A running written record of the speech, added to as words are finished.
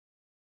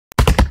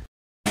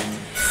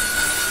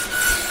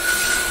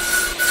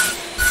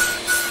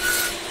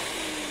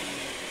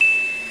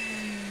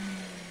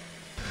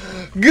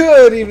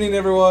Good evening,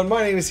 everyone.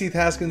 My name is Heath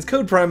Haskins,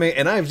 Code Primate,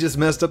 and I've just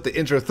messed up the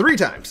intro 3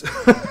 times.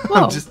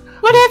 Whoa,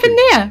 what happened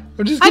there?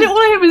 I don't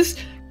want to have this.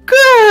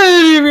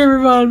 Good evening,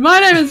 everyone. My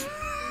name is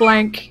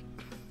blank.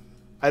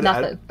 I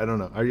don't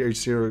know. Are you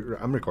sure?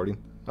 I'm recording.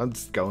 I'm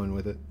just going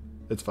with it.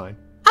 It's fine.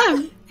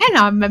 And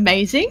I'm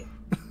amazing.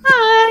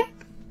 Hi.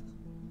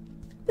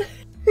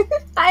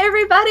 Hi,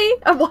 everybody.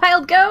 A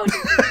wild goat.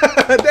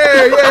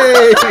 There,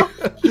 yay!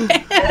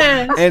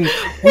 Yes. And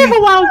we have a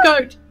wild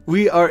goat.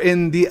 We are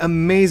in the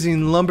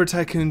amazing Lumber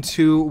Tycoon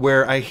 2,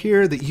 where I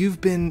hear that you've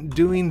been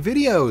doing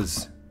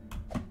videos.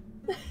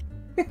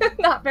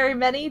 Not very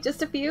many,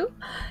 just a few.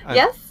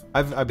 Yes?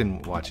 I've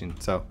been watching,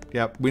 so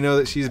yeah, we know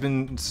that she's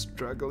been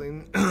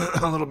struggling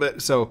a little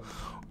bit. So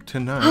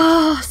tonight,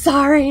 oh,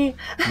 sorry.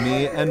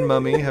 Me and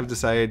Mummy have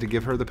decided to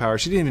give her the power.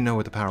 She didn't even know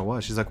what the power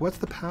was. She's like, "What's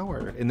the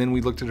power?" And then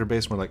we looked at her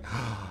base and we're like,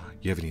 oh,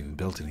 "You haven't even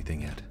built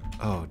anything yet."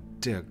 Oh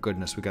dear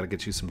goodness, we got to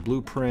get you some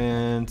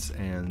blueprints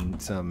and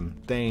some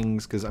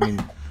things, because I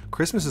mean,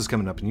 Christmas is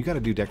coming up and you got to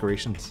do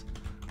decorations.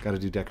 Got to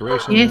do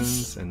decorations.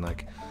 Yes. And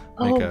like.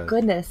 Oh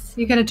goodness!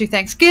 You got to do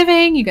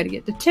Thanksgiving. You got to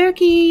get the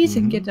turkeys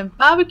and get the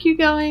barbecue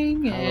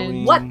going. Halloween.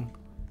 And what?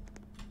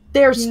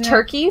 There's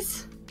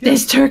turkeys. Yeah.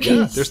 There's turkeys.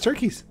 Yeah, there's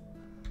turkeys.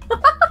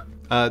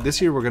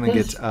 This year we're gonna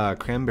get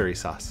cranberry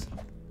sauce.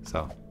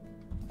 So.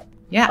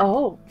 Yeah.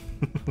 Oh.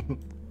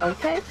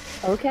 Okay.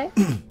 Okay.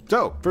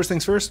 So first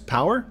things first,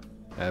 power.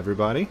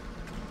 Everybody.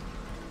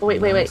 Wait.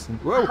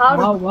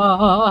 Whoa!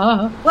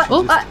 What?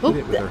 She just hit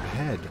it with her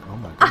head. Oh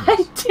my goodness! I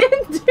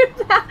didn't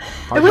do that.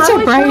 It was How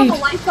a do I turn on braid.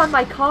 the lights on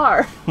my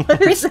car?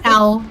 Press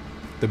L.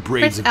 The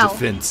braids of Press L.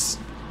 defense.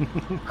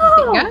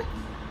 Oh, There you go.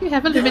 You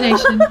have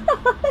illumination.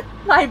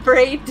 my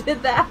braid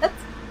did that.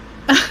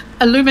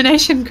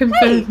 Illumination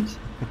confirmed.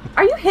 Hey,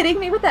 are you hitting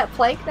me with that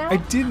plank now? I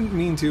didn't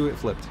mean to. It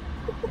flipped.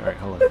 All right,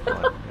 hold on.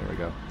 There we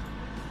go.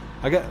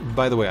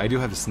 By the way, I do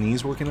have a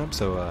sneeze working up,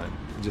 so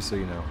just so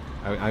you know,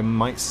 I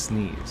might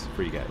sneeze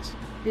for you guys.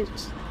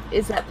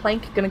 Is that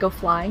plank gonna go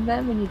flying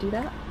then when you do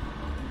that?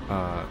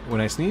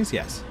 When I sneeze,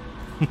 yes.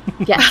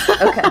 Yes.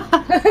 Okay.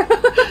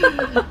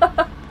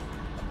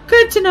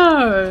 Good to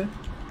know.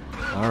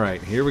 All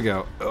right, here we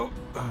go. Oh,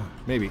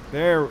 maybe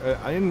there,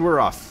 and we're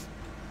off.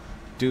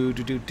 Do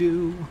do do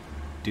do,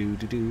 do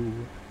do do.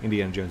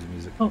 Indiana Jones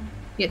music. Oh,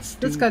 yes.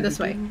 Let's go this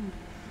way.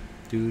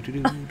 Do do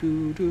do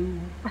do do.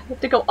 I have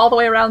to go all the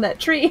way around that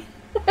tree.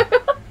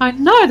 I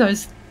know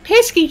those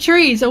pesky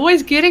trees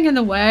always getting in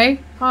the way.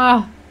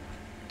 Ah.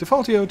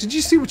 Defaultio, did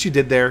you see what you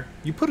did there?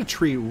 You put a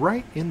tree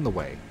right in the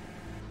way.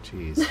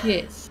 Jeez.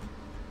 Yes.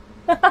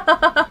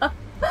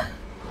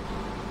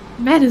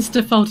 Man is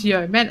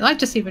Defaultio. Man, I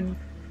just even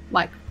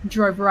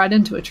drove right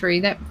into a tree.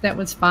 That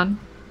was fun.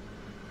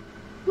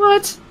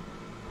 What?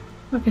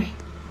 Okay.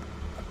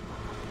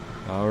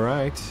 All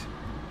right.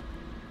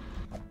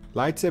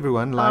 Lights,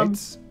 everyone.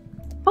 Lights.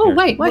 Oh Here.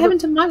 wait, what happened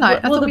to my light?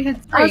 I thought we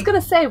had 3. I was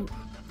gonna say.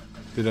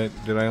 Did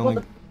I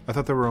only? I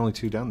thought there were only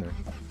 2 down there.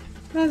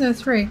 No, there's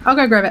 3. I'll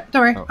go grab it.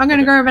 Don't worry. Oh, I'm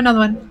gonna okay. grab another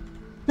one.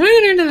 No.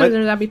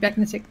 I'll be back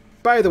in a sec.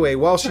 By the way,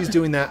 while she's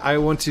doing that, I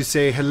want to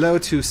say hello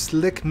to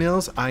Slick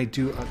Mills. I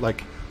do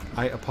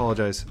I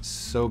apologize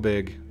so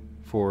big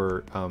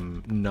for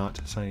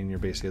not signing your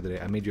base the other day.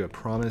 I made you a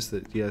promise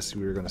that yes,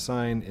 we were going to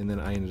sign, and then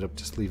I ended up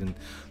just leaving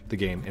the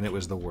game, and it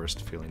was the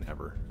worst feeling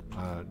ever.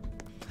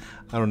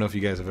 I don't know if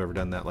you guys have ever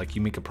done that. Like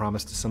you make a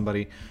promise to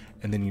somebody,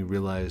 and then you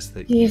realize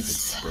that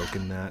you've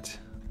broken that.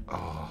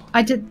 Oh.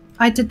 I did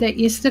that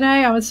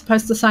yesterday. I was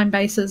supposed to sign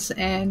bases,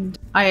 and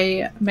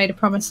I made a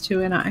promise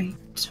to, and I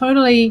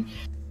totally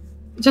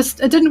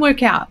it didn't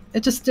work out.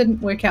 It just didn't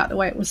work out the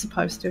way it was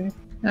supposed to, and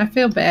I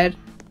feel bad.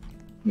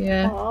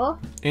 Yeah. Aww.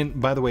 And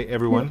by the way,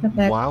 everyone,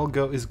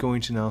 WildGo is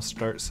going to now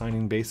start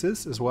signing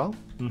bases as well.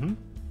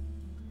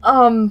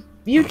 Mm-hmm.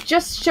 You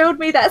just showed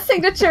me that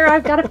signature.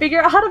 I've got to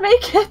figure out how to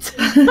make it.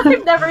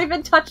 I've never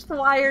even touched the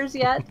wires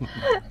yet.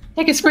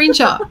 Take a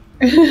screenshot.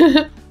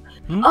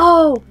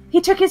 Oh,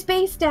 he took his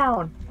base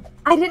down.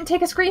 I didn't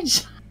take a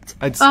screenshot.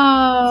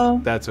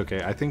 Oh. That's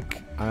okay. I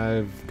think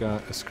I've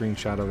got a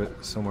screenshot of it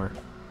somewhere.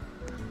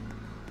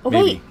 Oh,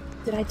 Maybe. wait.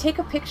 Did I take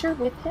a picture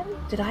with him?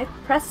 Did I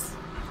press?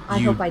 I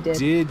hope I did.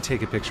 You did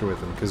take a picture with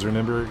him, because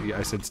remember,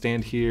 I said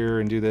stand here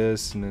and do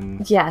this, and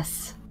then...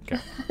 Yes.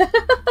 Okay.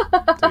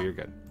 So you're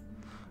good.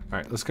 All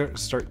right, let's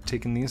start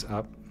taking these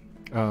up.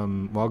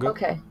 WildGo,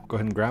 Okay. Go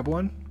ahead and grab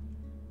one.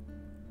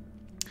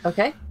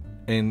 Okay.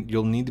 And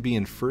you'll need to be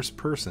in first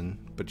person,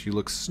 but you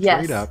look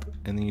straight up,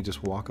 and then you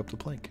just walk up the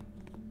plank.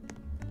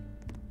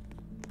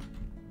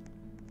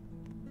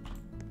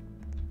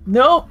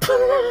 Nope.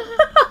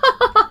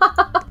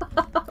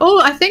 Oh,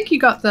 I think you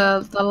got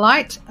the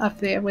light up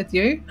there with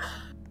you.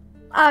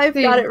 I've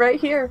got it right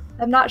here.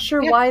 I'm not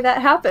sure why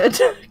that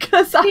happened,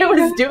 because I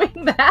was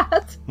doing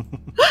that.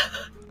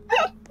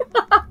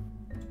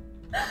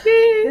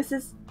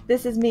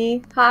 This is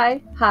me.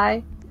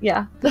 Hi.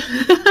 Yeah.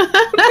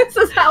 This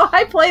is how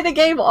I play the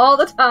game all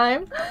the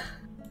time.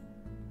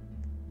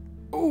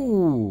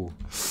 Ooh.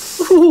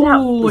 Ooh,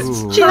 Ooh.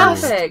 it's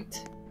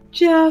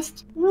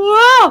just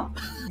whoa!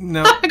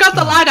 No. I got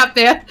the light up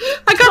there.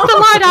 I got the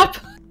light up.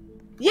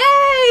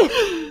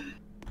 Yay!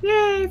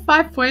 Yay!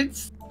 5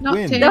 points. Not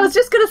Win. 10. I was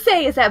just gonna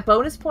say, is that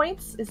bonus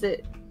points? Is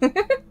it?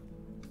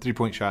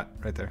 3-point shot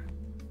right there.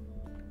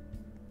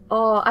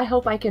 Oh, I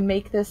hope I can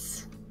make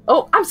this.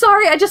 Oh, I'm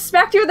sorry. I just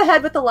smacked you in the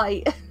head with the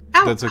light.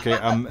 Ow. That's okay.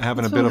 I'm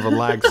having a bit of a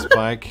lag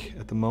spike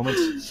at the moment.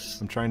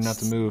 I'm trying not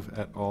to move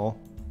at all.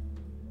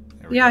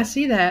 There we Yeah, go. I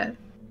see that.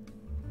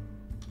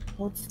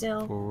 Hold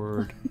still.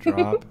 Forward,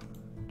 drop,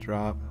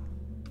 drop.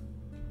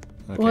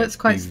 Okay, Well, it's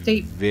quite be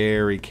steep.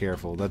 Very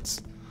careful. That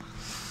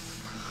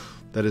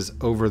is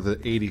over the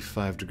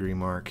 85-degree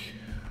mark.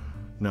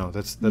 No,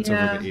 that's over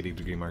Yeah. the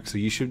 80-degree mark. So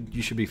you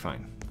should be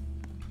fine.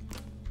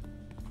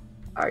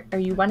 Are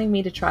you wanting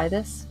me to try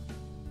this?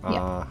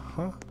 Yeah.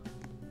 Huh.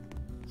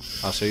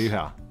 I'll show you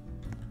how.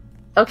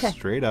 Okay.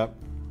 Straight up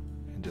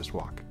and just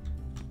walk.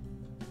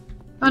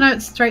 Oh no,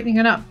 it's straightening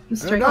it up.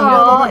 It's straightening no, it no,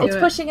 up. Oh, no. it's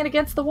pushing it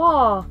against the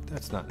wall.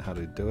 That's not how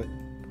to do it.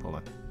 Hold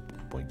on.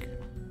 Blink.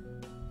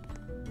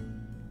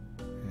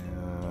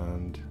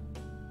 And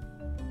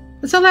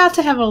It's allowed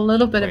to have a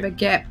little bit of Wait. a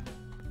gap.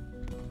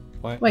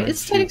 why Wait, aren't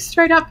it's standing you-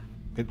 straight up.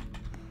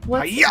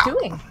 What's it Hi-ya!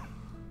 doing?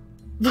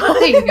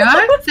 There you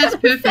go. That's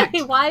perfect.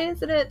 Why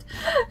isn't it?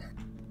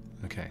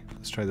 Okay,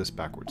 let's try this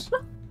backwards.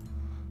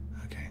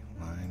 Okay,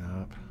 line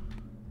up.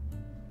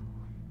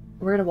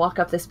 We're gonna walk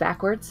up this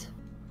backwards.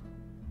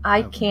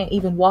 I can't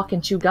even walk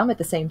and chew gum at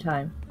the same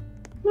time.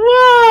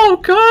 Whoa,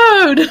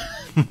 good.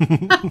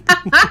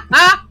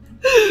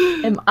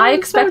 Am I That's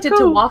expected so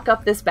to cool. walk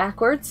up this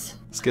backwards?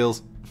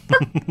 Skills.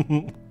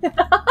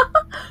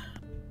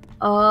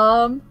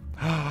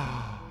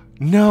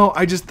 No,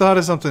 I just thought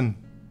of something.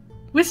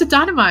 Where's the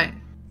dynamite?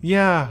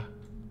 Yeah.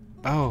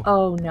 Oh.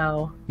 Oh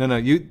no. No,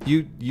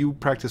 you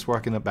practice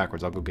walking up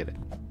backwards. I'll go get it.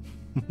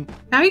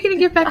 How are you going to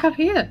get back up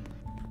here?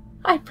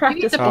 I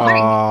practiced. the plank.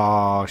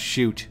 Oh,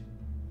 shoot.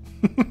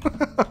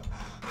 I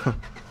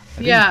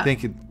Yeah.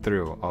 didn't think it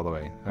through all the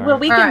way. All Well,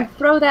 right. we can Alright.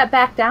 throw that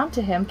back down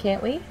to him,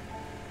 can't we?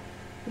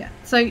 Yeah.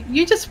 So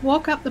you just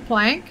walk up the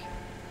plank,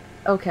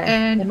 Okay.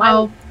 and Am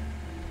I-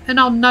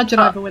 I'll nudge it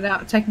over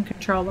without taking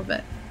control of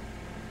it.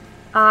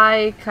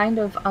 I kind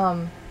of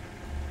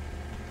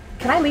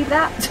Can I leave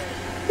that?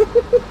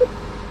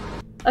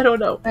 I don't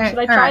know. Alright, Should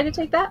I try alright. to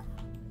take that?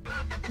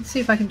 Let's see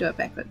if I can do it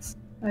backwards.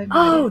 I have no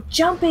Oh, idea.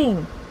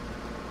 jumping!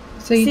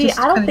 So you See, just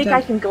I don't kinda think do-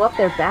 I can go up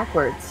there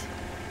backwards.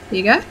 Here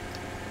you go.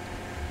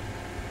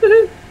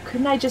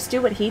 Couldn't I just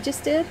do what he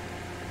just did?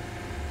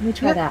 Let me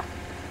try Yep. that.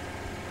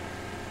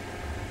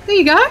 There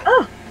you go.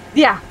 Oh,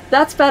 yeah,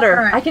 that's better.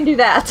 Alright. I can do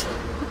that.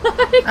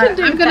 I can Alright,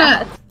 do I'm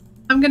that.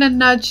 gonna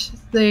nudge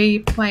the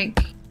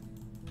plank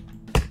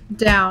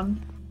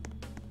down.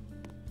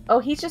 Oh,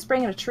 he's just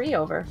bringing a tree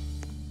over.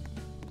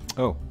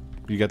 Oh,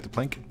 you got the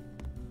plank?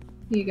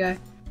 Here you go.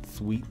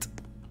 Sweet.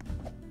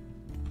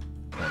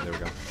 Alright, there we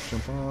go.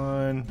 Jump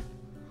on.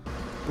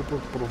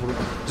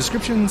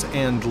 Descriptions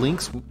and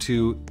links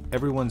to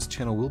everyone's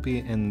channel will be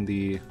in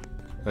the...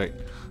 Wait.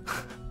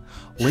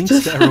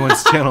 Links to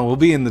everyone's channel will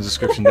be in the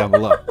description down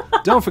below.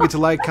 Don't forget to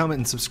like, comment,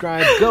 and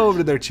subscribe. Go over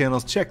to their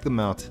channels. Check them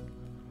out.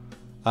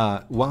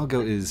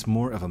 Walgo is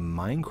more of a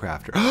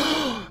Minecrafter.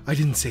 I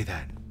didn't say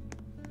that.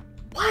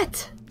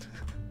 What?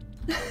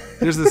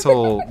 There's this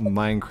whole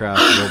Minecraft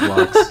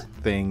Roblox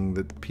thing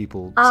that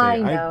people say. I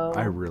know.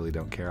 I really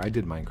don't care. I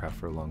did Minecraft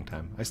for a long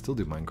time. I still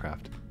do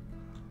Minecraft.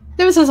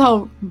 There was this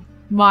whole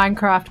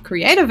Minecraft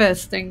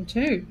creativist thing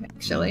too,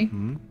 actually.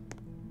 Mhm.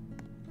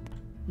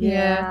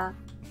 Yeah.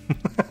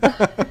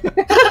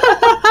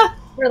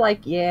 We're like,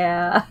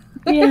 yeah.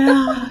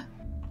 Yeah.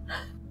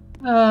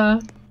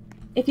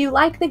 If you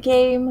like the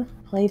game,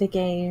 play the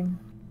game.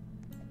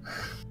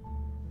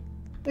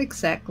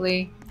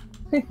 Exactly.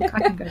 I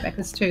can go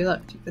backwards too.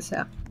 Look, check this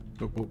out.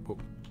 Oh, oh, oh.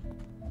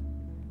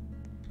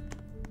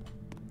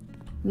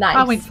 Nice.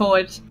 I went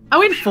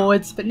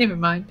forwards, but never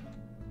mind.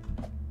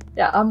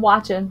 Yeah, I'm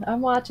watching.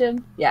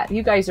 Yeah,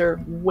 you guys are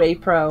way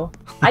pro.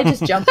 I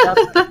just jumped up.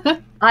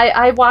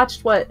 I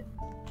watched what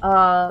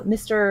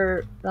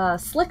Mr.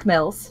 Slick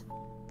Mills.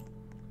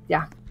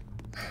 Yeah.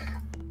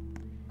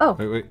 Oh,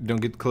 Wait,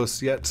 don't get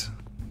close yet.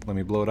 Let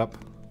me blow it up.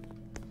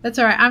 That's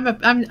all right. I'm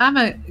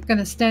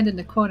gonna stand in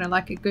the corner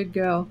like a good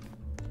girl.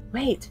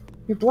 wait.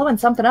 You're blowing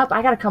something up.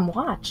 I gotta come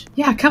watch.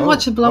 Yeah, come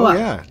watch it blow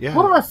up. Yeah.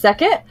 Hold on a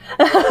second.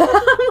 I'm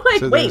like,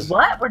 So wait, there's-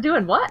 what? We're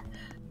doing what?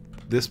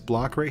 This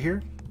block right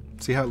here.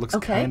 See how it looks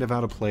Okay. kind of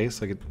out of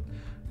place? Like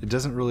it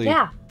doesn't really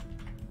Yeah.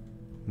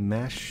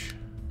 mesh.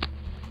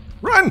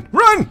 Run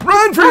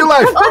for your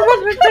life!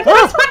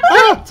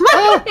 Oh,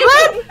 Oh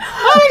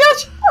my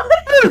gosh!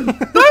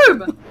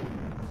 Boom!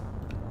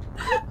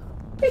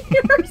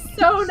 You're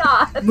so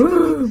not.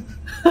 Boom!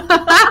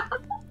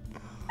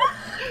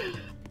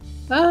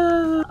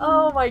 Ah,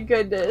 Oh my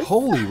goodness.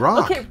 Holy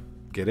rock! Okay,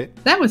 Get it?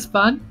 that was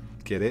fun.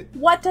 Get it?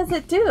 what does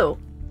it do?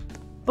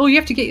 Oh, you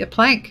have to get your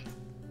plank.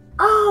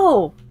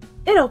 Oh,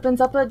 it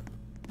opens up a.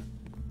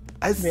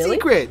 A Really?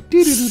 secret!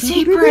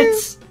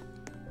 Secrets.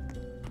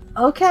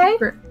 Okay.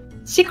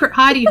 Secret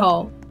hidey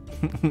hole.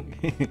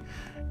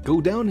 Go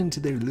down into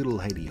their little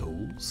hidey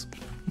holes.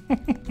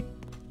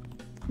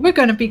 We're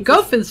going to be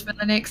gophers for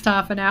the next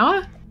half an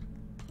hour.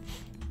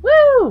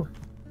 Woo!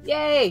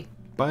 Yay!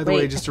 By the Wait,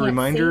 way, just a I can't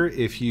reminder,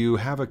 if you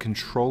have a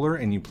controller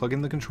and you plug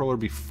in the controller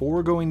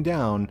before going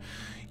down,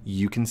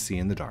 you can see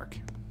in the dark.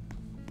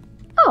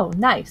 Oh,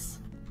 nice.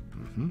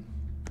 Mm-hmm.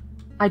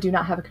 I do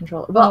not have a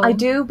controller. Well, Oh. I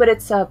do, but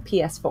it's a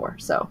PS4,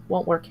 so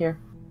won't work here.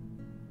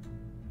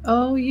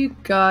 Oh, you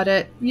got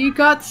it. You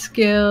got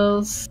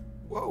skills.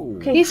 Whoa.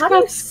 Okay, He's how do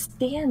you got-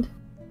 stand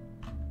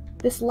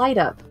this light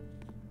up?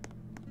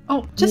 Oh,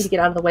 I need to just get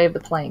out of the way of the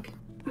plank.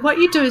 what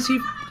you do is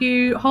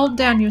you hold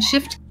down your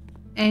shift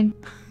and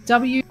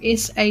W,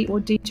 S, A, or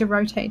D to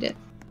rotate it.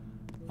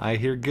 I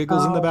hear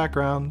giggles in the Oh.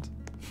 background.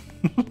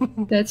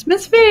 That's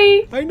Miss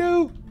V. I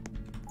know.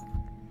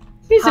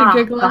 She's a Ha,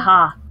 giggler.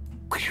 haha.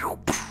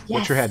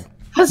 What's your head?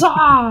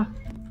 Huzzah!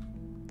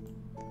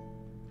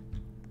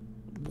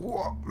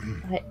 Whoa.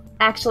 I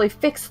actually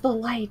fixed the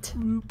light.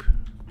 Whoop.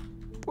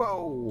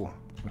 Whoa.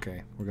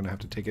 Okay, we're gonna have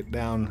to take it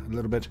down a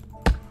little bit.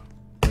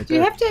 Right Do you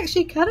there. have to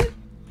actually cut it?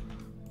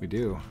 We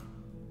do.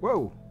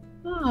 Whoa.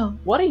 Oh.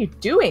 What are you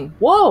doing?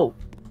 Whoa!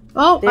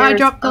 Oh, I There's,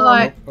 dropped the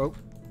light. Oh,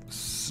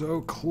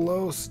 so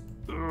close.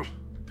 Ugh.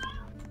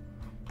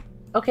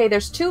 Okay,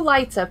 there's 2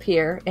 lights up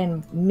here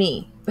and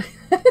me.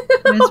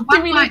 There's Do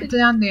one we light need to-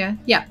 down there.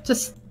 Yeah,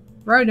 just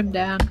throw them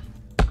down.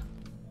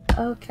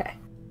 Okay.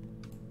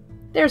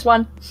 There's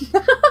one.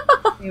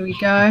 There we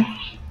go. I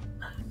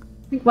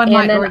think one And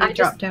light then already I just-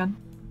 dropped down.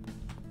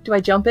 Do I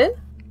jump in?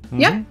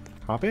 Yep. Mhm.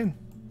 Hop in.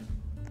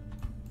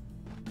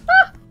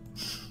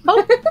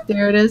 Oh,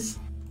 there it is.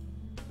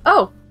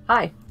 Oh,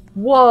 hi.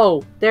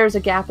 Whoa, there's a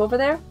gap over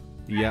there.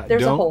 Yeah,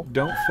 There's a hole.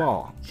 don't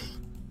fall.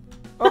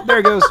 Oh, there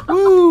it goes.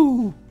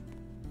 Woo!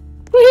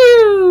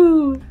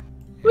 Woo!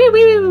 Woo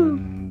woo!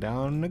 And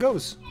down it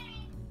goes.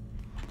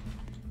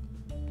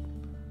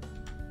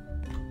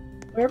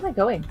 Where am I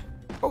going?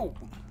 Oh.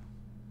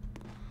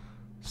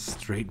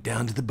 Straight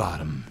down to the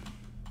bottom.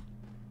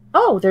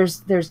 Oh,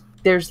 there's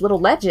little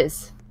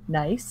ledges.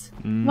 Nice.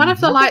 One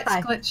of the Mhm. lights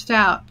Hi. glitched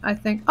out, I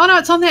think. Oh no,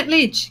 it's on that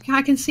ledge.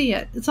 I can see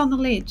it. It's on the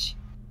ledge.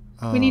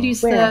 We need to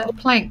use Where? the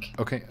plank.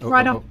 Okay.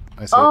 Right oh, up.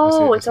 I see it, I see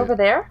Oh, it, I it's see over it.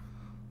 there?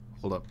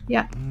 Hold up.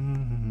 Yeah.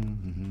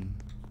 Mhm.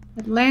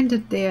 It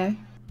landed there.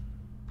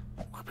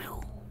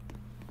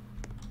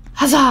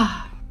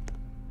 Huzzah!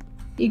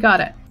 You got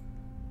it.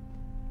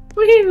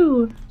 Woohoo!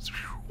 Woo,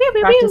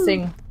 woo,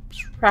 woo.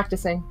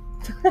 Practicing.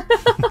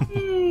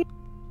 Yay.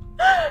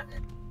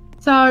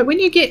 So when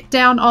you get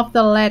down off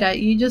the ladder,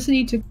 you just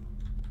need to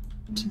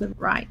the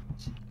right.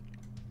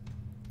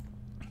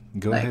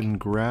 Go Like- ahead and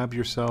grab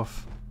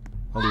yourself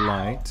a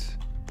light.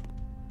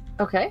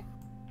 Okay.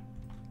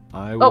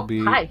 I will Oh,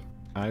 be. hi.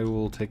 I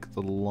will take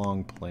the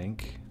long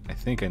plank. I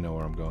think I know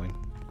where I'm going.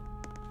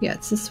 Yeah,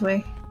 it's this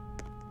way.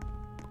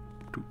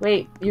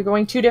 Wait, you're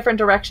going 2 different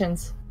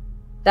directions.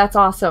 That's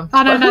awesome.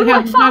 Oh no, no, Who do I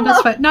no, no, follow?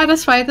 this way. No,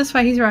 this way, this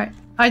way. He's right.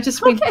 I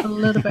just went Okay. a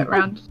little bit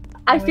round.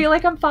 I feel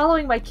like I'm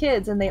following my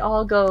kids and they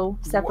all go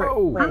separate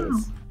Whoa.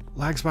 ways.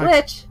 Lag spikes.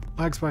 Glitch.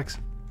 Lag spikes.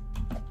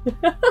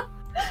 But Oh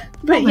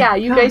my yeah,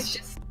 you guys gosh.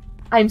 just.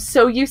 I'm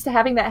so used to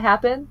having that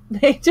happen.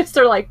 They just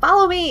are like,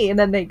 follow me, and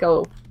then they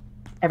go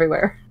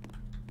everywhere.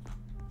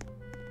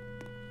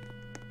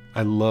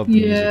 I love the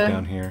music Yeah.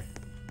 down here.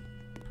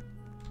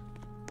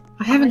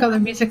 I haven't got the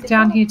music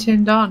down here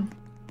turned on.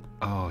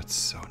 Oh, it's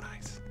so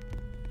nice.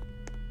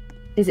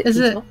 Is it Is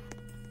it- peaceful?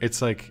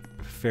 It's like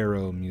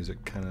pharaoh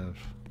music, kind of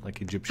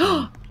like Egyptian.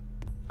 Oh,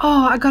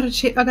 I gotta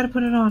check. I gotta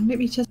put it on. Let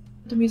me just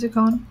put the music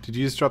on. Did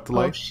you just drop the Oh,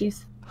 light?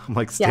 she's. I'm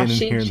like Yeah, standing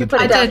here in she the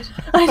put it dark. down.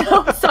 I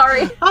know,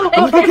 sorry. Oh,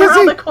 I I came can't around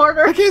see. the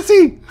corner. I can't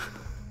see.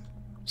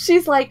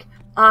 She's like,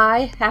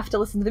 I have to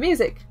listen to the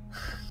music.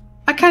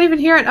 I can't even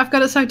hear it. I've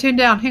got it so turned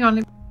down. Hang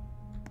on.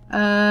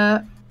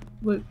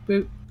 Whoop,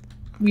 whoop.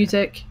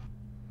 Music.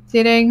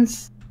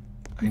 Settings.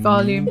 I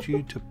Volume. need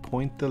you to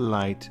point the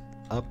light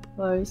up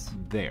Close.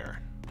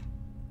 there.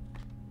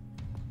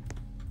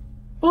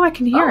 Oh, I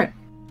can hear Oh. it.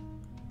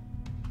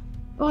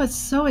 Oh, it's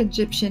so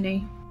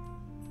Egyptian-y.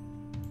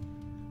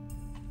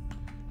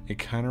 It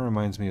kind of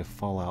reminds me of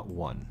Fallout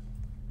 1.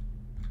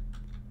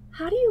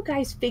 How do you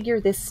guys figure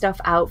this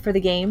stuff out for the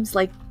games?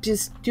 Like,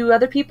 just do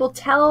other people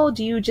tell?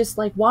 Do you just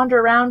like wander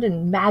around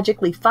and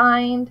magically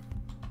find?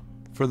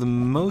 For the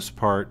most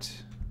part,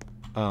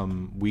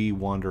 we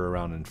wander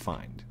around and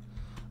find.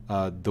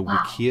 The Wow.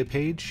 Wikia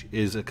page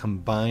is a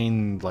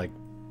combined like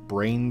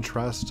brain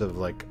trust of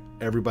like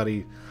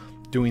everybody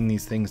doing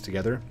these things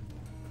together.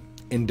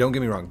 And don't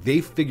get me wrong, they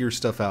figure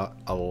stuff out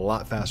a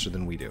lot faster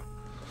than we do.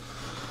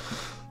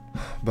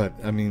 But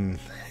I mean,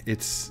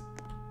 that's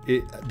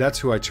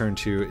who I turn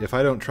to. If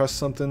I don't trust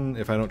something,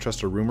 if I don't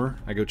trust a rumor,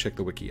 I go check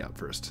the wiki out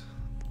first.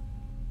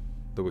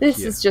 The Wikia. This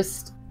is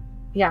just,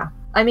 yeah.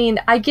 I mean,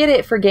 I get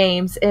it for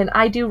games, and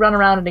I do run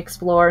around and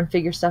explore and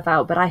figure stuff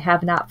out, but I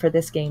have not for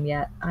this game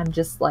yet. I'm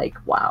just like,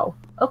 wow.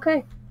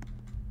 Okay.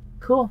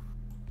 Cool.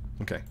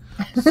 Okay.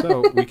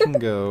 So we can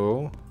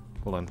go.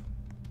 Hold on.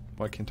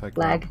 Why can't I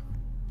grab? Lag.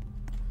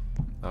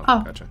 Oh,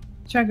 Oh. gotcha.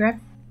 Should I grab?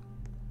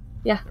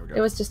 Yeah, There we go.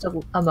 it was just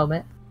a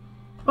moment.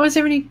 Oh, is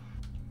there any...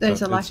 There's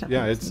So a light it's- up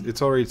yeah, there.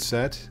 it's already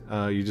set.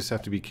 You just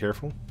have to be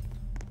careful.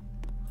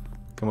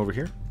 Come over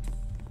here.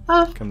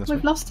 Oh, Come this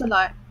we've way. lost a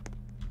light.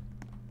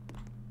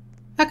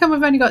 How come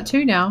we've only got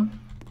 2 now?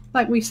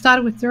 Like we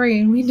started with 3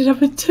 and we ended up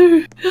with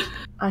 2.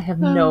 I have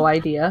no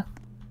idea.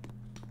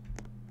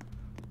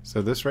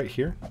 So this right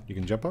here, you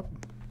can jump up.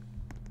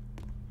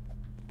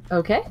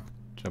 Okay.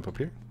 Jump up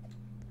here.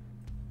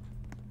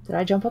 Did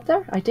I jump up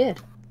there? I did.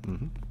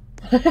 Mm-hmm.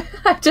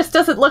 It just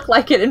doesn't look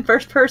like it in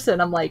first person.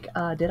 I'm like,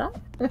 did I?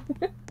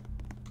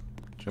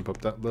 Jump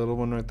up that little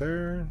one right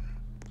there.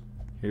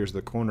 Here's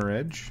the corner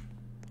edge.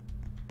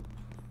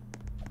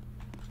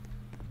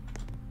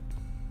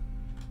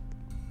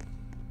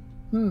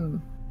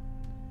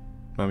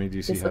 Mommy, do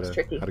you see This how looks to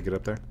tricky. get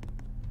up there?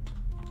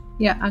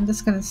 Yeah, I'm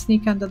just gonna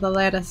sneak under the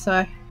ladder,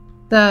 so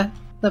the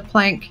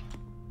plank.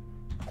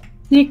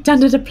 Sneaked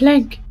under the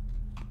plank.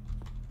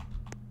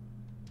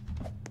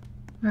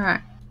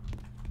 Alright.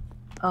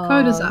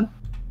 Code is up.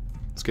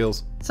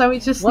 Skills. So we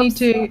just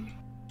Whoops. need to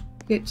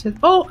get to...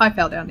 Oh, I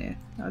fell down there.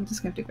 I'm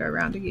just going to have to go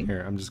around again.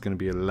 Here, I'm just gonna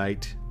be a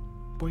light.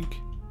 Boink.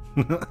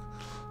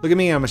 Look at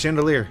me, I'm a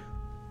chandelier.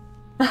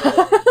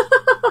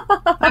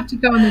 I have to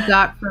go in the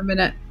dark for a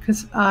minute,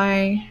 because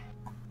I...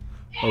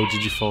 Oh,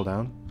 did you fall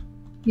down?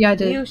 Yeah, I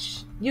did.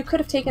 You could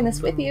have taken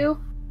this with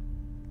you.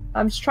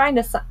 I'm just trying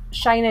to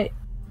shine it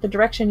the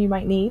direction you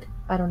might need.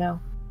 I don't know.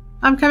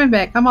 I'm coming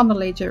back. I'm on the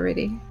ledge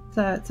already,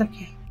 so it's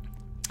okay.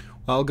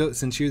 Well, I'll go,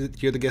 since you're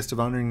the guest of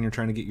honor and you're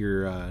trying to get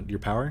your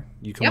power,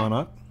 you come on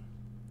up.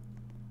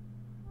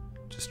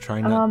 Just try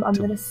not I'm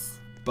to gonna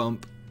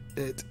bump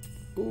it.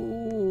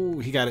 Ooh,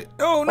 he got it.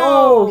 Oh, no!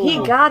 Oh,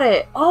 he got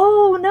it.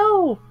 Oh,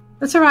 no!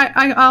 That's alright.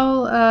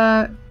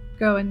 I'll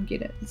go and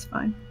get it. It's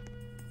fine.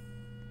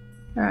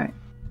 Alright.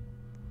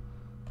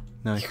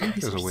 No, I You think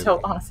guys there's are a way so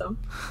that- awesome.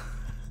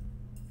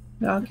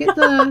 I'll get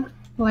the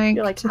plank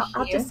You're like, to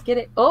I'll here. just get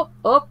it. Oh,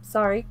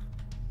 sorry.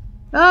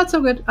 Oh, it's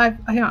all good. Hang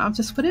on, I'll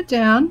just put it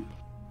down.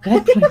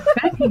 Good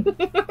plank.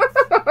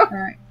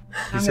 Alright.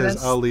 He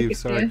says, I'll leave,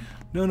 sorry.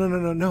 No.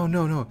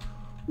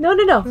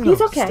 No.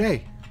 He's okay.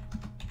 Stay.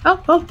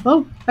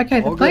 Oh. Okay,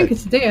 the All plank good.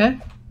 is there.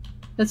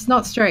 It's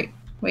not straight.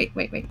 Wait.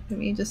 Let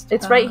me just...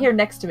 It's right here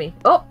next to me.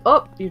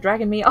 Oh, you're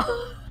dragging me off.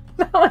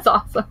 That was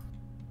awesome.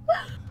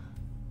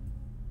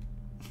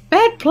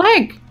 Bad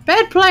plank!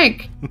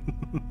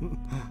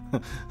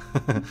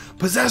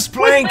 Possessed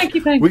plank!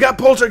 Plank. We got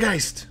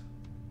poltergeist!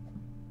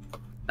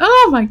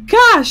 Oh my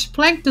gosh!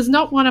 Plank does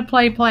not want to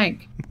play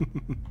plank.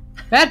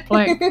 Bad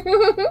plank.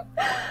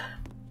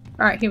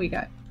 Alright, here we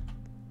go.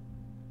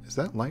 Is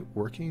that light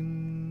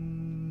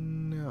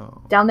working?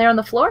 No. Down there on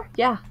the floor?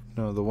 Yeah.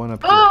 No, the one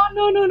up here. Oh,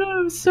 no,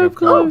 it was so I've got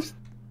close.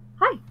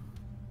 Hi.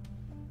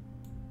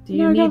 Do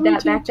you No, need me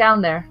that too. back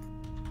down there?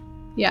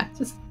 Yeah,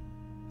 just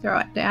throw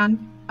it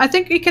down. I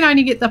think you can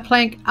only get the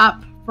plank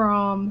up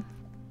from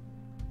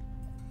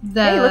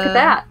the... Hey, look at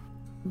that.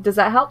 Does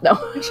that help? No.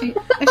 Actually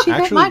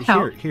that might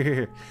help.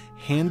 Here.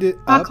 Hand it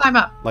I'll up. climb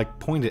up. Like,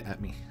 point it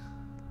at me.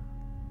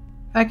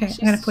 Okay,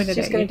 I'm going to point it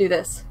She's at going you. to do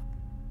this.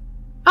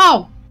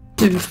 Oh!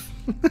 Doof.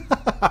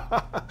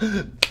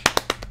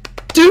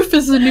 Doof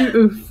is the new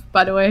oof,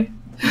 by the way.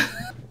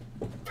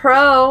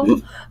 Pro.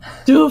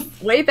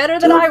 Doof. Way better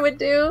than I would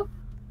do.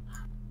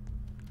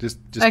 Just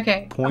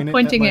Okay, point I'm it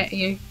pointing at at my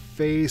you.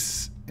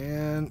 face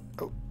and...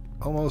 Oh,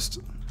 almost.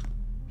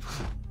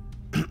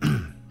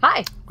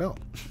 Hi. Well,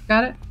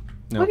 Got it?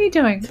 no. What are you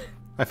doing?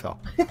 I fell.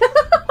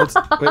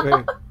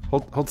 Wait.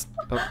 Hold.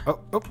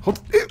 Oh,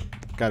 hold.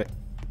 Got it.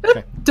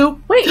 Okay.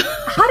 Doof. Wait,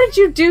 how did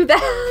you do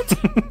that?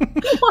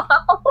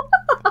 Wow.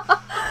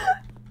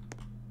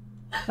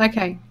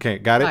 Okay, Okay,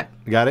 got it. Right.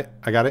 Got it.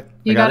 I got it.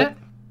 you I got it?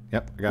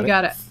 Yep, I got You it.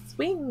 got it.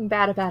 Swing,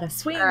 bada,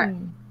 swing. Alright.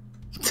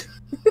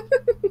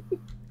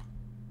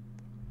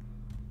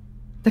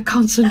 The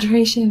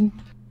concentration.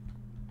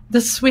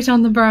 The sweat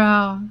on the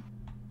brow.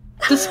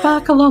 The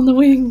sparkle on the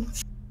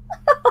wings.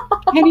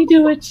 Can he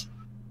do it?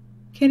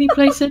 Can he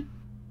place it?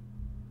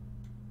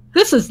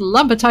 This is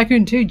Lumber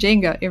Tycoon 2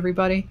 Jenga,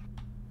 everybody.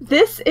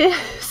 This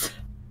is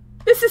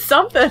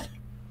something.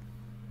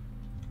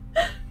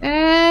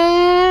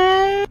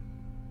 And...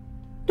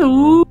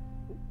 Ooh.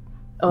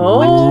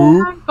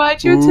 Oh.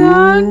 Bite your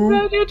tongue.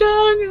 Bite your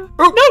tongue.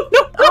 No.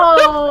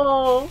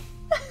 Oh.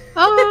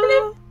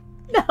 Oh.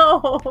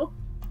 No.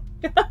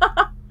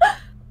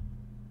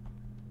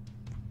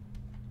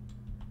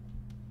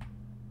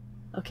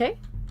 Okay.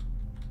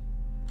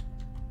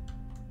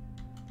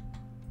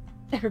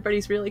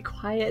 Everybody's really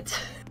quiet.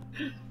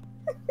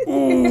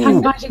 Tongue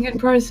Ooh. biting in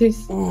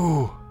process.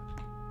 Ooh.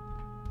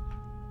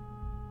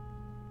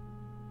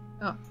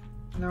 Oh,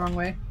 the wrong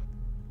way.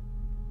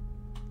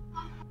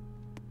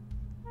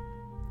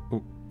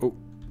 Oh. Oh.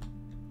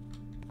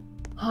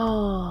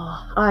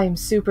 Oh, I'm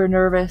super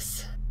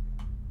nervous.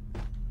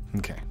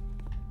 Okay.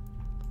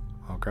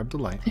 I'll grab the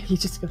light. He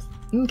just goes,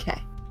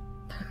 okay.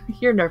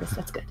 You're nervous.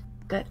 That's good.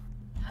 Good.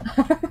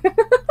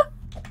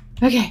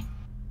 Okay.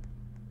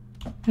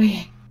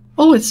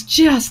 Oh, it's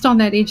just on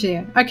that edge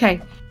there. Okay.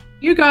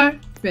 You go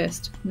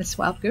first, Miss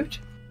Wildgoat.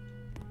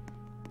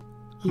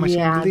 My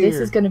Yeah, this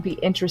chandelier. is going to be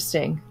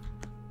interesting.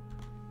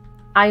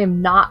 I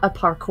am not a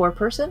parkour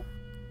person.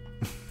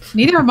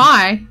 Neither am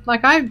I.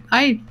 Like,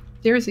 I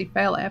seriously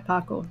fail air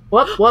parkour.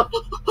 Whoop, whoop.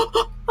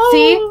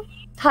 See?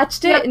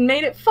 Touched it and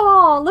made it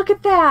fall. Look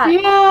at that.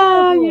 Yeah,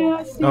 Oh. yeah,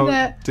 I see Oh,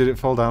 that. did it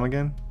fall down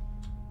again?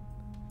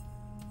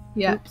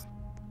 Yeah. Oops.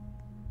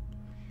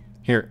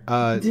 Here,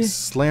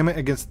 slam it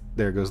against.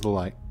 There goes the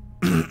light.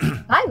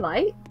 Hi,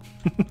 Light.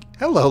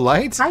 Hello,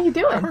 light. How you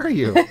doing? How are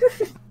you?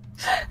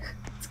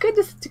 It's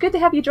good to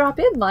have you drop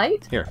in,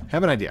 Light. Here,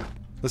 have an idea.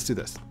 Let's do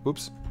this.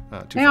 Oops.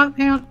 Too Hang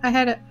on. I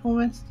had it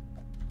almost.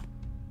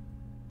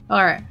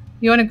 All right.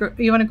 You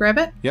wanna grab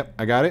it? Yep,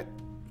 I got it.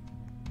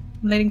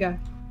 Let it go.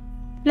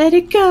 Let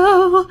it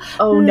go.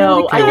 Oh Let no,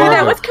 it I knew go.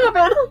 that was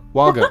coming.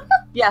 Walgo,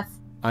 Yes.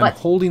 I'm What?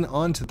 holding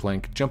on to the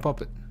plank. Jump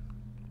up it.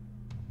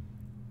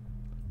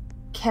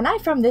 Can I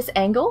from this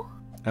angle?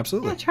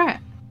 Absolutely. Yeah, try it.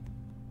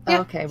 Yeah,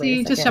 Okay, so wait a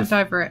you just second. jumped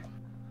over it.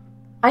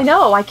 I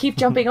know, I keep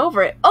jumping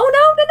over it. Oh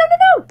no.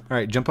 All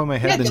right, jump on my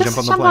head, Yeah, then just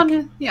jump on the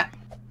plank. Yeah.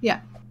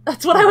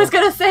 That's what I was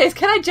gonna say, is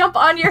can I jump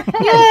on your head?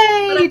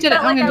 Yay! But I You did it. felt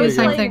I'm like gonna I do the was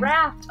same playing thing.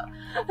 Raft.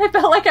 I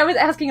felt like I was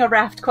asking a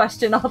raft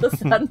question all of a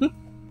sudden.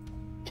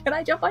 Can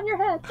I jump on your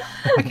head?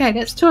 Okay,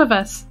 that's 2 of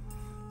us.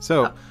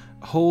 So,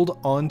 hold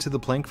on to the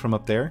plank from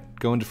up there.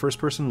 Go into first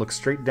person, look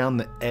straight down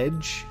the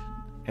edge,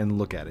 and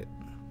look at it.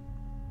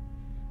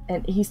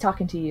 And he's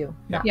talking to you,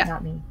 not Yeah.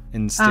 me.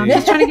 And stay,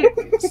 Just trying to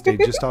get stay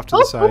just off to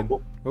the side.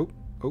 Oh,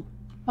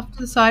 off to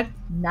the side.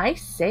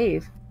 Nice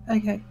save.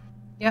 Okay.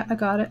 Yeah, I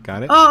got it.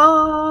 got it.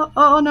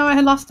 Oh no, I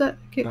had lost it.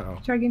 Okay, Uh-oh.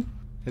 try again.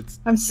 It's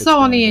I'm it's so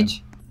on down the again.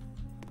 edge.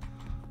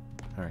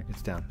 All right,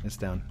 it's down. It's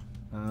down.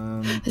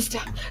 It's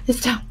down.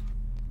 It's down.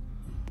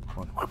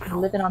 Come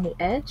on. Living on the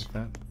edge?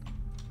 That.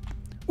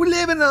 We're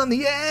living on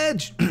the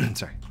edge.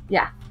 Sorry.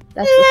 Yeah.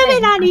 That's the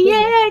Living thing. on the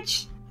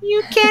edge.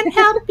 You can't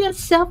help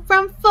yourself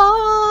from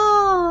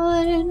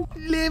falling.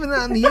 Living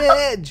on the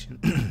edge.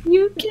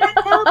 You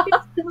can't help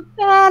yourself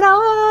at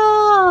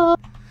all.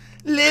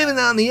 Living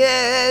on the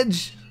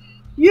edge.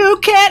 You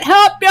can't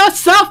help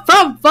yourself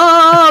from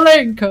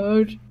falling,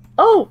 Code.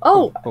 Oh,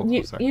 Oh,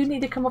 sorry. you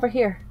need to come over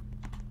here.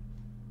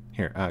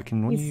 Here,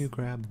 can one of He's- you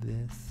grab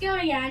this? Go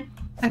on.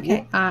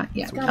 Okay, yeah.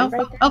 Got it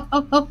right there.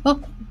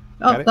 Oh,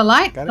 Got it? the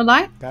light, Got it? the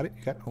light. Got it?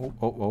 You got it? Oh,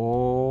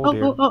 Oh,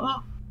 dear.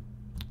 oh.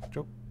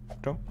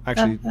 Don't.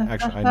 Actually,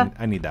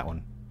 I need that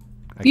one.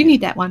 I You can't-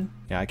 need that one.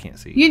 Yeah, I can't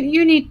see.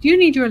 You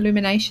need your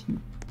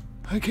illumination.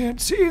 I can't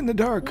see in the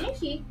dark. Where is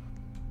she?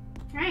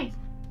 Right.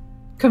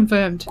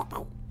 Confirmed.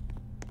 All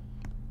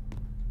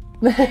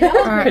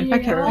Alright, you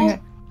okay, go. okay.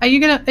 Are you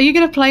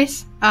gonna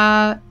place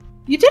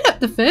you did it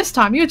the first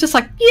time. You were just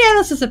like, yeah,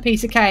 this is a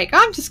piece of cake.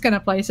 I'm just gonna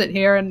place it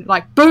here, and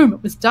like boom,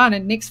 it was done,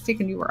 and next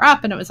second you were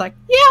up and it was like,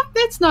 yeah,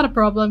 that's not a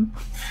problem.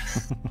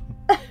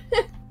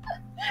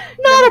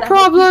 Not a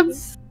problem.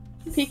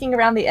 Peeking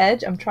around the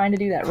edge. I'm trying to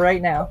do that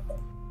right now.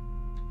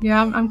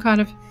 Yeah, I'm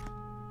kind of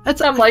I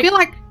like- feel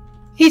like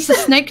he's the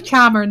snake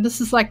charmer and this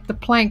is like the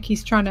plank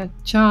he's trying to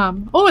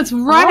charm. Oh, it's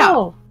right up.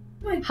 Oh,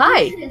 My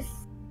Hi. goodness.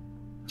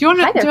 Do you want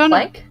hi to there,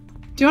 Plank.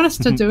 do you want us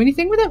to do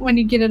anything with it when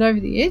you get it over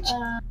the edge?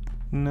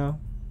 No,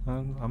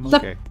 I'm The-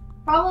 okay.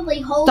 Probably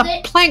hold The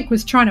it. plank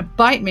was trying to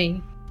bite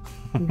me.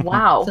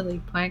 Wow.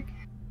 Silly plank.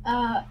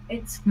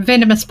 It's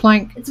Venomous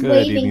plank. it's Good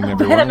waving. evening, up.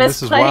 everyone. Venomous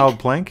This is plank. Wild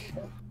Plank.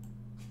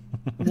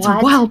 It's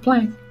What? a wild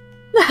plank.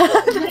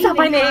 That's not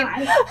my name.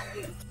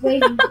 It's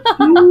waving.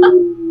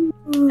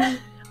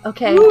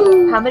 Okay.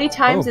 How many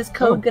times is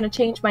Code oh. gonna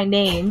change my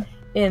name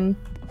in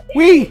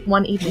We!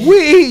 one evening?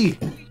 We!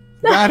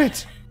 Got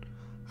it.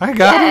 I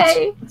got it.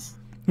 Yay!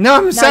 Now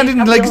I'm Now sounding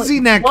you- I'm like really-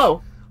 Z-Neck.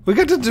 Whoa. We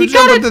got to He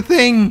jump got at the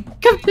thing.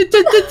 Come, he did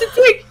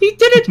it! He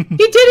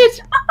did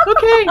it!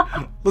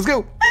 Okay! Let's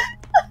go.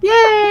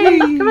 Yay!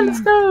 Come on,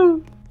 let's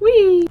go!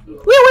 Wee! Woo,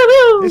 woo,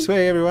 woo! This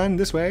way, everyone.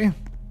 This way.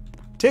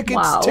 Tickets,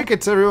 Wow.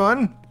 tickets,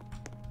 everyone.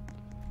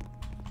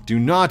 Do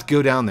not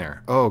go down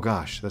there. Oh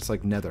gosh, that's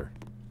like nether.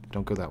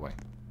 Don't go that way.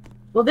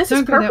 Well, this Don't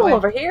is go that purple way.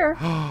 over here.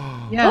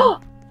 Yeah.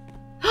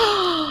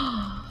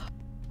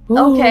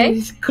 Okay.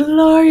 He's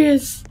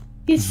glorious.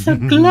 He's so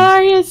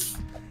glorious.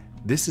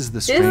 This is the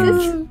is-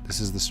 strange. This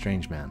is the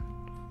strange man.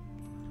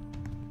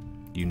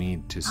 You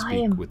need to I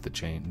speak am- with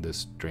the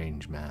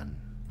strange man.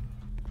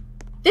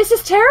 This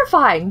is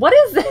terrifying. What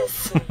is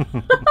this?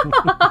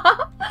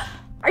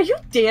 Are you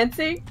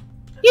dancing?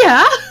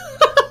 Yeah.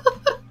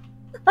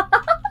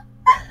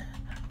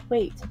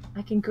 Wait,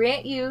 I can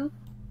grant you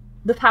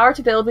the power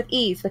to build with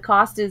ease. The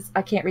cost is,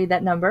 I can't read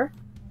that number.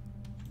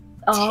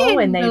 Oh,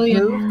 and they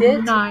moved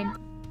it. 9.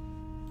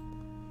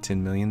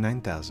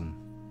 10,009,000.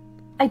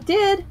 I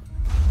did.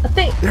 A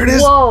thing. There it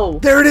is. Whoa.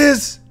 There it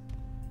is.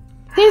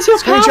 Here's your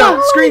Screenshot.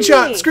 power.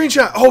 Screenshot.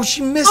 Screenshot. Oh,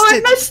 she missed Oh, I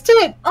it. missed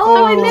it.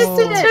 Oh, I Oh.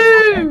 missed it.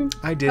 Too.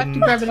 I I have to didn't.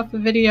 grab it off the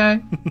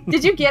video.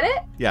 Did you get it?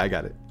 Yeah, I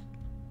got it.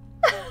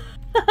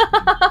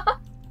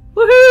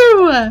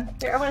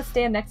 Woohoo! Here, I want to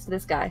stand next to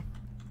this guy.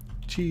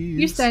 Cheese.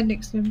 You stand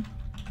next to him.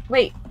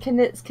 Wait,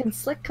 can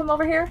Slick come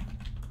over here?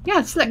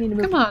 Yeah, Slick. I need to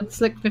move. Come on,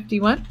 Slick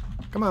 51.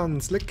 Come on,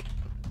 Slick.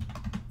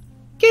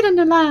 Get in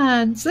the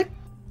line, Slick.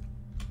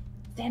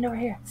 Stand over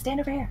here. Stand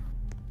over here.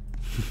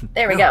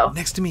 There we No, go.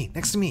 Next to me.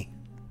 Next to me.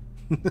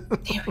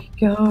 There we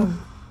go. Look,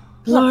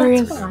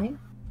 Glorious. that's fine.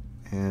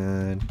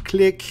 And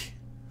click.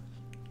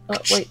 Oh,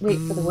 wait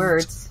for the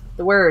words.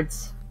 The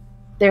words.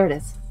 There it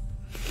is.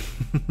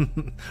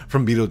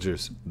 From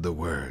Beetlejuice, the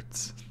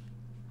words.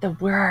 The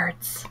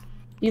words.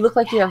 You look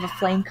like you have a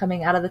flame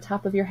coming out of the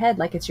top of your head,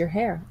 like it's your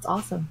hair. It's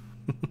awesome.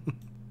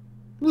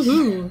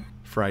 Woohoo!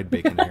 Fried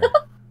bacon hair.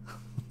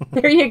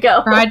 There you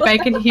go. Fried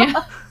bacon here.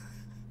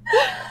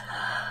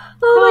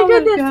 Oh my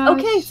goodness. gosh.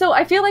 Okay, so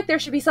I feel like there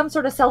should be some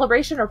sort of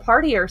celebration or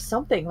party or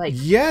something like.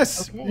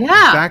 Yes. Okay.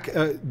 Yeah. Back.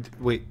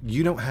 Wait.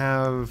 You don't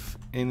have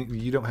any.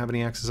 You don't have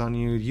any axes on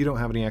you. You don't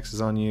have any axes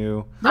on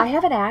you. I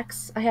have an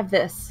axe. I have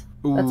this.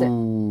 Ooh. That's it.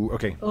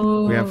 Okay.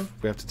 Ooh. We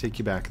have to take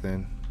you back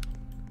then.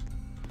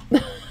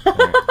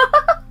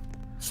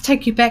 Let's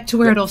take you back to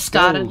where it all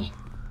started. Go.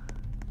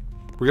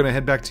 We're gonna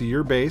head back to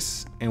your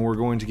base, and we're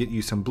going to get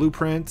you some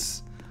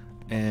blueprints,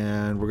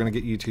 and we're gonna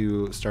get you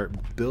to start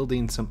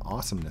building some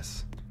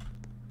awesomeness.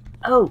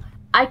 Oh,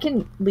 I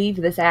can leave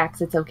this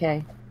axe. It's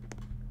okay.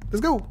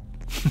 Let's go.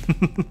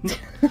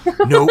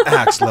 No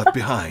axe left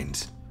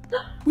behind.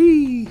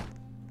 Whee!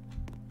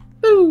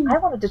 Ooh. I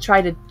wanted to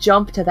try to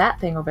jump to that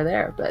thing over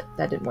there, but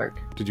that didn't work.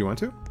 Did you want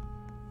to?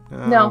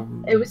 No,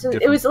 it was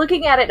different.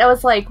 looking at it. I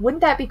was like,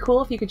 wouldn't that be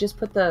cool if you could just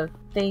put the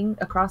thing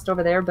across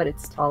over there? But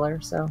it's taller,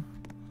 so.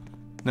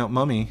 Now,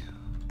 Mummy,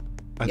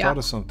 I Yeah. thought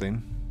of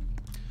something.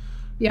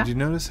 Yeah. Did you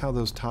notice how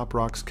those top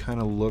rocks kind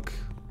of look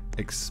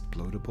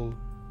explodable?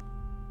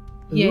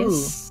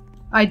 Yes,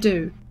 I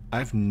do.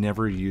 I've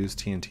never used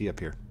TNT up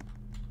here.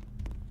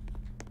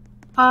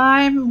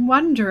 I'm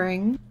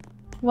wondering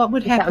what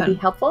would If that would be happen.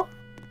 helpful.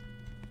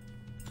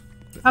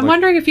 I'm Like-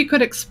 wondering if you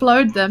could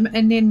explode them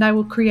and then they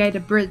will create a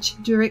bridge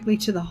directly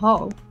to the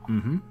hole.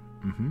 Mm-hmm.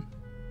 Mm-hmm.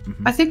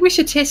 Mm-hmm. I think we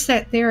should test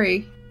that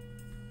theory.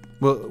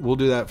 We'll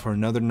do that for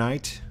another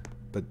night,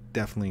 but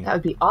definitely, That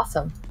would be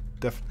awesome.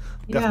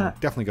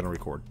 definitely gonna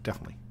record.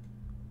 Definitely.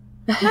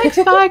 Thanks,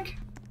 Mike.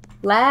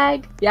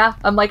 Lag. Yeah,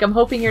 I'm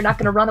hoping you're not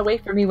going to run away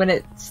from me when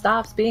it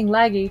stops being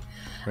laggy.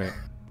 Right.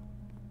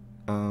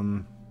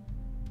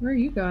 Where are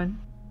you going?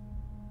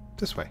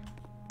 This way.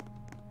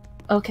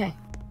 Okay.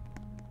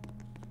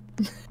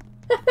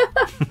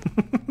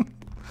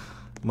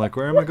 I'm like,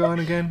 where am I going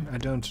again?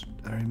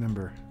 I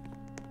remember.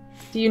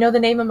 Do you know the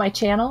name of my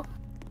channel?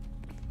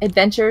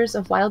 Adventures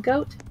of Wild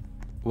Goat?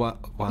 Wow.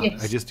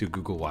 Yes. I just do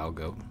Google Wild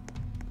Goat.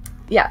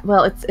 Yeah,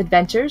 well, it's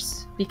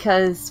adventures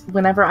because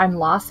whenever I'm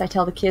lost, I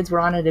tell the kids we're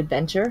on an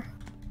adventure.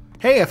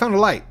 Hey, I found a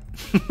light.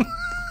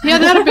 Yeah,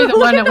 that'll be the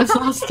one that was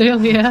lost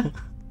earlier.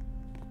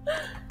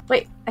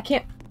 Wait, I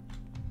can't.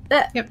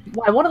 Yep.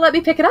 Why won't it let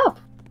me pick it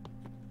up?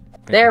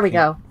 Wait, There I we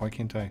can't- go. Why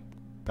can't I?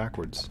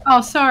 Backwards.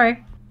 Oh,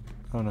 sorry.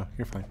 Oh no,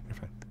 you're fine. You're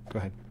fine. Go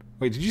ahead.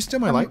 Wait, did you steal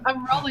my light?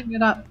 I'm rolling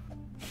it up.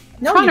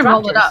 No, Trying you to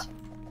roll dropped it up. yours.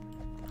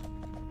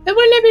 It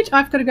won't let me.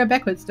 I've got to go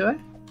backwards, do I?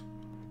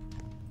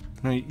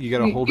 No, you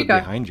gotta You- hold you it go.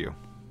 behind you.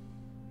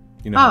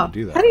 You know how to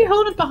do that. How do you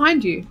hold it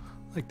behind you?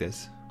 Like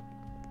this.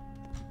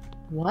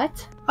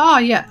 What? Oh,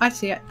 yeah, I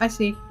see it. I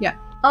see. Yeah.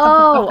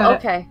 Oh, I've got it.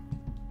 okay.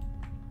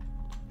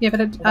 Yeah,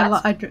 but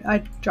Well, I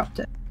dropped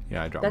it.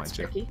 Yeah, I dropped That's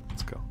mine too. tricky.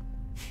 Let's go.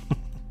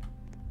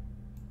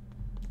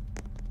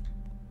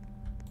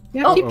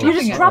 Yeah, Oh, keep you dropping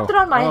just it. dropped it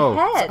on my Oh,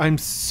 head. I'm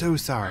so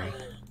sorry.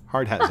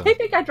 Hard hat I zone.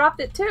 think I dropped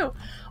it too.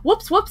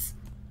 Whoops.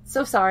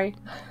 So sorry.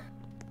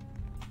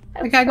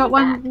 Okay, I got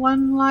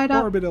one light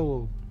up.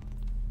 Orbital.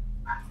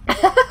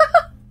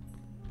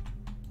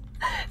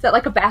 Is that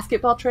like a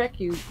basketball trick?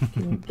 You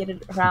can get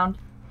it around.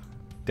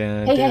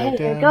 Dun, Hey, dun,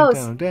 there dun, it goes.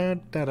 dun,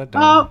 dun, dun, dun,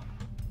 dun. Oh.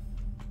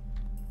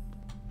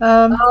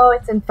 Oh,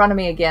 it's in front of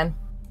me again.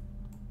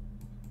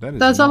 That is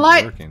There's a not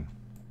light. working.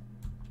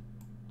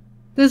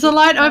 There's a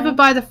light over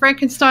by the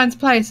Frankenstein's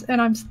place, and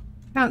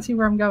can't see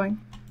where I'm going.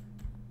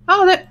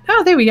 Oh,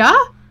 there we are.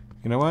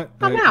 You know what?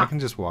 I'm I out. can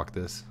just walk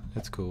this.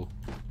 It's cool.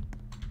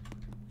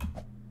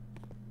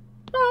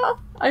 Ah,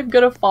 I'm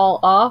gonna fall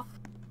off.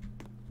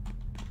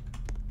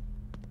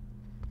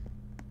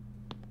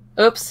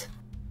 Oops.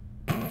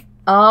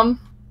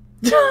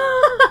 Just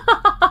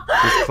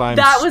climb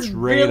That was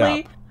straight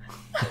really. up.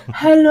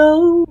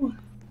 Hello.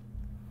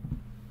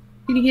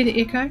 Can you hear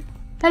the echo?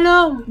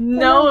 Hello.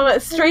 No,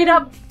 straight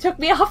up took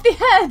me off the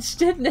edge,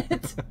 didn't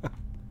it?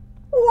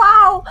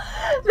 Wow.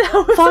 That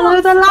was Follow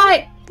awesome. the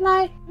light.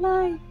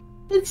 Light.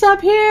 It's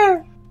up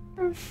here.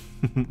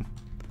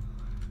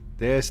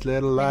 This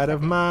little light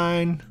of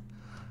mine,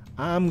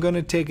 I'm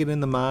gonna take it in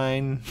the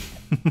mine.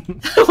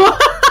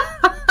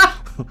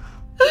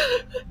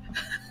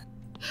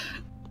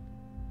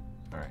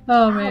 Alright.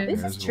 Oh Wow, man.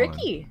 this There's is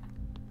tricky.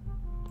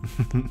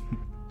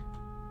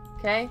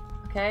 Okay.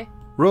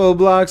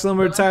 Roblox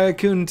Lumber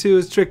Tycoon 2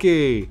 is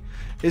tricky.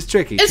 It's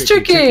tricky. It's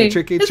tricky.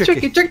 Tricky. It's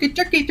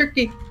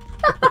tricky.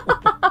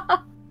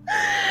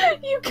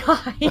 You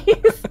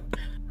guys.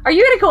 Are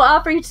you gonna go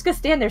up or are you just gonna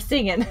stand there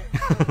singing?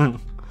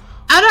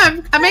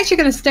 I'm actually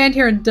going to stand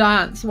here and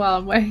dance while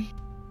I'm waiting.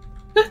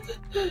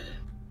 I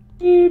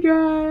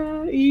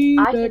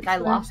think I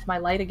lost my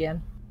light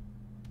again.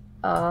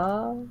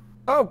 Oh.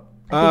 I think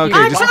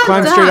Okay, you just lost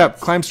climb that. straight up.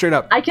 Climb straight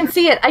up. I can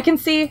see it.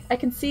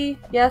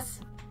 Yes.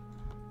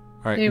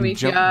 Alright, Here we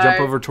jump go. jump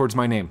over towards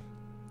my name.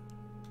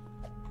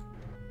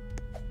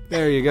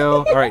 There you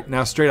go. All right,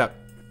 now straight up.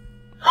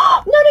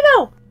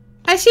 No.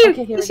 I see you.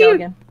 Okay, here I we see go you.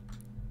 again.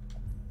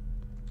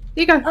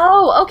 There you go.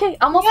 Oh, okay.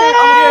 Almost there.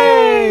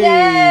 Yay!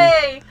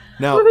 Yay!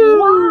 Now,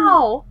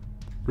 Wow.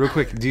 real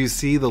quick, do you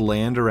see the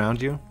land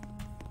around you?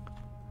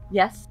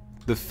 Yes.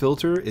 The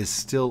filter is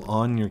still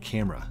on your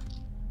camera.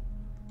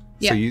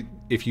 Yeah. So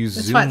if you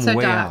That's why zoom it's so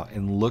way dark. out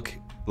and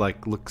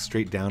look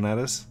straight down at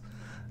us,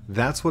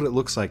 that's what it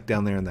looks like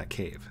down there in that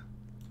cave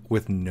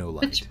with no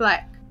light. Pitch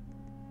black.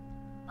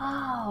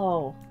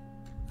 Oh.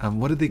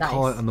 What did they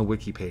call Nice. it on the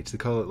wiki page? They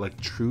call it like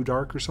True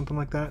Dark or something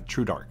like that?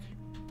 True Dark.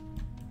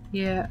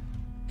 Yeah.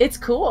 It's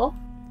cool.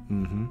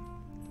 Mm-hmm.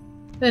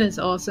 That is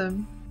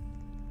awesome.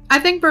 I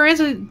think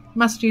Bereza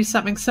must use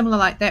something similar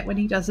like that when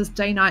he does his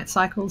day-night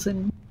cycles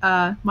in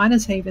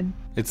Miner's Haven.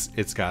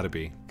 It's got to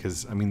be,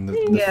 because I mean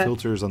the Yeah.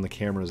 filters on the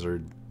cameras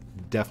are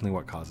definitely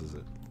what causes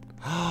it.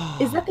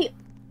 Is that the...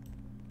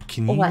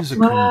 Can you What? use a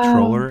Wow.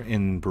 controller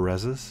in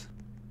Bereza's?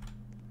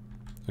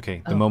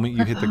 Okay, the Oh. moment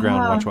you hit the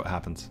ground, watch what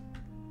happens.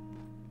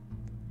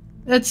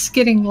 It's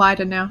getting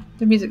lighter now.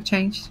 The music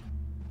changed.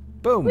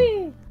 Boom!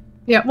 Whee!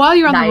 Yeah, while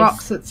you're on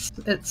Nice. the rocks,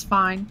 it's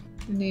fine.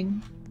 And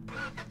then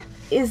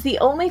Is the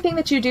only thing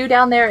that you do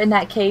down there in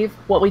that cave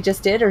what we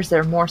just did, or is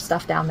there more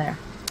stuff down there?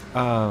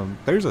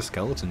 There's a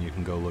skeleton you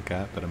can go look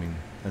at, but I mean,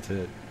 that's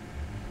it.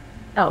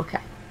 Oh,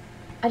 okay.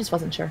 I just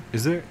wasn't sure.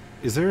 Is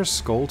there a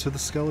skull to the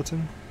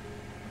skeleton?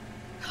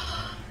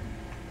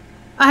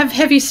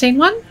 have you seen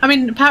one? I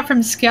mean, apart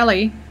from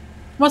Skelly,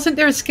 wasn't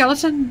there a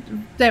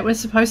skeleton that was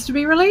supposed to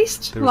be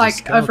released There was a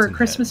like over skeleton a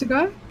Christmas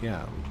ago?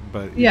 Yeah,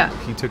 but Yeah.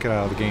 he took it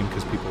out of the game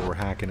because people were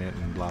hacking it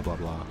and blah blah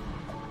blah.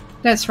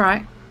 That's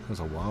right. That was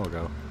a while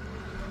ago.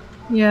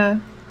 Yeah.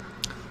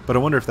 But I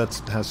wonder if that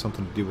has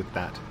something to do with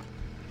that.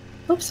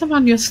 Oops, I'm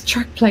on your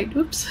truck plate.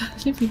 Oops.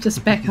 Let me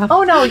just back up.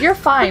 Oh no, you're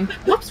fine.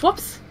 Whoops.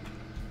 Oops.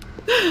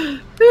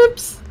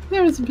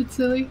 That was a bit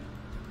silly.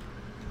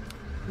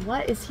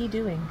 What is he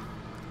doing?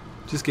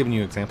 Just giving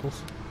you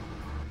examples.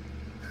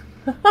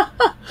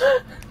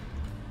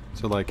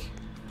 So like,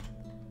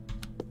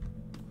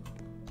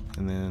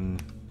 and then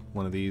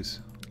one of these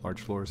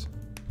large floors.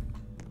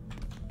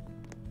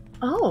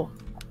 Oh.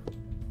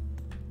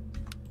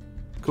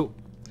 Cool.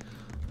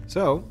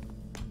 So,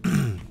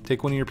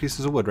 take one of your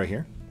pieces of wood right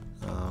here.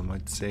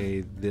 I'd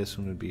say this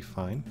one would be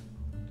fine.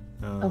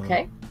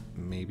 Okay.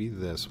 Maybe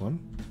this one.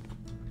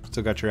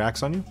 Still got your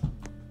axe on you?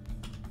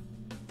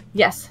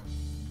 Yes.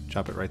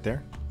 Chop it right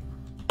there.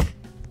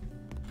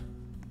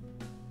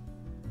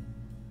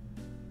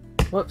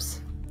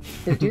 Whoops.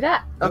 Did it do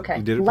that? Nope, Okay.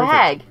 you did it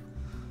lag.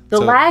 The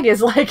So- lag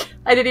is like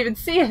I didn't even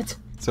see it.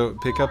 So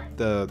pick up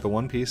the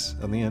one piece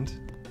on the end,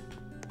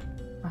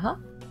 Uh-huh.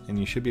 and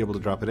you should be able to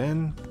drop it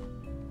in.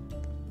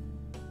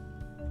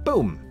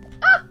 Boom!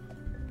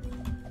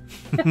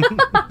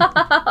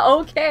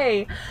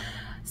 Okay.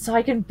 So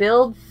I can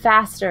build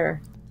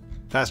faster.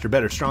 Faster,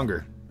 better,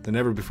 stronger than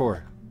ever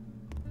before.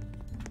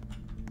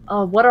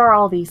 What are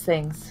all these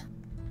things?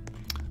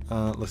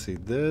 Let's see.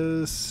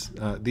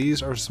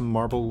 These are some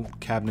marble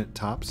cabinet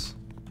tops.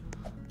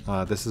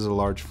 This is a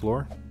large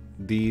floor.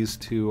 These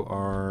two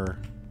are.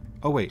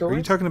 Oh wait, are you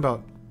Doors? talking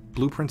about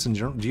blueprints in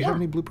general? Do you have Yeah.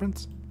 any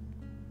blueprints?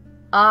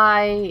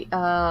 I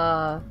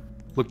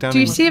Look down. Do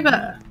you and- see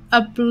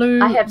a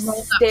blue I have rolled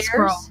up stairs.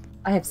 scroll?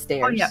 I have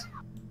stairs. Oh, yeah.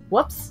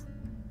 Whoops.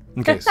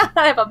 Okay. So,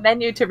 I have a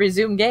menu to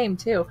resume game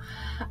too.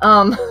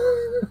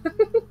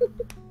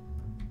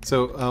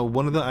 so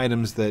one of the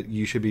items that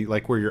you should be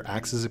like where your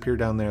axes appear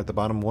down there at the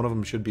bottom. One of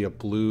them should be a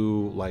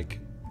blue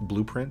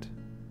blueprint.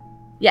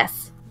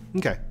 Yes.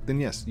 Okay, then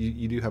yes,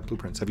 you do have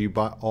blueprints. Have you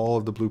bought all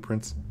of the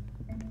blueprints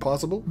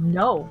possible?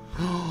 No.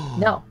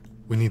 No.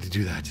 We need to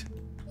do that.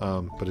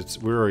 But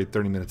we're already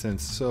 30 minutes in,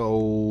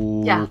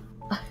 so Yeah.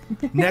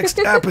 next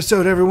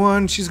episode,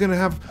 everyone, she's gonna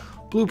have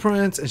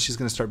blueprints and she's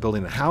gonna start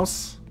building a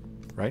house,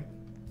 right?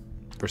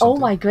 Or Oh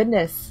something. my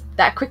goodness.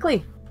 That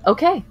quickly.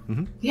 Okay.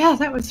 Yeah,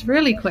 that was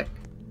really quick.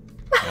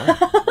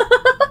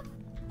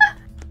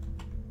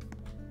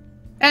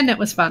 And it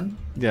was fun.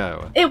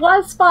 Yeah. It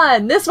was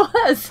fun. This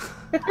was.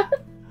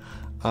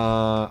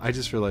 I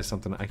just realized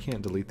something. I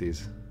can't delete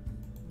these.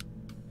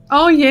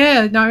 Oh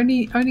yeah, no,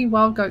 only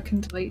Wild Goat can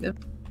delete them.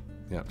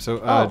 Yeah. So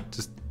Oh.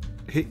 just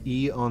hit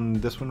E on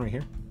this one right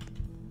here,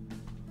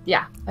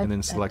 Yeah. and then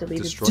I've select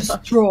deleted destroy.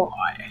 stuff. Destroy.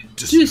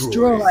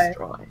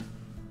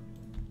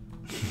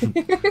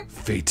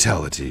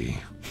 Fatality.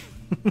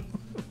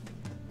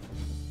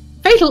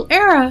 Fatal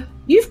error.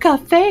 You've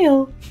got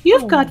fail.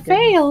 You've Oh got my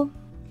fail.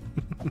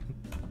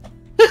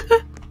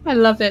 I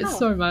love that Oh.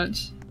 so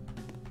much.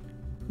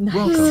 Nice.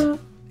 Welcome.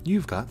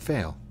 You've got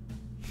fail.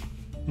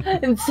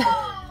 And so-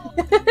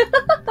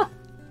 But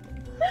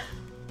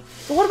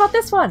what about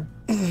this one?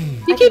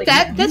 You keep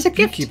that. That's a You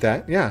gift. keep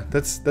that. Yeah.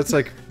 That's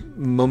like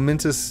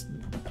momentous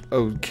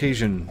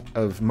occasion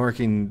of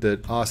marking the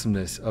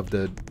awesomeness of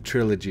the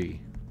trilogy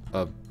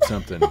of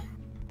something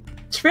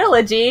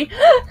Trilogy.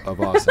 of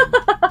awesome.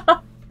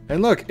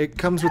 And look, it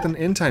comes with an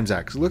end times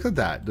axe. Look at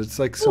that. It's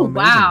like so Ooh,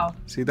 amazing. wow.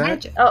 See that?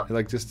 Magic. Oh. It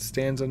like just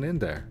stands on end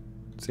there.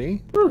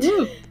 See?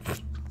 Ooh.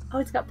 Oh,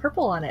 it's got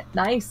purple on it.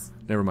 Nice.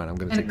 Never mind. I'm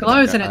gonna And take it that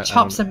glows back. and it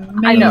chops I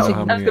amazing. know. how I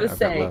was many gonna I've got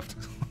say. left.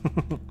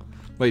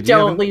 Wait, do you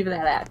have Don't an, leave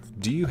that axe.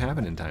 do you have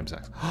an end times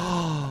axe?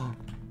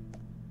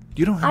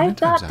 You don't have an I've end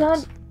times not done.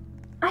 axe.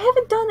 I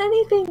haven't done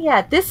anything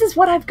yet. This is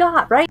what I've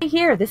got right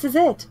here. This is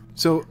it.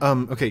 So,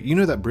 okay, you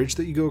know that bridge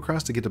that you go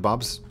across to get to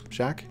Bob's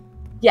shack?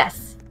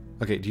 Yes.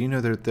 Okay, do you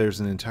know that there's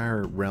an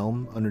entire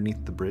realm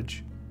underneath the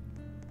bridge?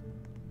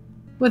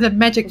 With a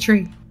magic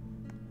tree.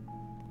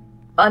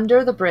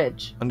 Under the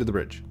bridge. Under the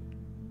bridge.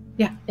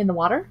 In the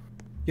water?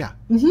 Yeah,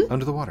 Mm-hmm.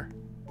 under the water.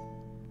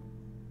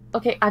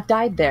 Okay, I've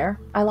died there.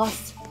 I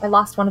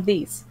lost one of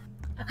these.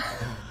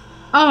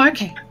 Oh,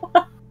 okay.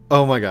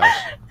 Oh my gosh.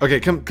 Okay,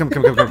 come.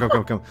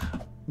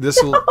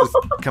 This will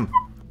come.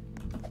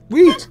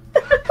 Wee!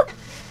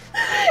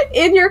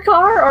 In your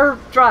car or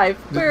drive?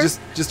 Where?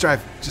 Just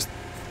drive. Just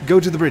go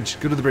to the bridge.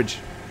 Go to the bridge.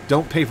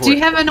 Don't pay for it. Do you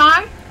have an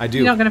eye? I do.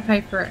 You're not going to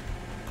pay for it.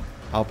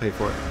 I'll pay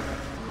for it.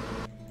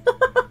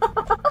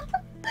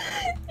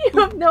 You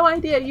have no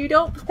idea. You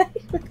don't play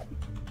with me.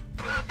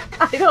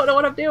 I don't know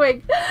what I'm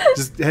doing.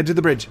 Just head to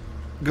the bridge.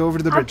 Go over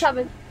to the bridge.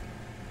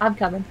 I'm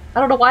coming. I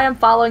don't know why I'm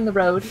following the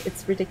road.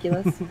 It's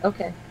ridiculous.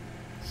 Okay.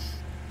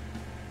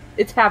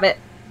 It's habit.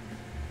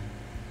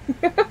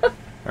 All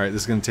right,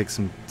 this is going to take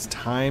some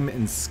time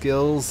and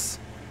skills.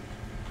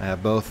 I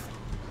have both.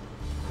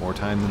 More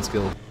time than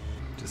skill.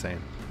 Just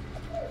saying.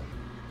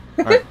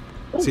 All right.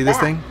 See this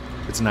that? thing?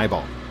 It's an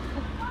eyeball.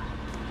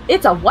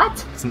 It's a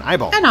what? It's an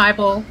eyeball. An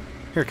eyeball.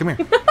 Here, come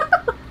here.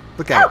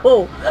 Look at it.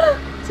 Oh!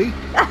 See?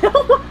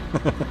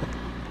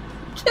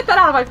 Get that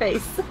out of my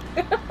face.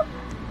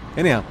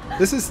 Anyhow,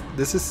 this is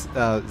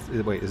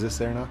wait, is this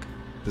Serenok?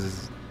 This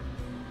is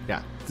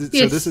yeah. So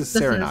Yes, this is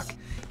this Serenok. is.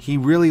 He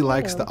really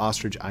likes Oh. the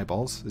ostrich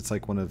eyeballs. It's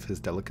like one of his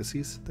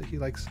delicacies that he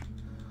likes.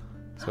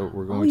 So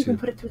we're Oh, going you to, can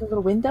put it through the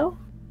little window?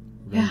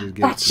 we're going Yeah. to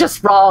get That's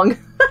just wrong.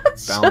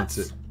 That's balance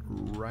just- it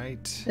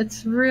right.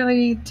 It's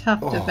really tough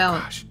Oh to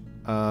balance.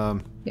 gosh.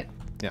 Yeah.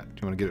 Yeah. Do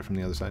you want to get it from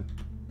the other side?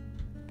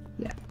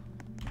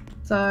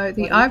 So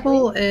the What are you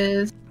eyeball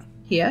is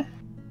here.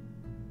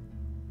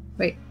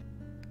 Wait.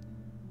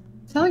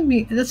 Telling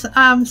me this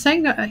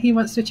saying that he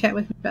wants to chat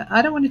with me, but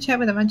I don't want to chat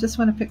with him. I just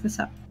want to pick this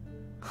up.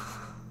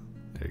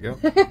 There you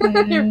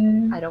go.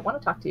 Um, I don't want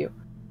to talk to you.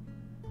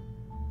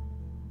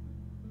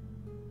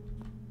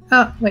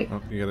 Oh, wait.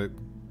 Oh, you gotta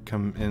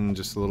come in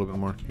just a little bit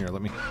more. Here,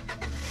 let me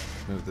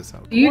move this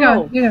out. You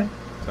Whoa. go. You go.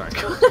 Sorry.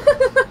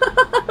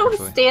 I was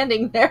Actually.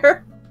 standing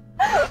there.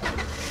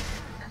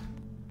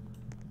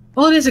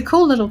 Oh, there's a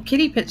cool little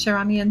kitty picture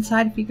on the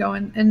inside if you go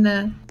in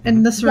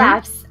this room.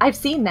 Yeah, I've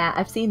seen that.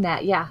 I've seen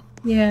that. Yeah.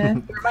 Yeah.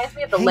 It reminds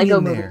me of the Hang Lego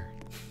in movie. there.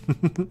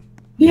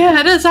 Yeah,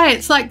 it is. Hey,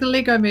 it's like the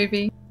Lego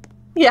movie.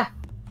 Yeah.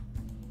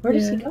 Where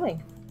is Yeah. he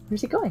going? Where's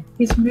he going?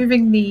 He's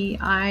moving the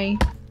eye.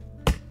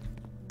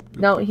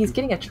 No, he's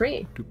getting a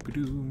tree.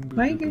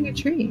 Why are you getting a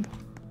tree?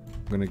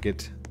 I'm gonna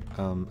get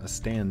a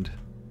stand.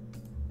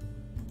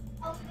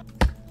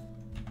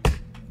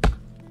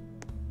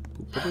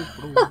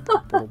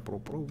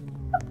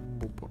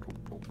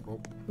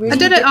 Where I do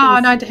did you it. get Oh,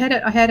 these-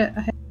 no, I had it.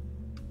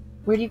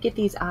 Where do you get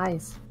these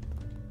eyes?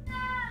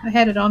 I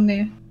had it on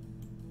there.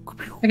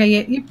 Okay,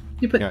 yeah,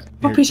 you put. Yeah,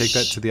 Oh, here, take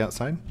that to the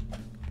outside.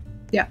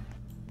 Yeah.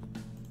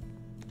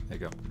 There you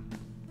go.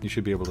 You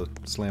should be able to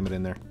slam it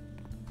in there.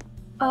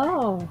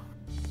 Oh.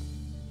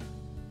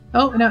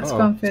 Oh, no, it's Uh-oh,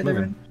 gone it's further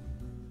moving.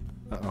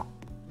 in. Uh-oh. All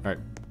right,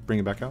 bring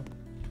it back out.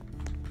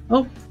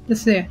 Oh,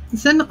 it's there.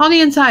 It's on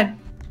the inside.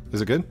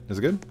 Is it good? Is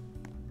it good?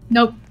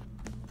 Nope,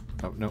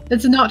 Oh, no.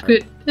 it's not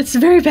good. It's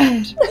very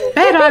bad.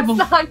 Bad eyeball.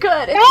 It's not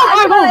good. It's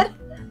Bad not eyeball.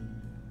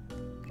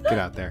 good. Get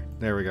out there.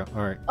 There we go.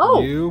 All right.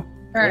 Oh. You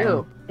All right.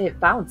 Ew, it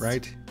bounced.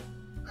 right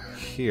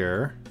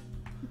here.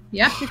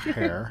 Yeah.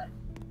 Here.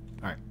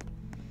 All right.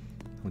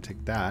 I'm going to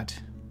take that.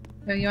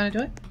 Oh, you want to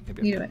do it?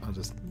 Maybe You do it. I'll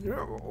just...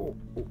 Oh,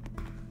 oh.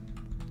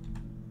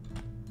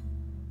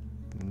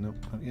 Nope,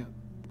 not yet.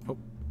 Oh,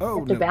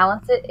 oh To no.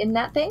 balance it in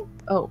that thing?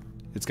 Oh.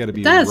 It's got to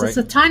be It does. right. It's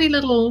a tiny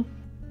little.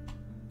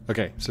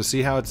 Okay, so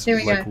see how it's There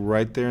we like go.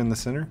 right there in the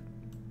center?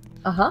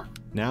 Uh-huh.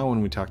 Now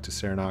when we talk to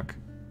Serenok,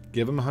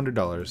 give him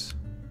 $100.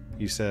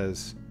 He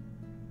says,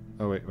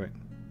 oh, wait.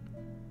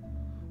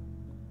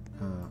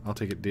 I'll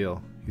take it,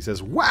 deal. He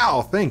says,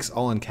 wow, thanks,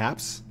 all in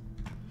caps.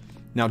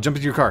 Now jump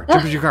into your car.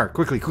 Jump into your car.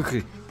 Quickly.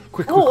 Quick.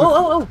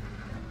 Oh.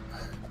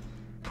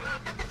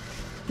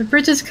 The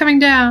bridge is coming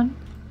down.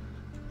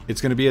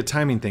 It's going to be a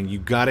timing thing. You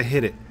got to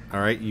hit it. All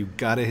right? You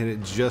got to hit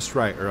it just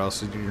right or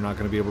else you're not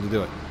going to be able to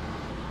do it.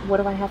 What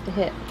do I have to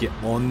hit? Get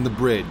on the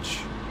bridge.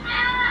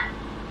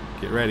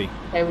 Get ready.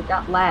 Okay, we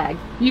got lag.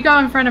 You go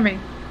in front of me.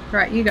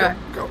 Right, you go.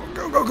 Go.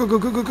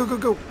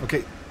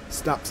 Okay.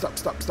 Stop. Stop.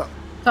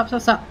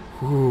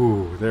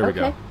 Ooh, there we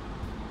go. Okay.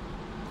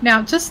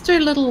 Now, just do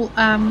little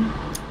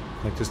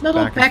Like just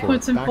little back and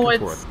backwards forth, and back forwards.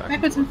 forth, back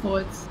Backwards and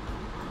forth. forwards.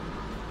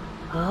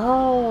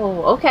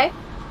 Oh, okay.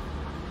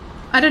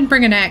 I didn't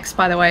bring an axe,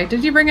 by the way.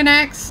 Did you bring an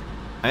axe?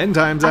 End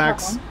times I have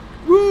axe.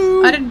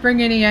 Woo! I didn't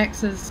bring any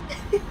axes.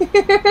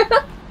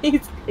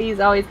 He's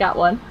always got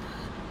one.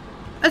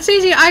 It's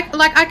easy.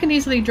 I can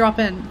easily drop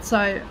in,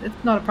 so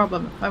it's not a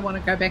problem if I want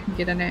to go back and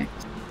get an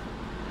axe.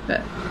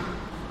 But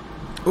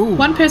Ooh.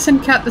 one person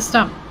cut the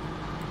stump.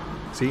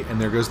 See, and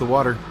there goes the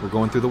water. We're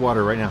going through the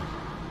water right now.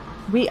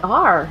 We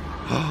are.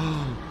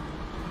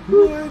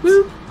 What?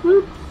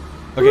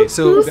 Okay,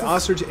 so the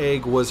ostrich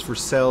egg was for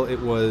sale. It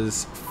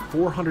was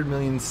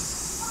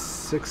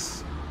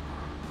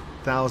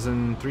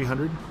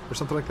 400,006,300 or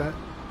something like that.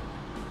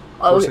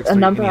 Oh, a 463,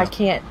 number anyhow. I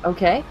can't.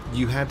 Okay.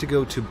 You had to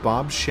go to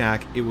Bob's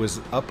shack. It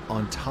was up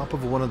on top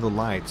of one of the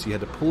lights. You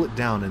had to pull it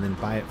down and then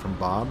buy it from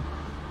Bob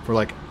for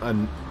like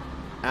an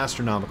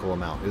astronomical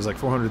amount. It was like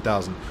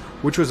 400,000,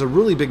 which was a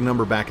really big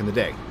number back in the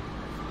day.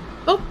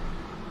 Oh.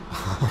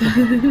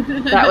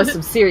 That was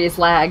some serious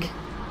lag.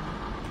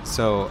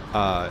 So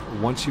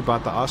once you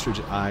bought the ostrich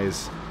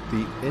eyes,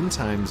 the end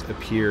times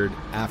appeared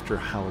after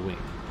Halloween.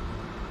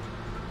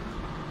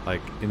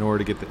 Like, in order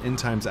to get the end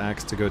times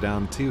axe to go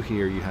down to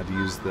here, you had to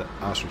use the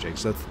ostrich egg.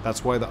 So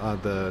that's why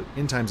the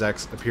end times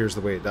axe appears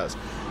the way it does.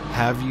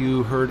 Have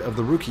you heard of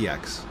the Ruki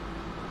axe?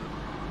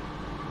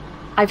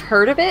 I've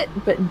heard of it,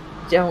 but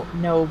don't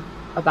know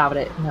about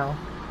it. No.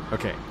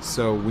 Okay,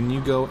 so when you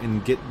go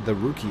and get the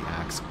Ruki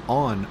axe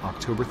on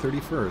October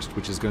 31st,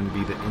 which is going to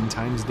be the end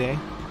times day,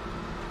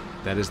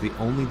 that is the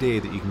only day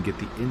that you can get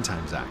the end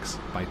times axe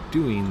by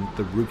doing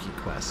the Ruki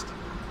quest.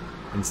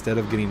 Instead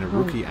of getting a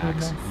Ruki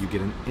axe, you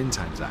get an end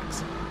times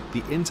axe.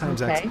 The end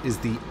times axe is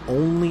the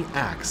only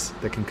axe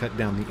that can cut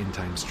down the end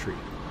times tree.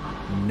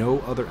 No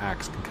other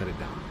axe can cut it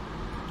down.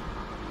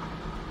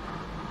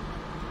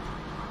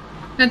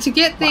 Now to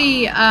get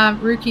the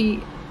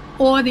Ruki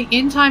or the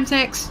end times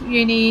axe,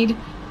 you need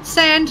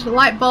sand,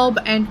 light bulb,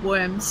 and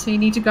worms. So you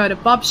need to go to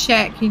Bob's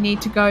shack, you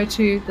need to go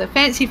to the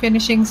fancy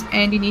finishings,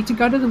 and you need to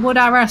go to the Wood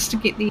R Us to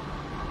get the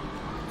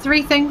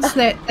 3 things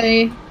that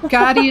the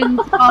guardians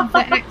of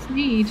the axe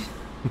need.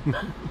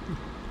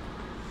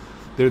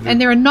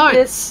 And there are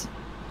notes.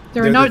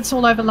 There are notes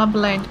all over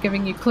Lumberland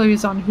giving you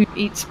clues on who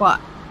eats what.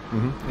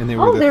 Mm-hmm. And they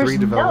were the 3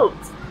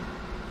 developers.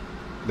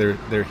 Notes.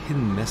 They're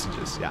hidden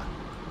messages, yeah.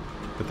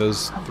 But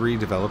those 3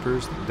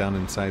 developers down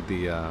inside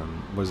the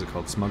what is it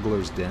called,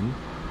 Smuggler's Den?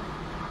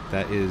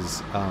 That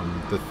is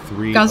the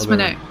 3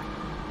 Guzmanek. other...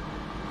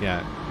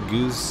 Yeah,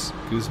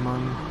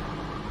 Guzman.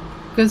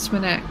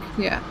 Guzmanek,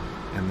 yeah.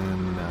 And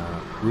then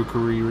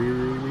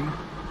Ruki.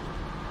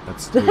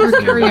 That's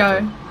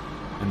Ruki.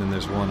 And then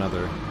there's one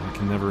other. I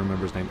can never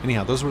remember his name.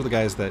 Anyhow, those were the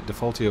guys that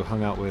Defaultio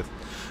hung out with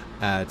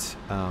at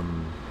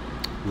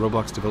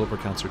Roblox Developer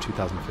Council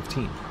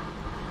 2015.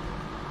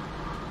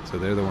 So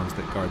they're the ones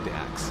that guard the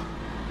axe.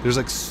 There's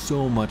like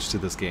so much to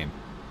this game.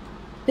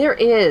 There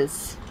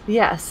is,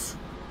 yes.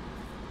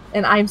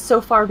 And I'm so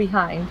far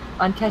behind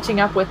on catching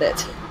up with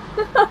it.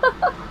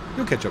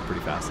 You'll catch up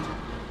pretty fast.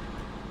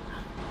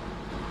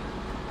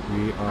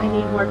 I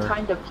need more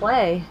time to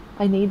play.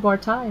 I need more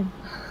time.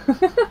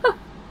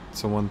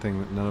 It's the one thing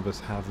that none of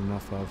us have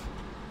enough of.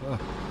 Ugh.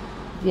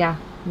 Yeah,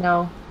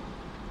 no.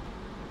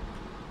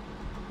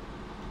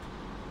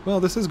 Well,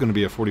 this is going to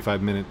be a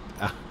 45-minute,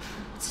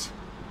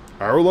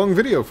 hour-long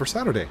video for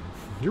Saturday.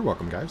 You're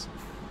welcome, guys.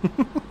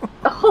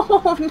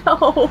 Oh,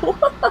 no.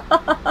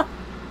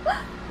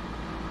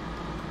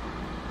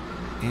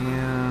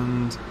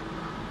 And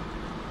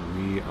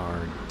we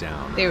are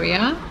down. There we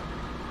are.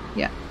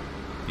 Yeah.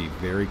 Be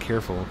very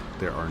careful.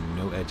 There are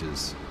no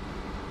edges.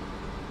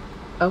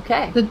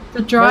 Okay.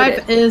 The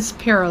drive is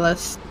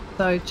perilous,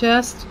 so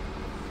just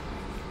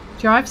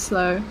drive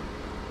slow.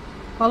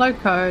 Follow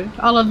code.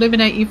 I'll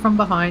illuminate you from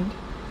behind.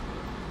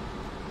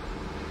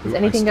 Is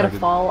anything going to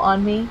fall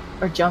on me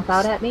or jump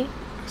out at me?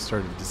 I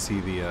started to see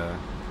the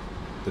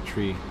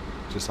tree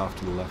just off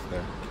to the left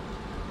there.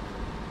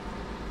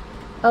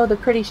 Oh, the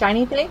pretty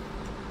shiny thing?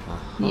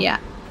 Uh-huh. Yeah.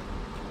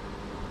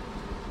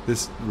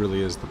 This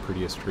really is the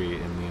prettiest tree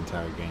in the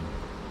entire game.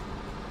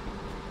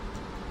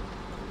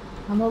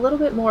 I'm a little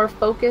bit more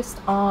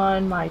focused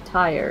on my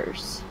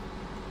tires.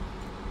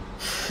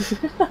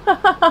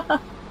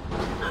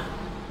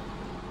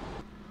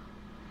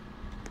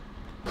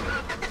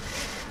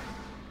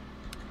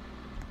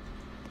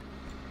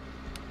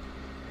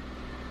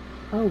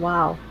 Oh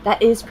wow,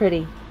 that is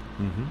pretty.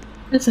 Mm-hmm.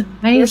 It's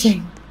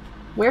amazing.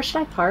 Where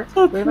should I park?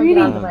 So Where do I get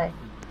out of the pretty. way?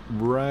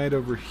 Right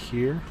over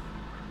here.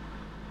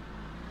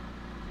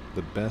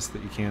 The best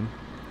that you can.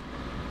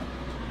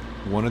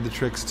 One of the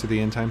tricks to the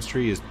end times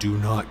tree is do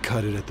not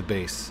cut it at the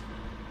base.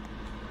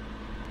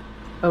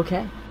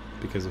 Okay.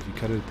 Because if you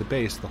cut it at the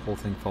base, the whole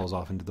thing falls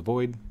off into the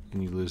void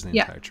and you lose the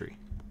entire tree.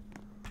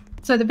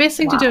 So the best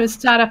thing to do is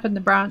start up in the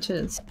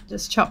branches.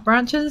 Just chop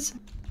branches,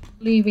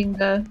 leaving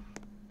the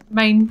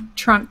main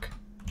trunk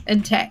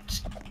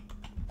intact.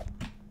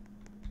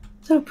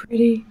 So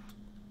pretty.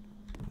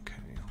 Okay.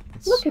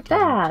 Let's Look at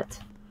start that.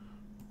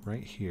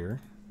 right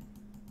here.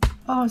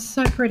 Oh,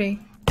 so pretty.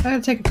 I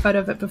gotta take a photo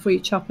of it before you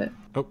chop it.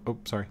 Oh,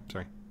 sorry.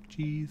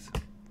 Jeez.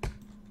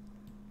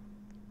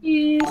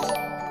 Yes.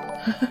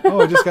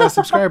 Oh, I just got a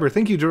subscriber.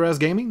 Thank you, Duraz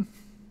Gaming.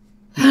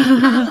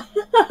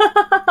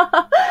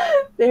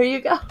 There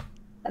you go.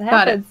 That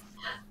Got it. happens.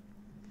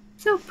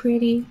 So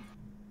pretty.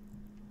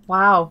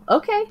 Wow.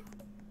 Okay.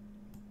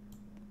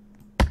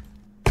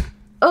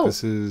 Oh,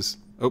 This is...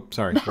 Oh,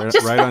 sorry. Right,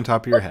 Just- right on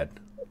top of your head.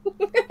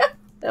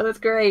 that was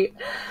great.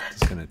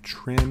 Just going to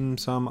trim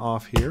some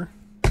off here.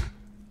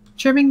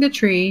 Trimming the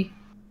tree.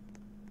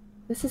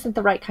 This isn't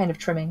the right kind of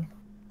trimming.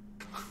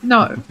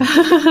 No.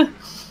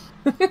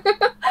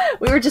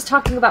 We were just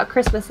talking about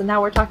Christmas, and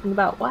now we're talking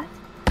about what?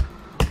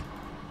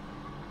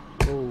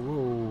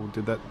 Whoa.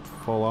 Did that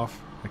fall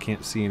off? I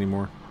can't see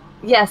anymore.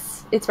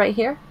 Yes, it's right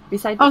here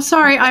beside. Oh,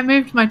 sorry, I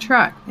moved my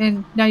truck,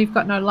 and now you've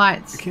got no I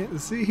lights. can't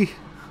see.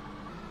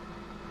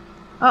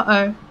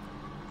 Uh-oh.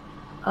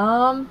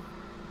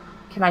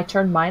 Can I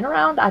turn mine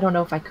around? I don't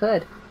know if I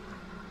could.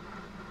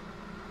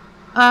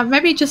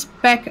 Maybe just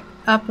back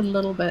up a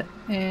little bit,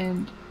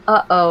 and...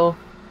 Uh-oh.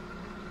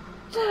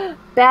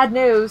 Bad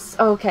news.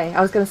 Okay,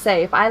 I was gonna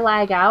say, if I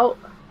lag out,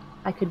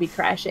 I could be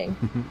crashing.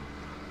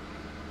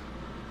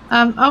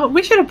 Oh,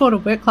 we should have bought a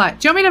work light.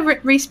 Do you want me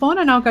to respawn,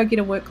 and I'll go get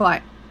a work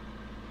light?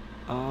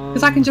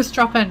 Because I can just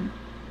drop in.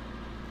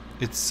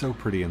 It's so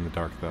pretty in the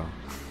dark, though.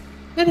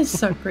 It is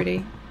so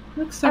pretty.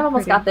 Looks so I've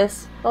almost pretty. got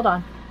this. Hold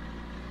on.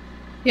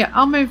 Yeah,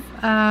 I'll move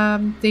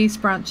these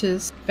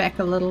branches back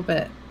a little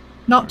bit.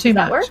 Not too Does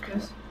that much. work?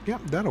 'cause-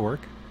 Yep, that'll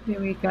work. There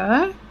we go.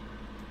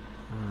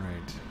 All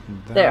right.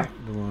 That There.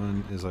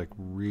 one is like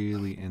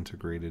really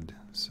integrated.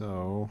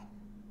 So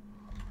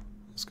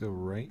let's go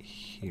right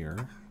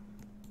here.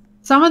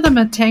 Some of them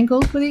are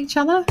tangled with each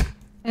other,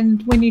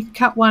 and when you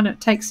cut one,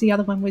 it takes the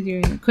other one with you,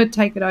 and it could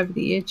take it over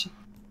the edge.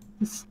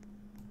 Just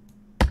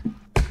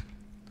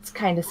It's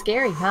kind of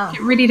scary, huh?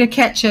 get ready to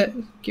catch it.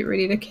 Get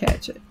ready to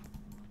catch it.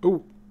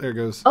 Oh, there it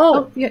goes.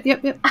 Oh, Oh, yep.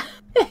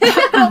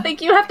 I don't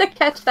think you have to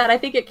catch that. I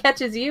think it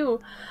catches you.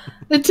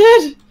 It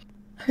did.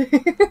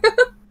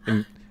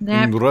 In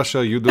Nap.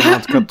 Russia, you do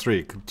not cut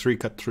tree. Tree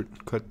cut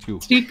you.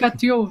 Tree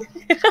cut you.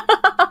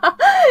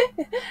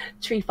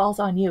 Tree falls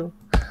on you.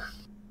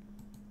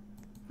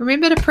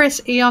 Remember to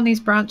press E on these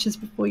branches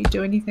before you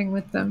do anything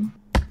with them,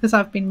 because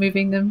I've been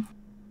moving them.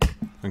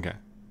 Okay.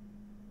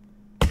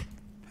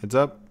 Heads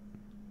up.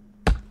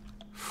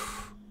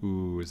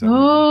 Ooh, is that?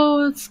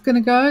 Oh, it's gonna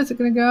go. Is it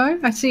gonna go?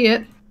 I see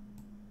it.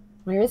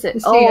 Where is it?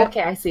 You see Oh, it?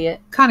 okay, I see it.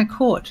 Kind of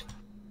caught.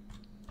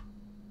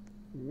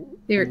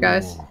 There it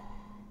goes. Ooh.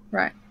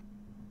 Right.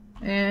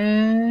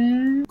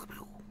 And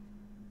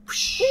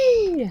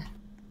Whee!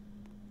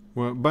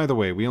 Well, by the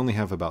way, we only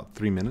have about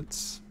 3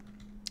 minutes,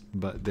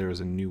 but there is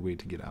a new way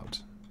to get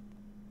out.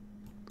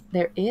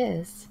 There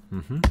is.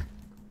 Mm-hmm.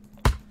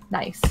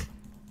 Nice.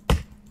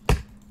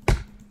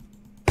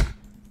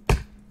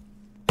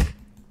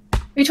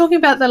 are you talking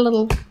about the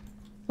little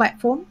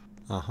platform?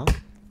 Uh-huh.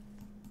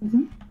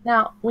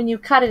 Now, when you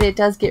cut it, it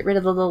does get rid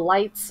of the little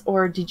lights,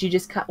 or did you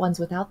just cut ones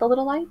without the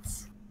little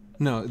lights?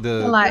 No, The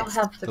the lights.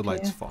 have the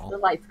lights The fall.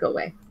 lights go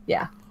away.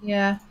 Yeah.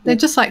 Yeah, they're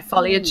just like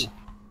foliage.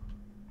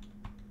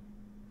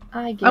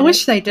 I get I it.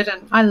 wish they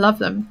didn't. I love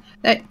them.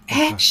 They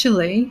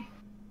actually,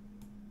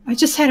 I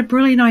just had a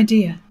brilliant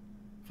idea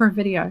for a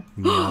video.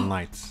 Neon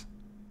lights.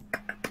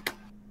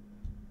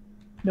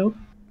 Nope.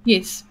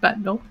 Yes, but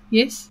no.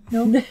 Yes,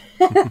 no.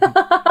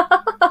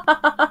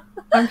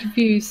 I'm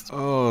confused.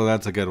 Oh,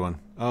 that's a good one.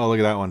 Oh, look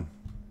at that one.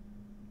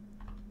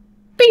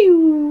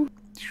 Pew!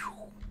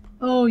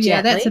 Oh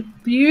yeah, that's a Gently.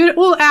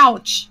 beautiful. Oh,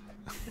 ouch!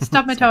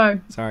 Stubbed my toe.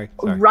 Sorry.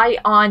 Right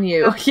on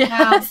you. Ow.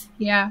 Yes.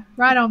 Yeah,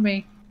 right on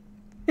me.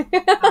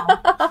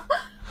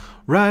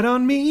 Right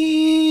on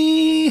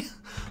me.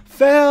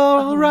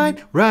 Fell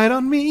right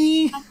on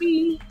me.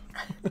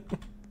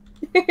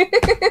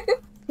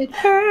 It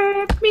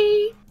hurt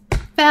me,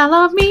 fell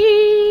on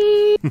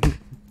me.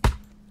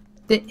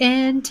 The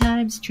end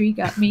times tree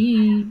got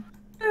me.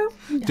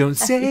 Don't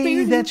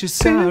say that you're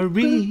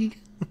sorry.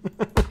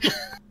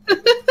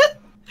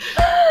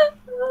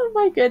 Oh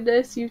my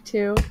goodness, you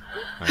two.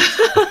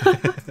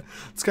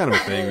 It's kind of a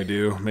thing we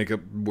do. Make up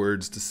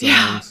words to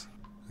songs.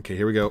 Okay,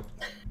 here we go.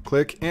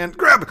 Click and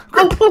grab.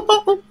 Oh, oh,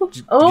 oh, oh.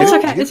 Oh, Get It's it?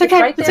 okay, it's It's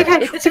okay, right it's there.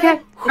 okay, It's it's okay.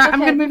 okay. Alright,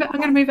 I'm okay. gonna move it, I'm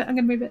gonna move it, I'm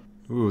gonna move it.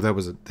 Ooh,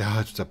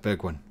 that's a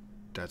big one.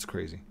 That's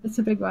crazy. It's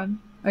a big one.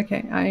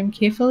 Okay, I am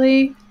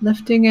carefully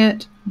lifting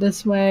it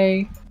this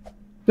way.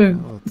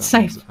 Boom. I'll let It's that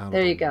one's safe. out of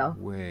There the you go.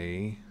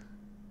 Way.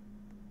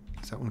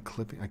 Is that one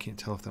clipping? I can't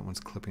tell if that one's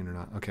clipping or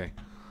not. Okay.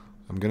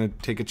 I'm going to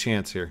take a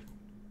chance here.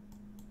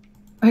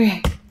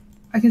 Okay.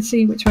 I can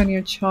see which one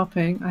you're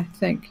chopping, I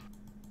think.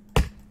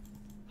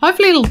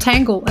 Hopefully it'll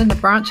tangle in the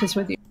branches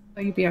with you,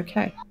 so you'll be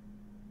okay.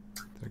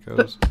 There it But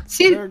goes.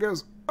 see, There it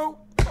goes. Oh,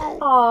 oh.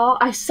 Oh,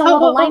 I saw Oh,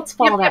 the oh, oh, lights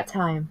fall yep, that yep.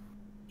 time.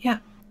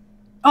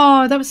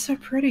 oh, that was so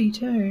pretty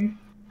too.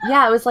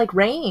 Yeah, it was like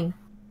rain.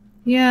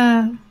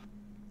 Yeah.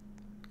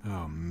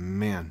 Oh,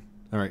 man.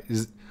 All right.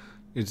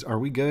 Are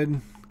we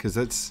good? Because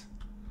that's...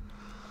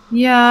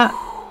 Yeah.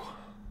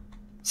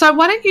 So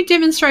why don't you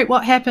demonstrate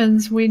what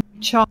happens when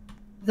you chop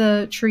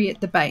the tree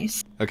at the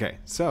base? Okay,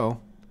 so...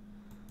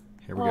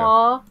 Here we go.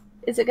 Aw,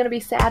 is it gonna be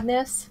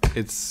sadness?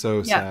 It's so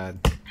Yeah.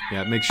 sad.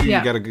 Yeah, make sure Yeah.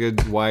 you got a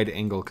good wide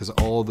angle because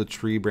all the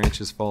tree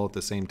branches fall at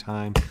the same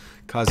time,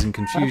 causing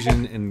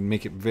confusion and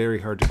make it very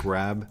hard to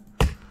grab.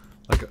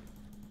 Like,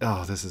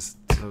 oh, this is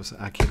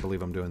I can't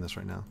believe I'm doing this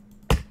right now.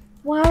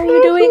 Why are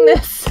you doing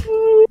this?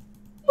 I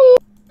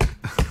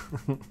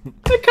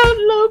can't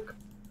look.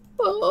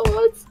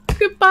 Oh, it's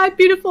goodbye,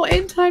 beautiful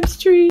end times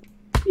tree.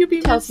 You'll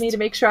be Tells me to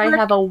make sure I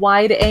have a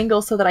wide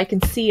angle so that I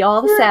can see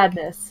all the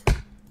sadness.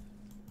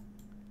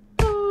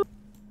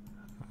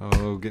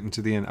 Oh, getting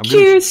to the end. I'm Cue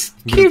gonna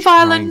try and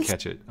violence.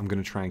 catch it. I'm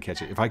gonna try and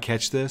catch it. If I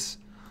catch this,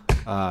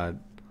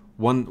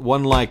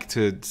 one like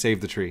to save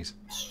the trees.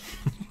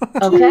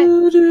 Okay.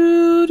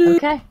 Do-do-do.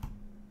 Okay.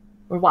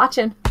 We're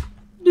watching.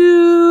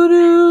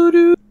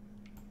 Do-do-do.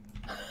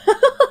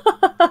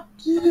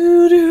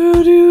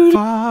 Do-do-do.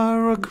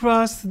 Far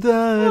across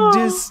the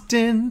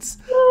distance,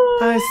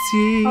 I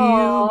see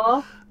Aww.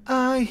 you.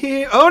 I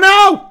hear. Oh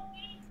no!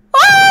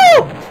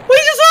 Oh! We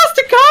just lost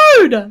a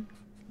code!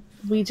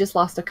 We just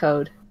lost a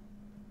code.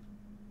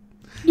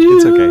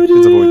 It's okay.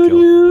 It's a void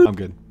kill. I'm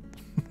good.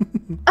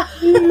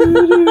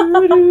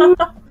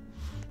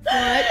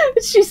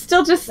 What? She's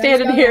still just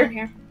standing What's going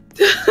here.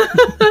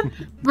 on here?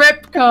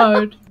 Rip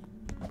code.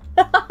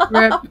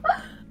 Rip. I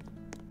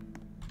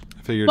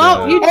figured.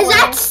 Well, you- Is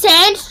that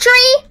sand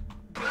tree?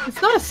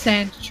 It's not a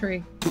sand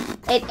tree.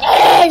 It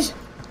is.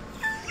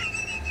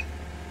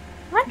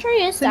 What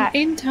tree is It's an that?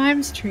 end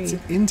times tree. It's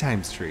an in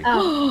times tree.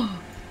 Oh,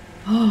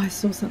 Oh, I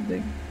saw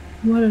something.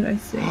 What did I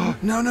see?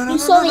 No! you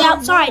saw the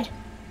outside.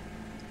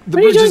 The What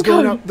are you bridge is doing,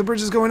 going Cody? up. The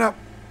bridge is going up.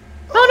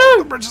 Oh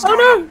The no! bridge is Oh going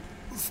no! up.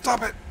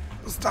 Stop it!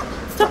 Stop!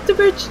 Stop the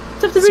bridge!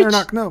 Stop the bridge!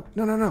 Saranoc, no,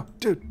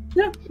 dude.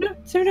 No,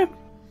 Sarah, no.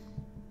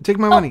 Take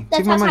my money. that's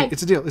Take my money. outside.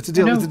 It's a deal. It's a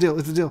deal. No. It's a deal.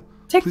 It's a deal.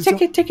 Take Please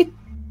it, take it.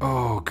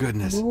 Oh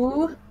goodness!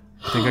 Ooh.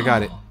 I think I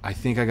got it. I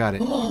think I got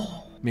it.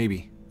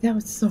 Maybe. That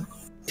was so cool.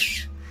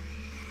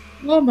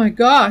 Oh my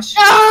gosh.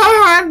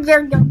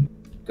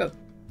 Go.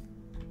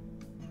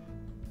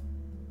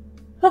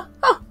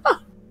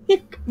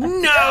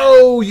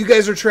 No! You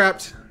guys are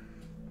trapped.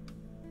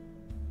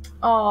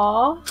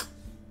 Aww.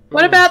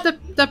 What about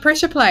the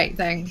pressure plate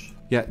thing?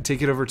 Yeah,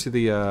 take it over to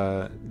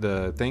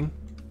the thing.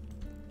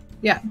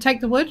 Yeah, take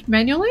the wood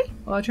manually,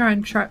 or try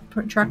and truck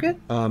it.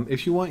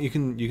 If you want, you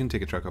can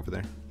take a truck over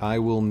there. I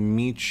will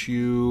meet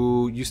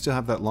you. You still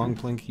have that long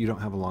plank. You don't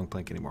have a long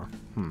plank anymore.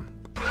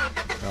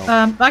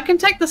 I can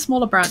take the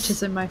smaller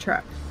branches in my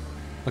truck.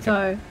 Okay.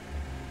 So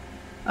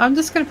I'm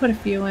just gonna put a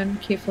few in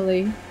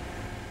carefully.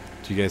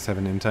 Do you guys have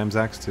an end times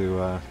axe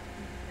to?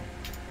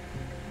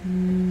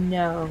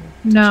 No.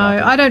 No, Chop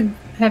it. I don't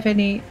have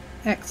any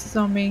axes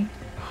on me.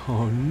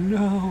 Oh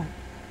no!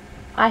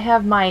 I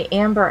have my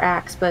amber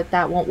axe, but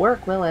that won't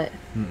work, will it?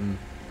 Mm-mm.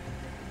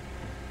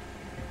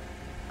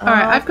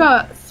 Alright, I've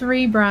got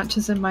 3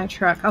 branches in my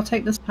truck. I'll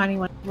take this tiny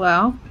one as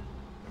well.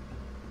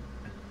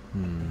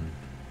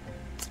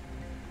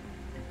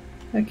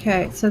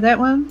 Okay, so that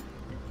one.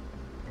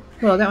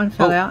 Well, that one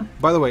fell out.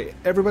 By the way,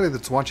 everybody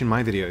that's watching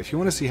my video, if you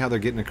want to see how they're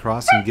getting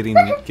across and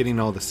getting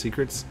all the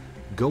secrets,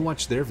 go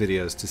watch their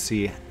videos to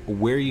see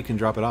where you can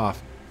drop it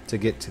off to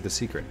get to the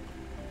secret.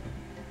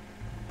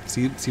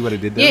 See what I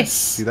did there? Yes.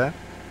 See that?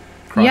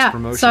 Cross Yeah.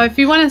 promotion. So if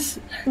you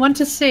want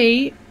to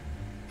see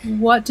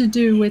what to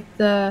do with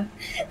the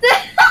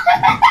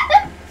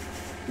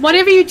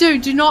whatever you do,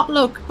 do not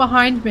look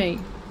behind me.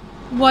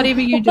 Whatever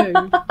you do,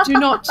 do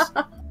not.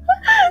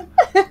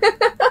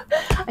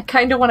 I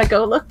kind of want to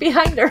go look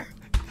behind her.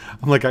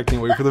 I'm like, I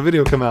can't wait for the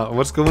video to come out.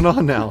 What's going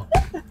on now?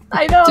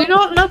 I know. Do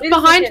not look Wait a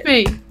behind second.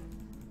 me.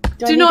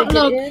 Do I do need not to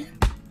get look. in?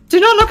 Do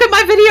not look at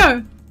my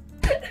video.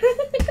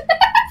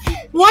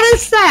 What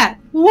is that?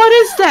 What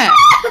is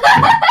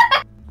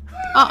that?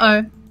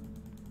 Uh-oh.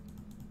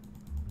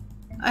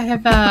 I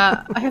have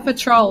a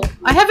troll.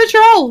 I have a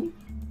troll.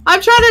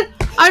 I'm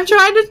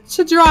trying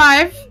to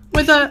drive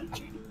with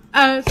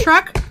a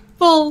truck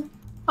full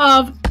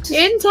of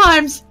end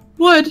times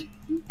wood,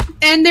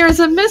 and there is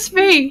a Miss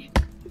V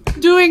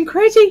doing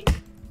crazy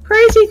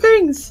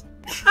things.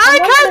 I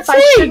wonder can't if I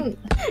see. shouldn't-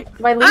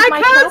 Do I leave my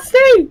I can't truck?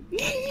 see.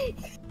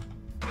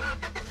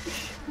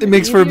 It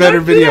makes for a better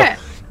Don't do video. that.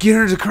 Get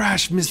her to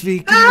crash, Miss V.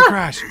 Get her to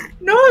crash.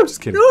 No,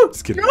 Just kidding. no,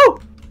 Just kidding. no.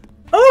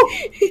 Oh,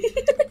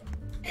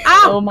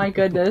 ow. Oh my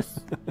goodness.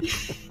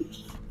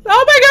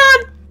 Oh my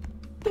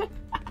god.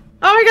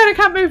 Oh my god, I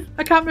can't move.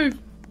 I can't move.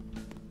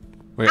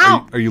 Wait,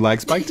 Ow. are you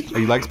lag spiked? Are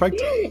you lag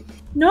spiked?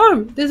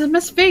 No, there's a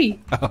Miss V.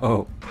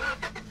 Oh.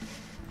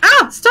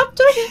 Ah, stop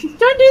doing it.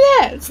 Don't do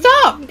that.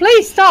 Stop.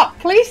 Please stop.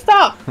 Please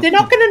stop. They're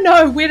not going to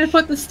know where to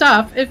put the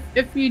stuff if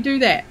you do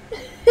that.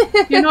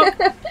 You're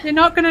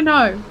not going to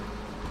know.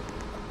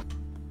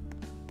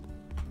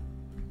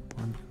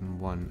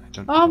 One. I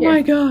don't. Oh Here.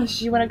 my gosh.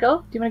 Do you want to go?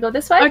 Do you want to go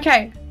this way?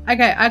 Okay, I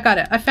got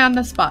it. I found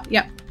the spot.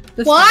 Yep.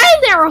 This Why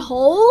spot. is there a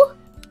hole?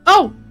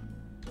 Oh.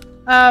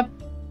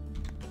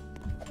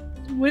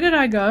 Where did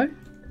I go?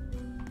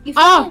 You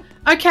Oh,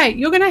 okay.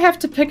 You're going to have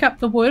to pick up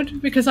the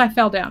wood because I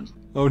fell down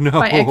Oh no.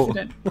 by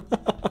accident.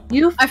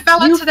 You. I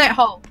fell into that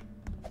hole.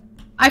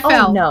 I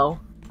fell. Oh no.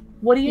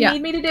 What do you Yeah.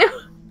 need me to do?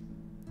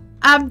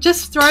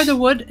 Just throw the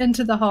wood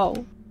into the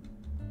hole.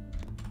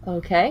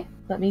 Okay.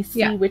 Let me see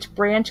Yeah. which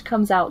branch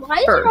comes out Why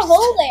is first. there a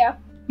hole there?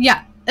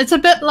 Yeah, it's a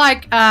bit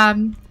like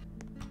the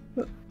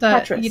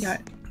Tetris. you know,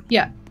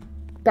 yeah.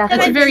 Back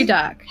It's I very been-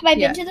 dark. Have I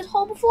Yeah. been to this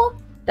hole before?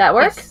 That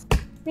work? Yes.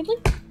 Really?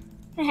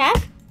 I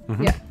have?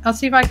 Yeah, I'll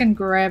see if I can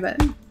grab it.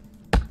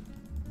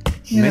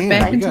 I'm Man, gonna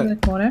back we into got- the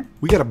corner.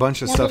 We got a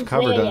bunch of stuff Nothing's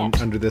covered there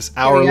yet. under this we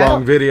go.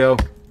 hour-long video.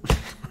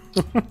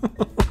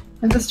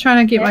 I'm just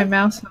trying to get my Okay.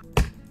 mouse.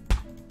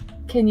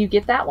 Can you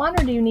get that one,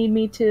 or do you need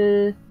me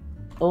to?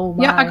 Oh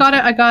my! Yeah, I got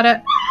it. I got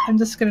it. I'm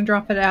just gonna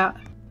drop it out.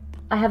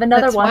 I have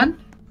another That's one.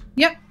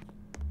 Yep.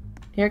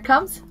 Here it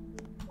comes.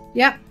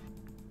 Yep.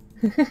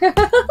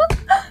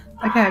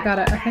 Okay, I got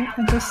it. I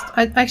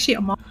think actually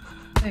I'm on.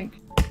 I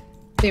think.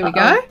 There we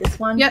go. Uh-oh, This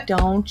one. Yep.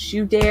 Don't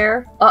you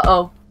dare.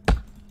 Uh-oh.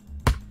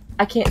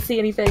 I can't see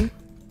anything.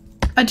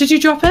 Did you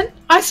drop in?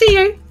 I see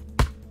you.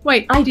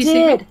 Wait, I do you see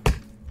me? did.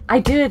 I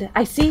did.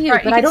 I see you,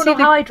 Right, but you I can don't know see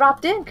the- how I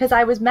dropped in because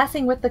I was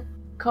messing with the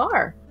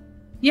car.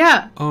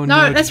 Yeah. Oh,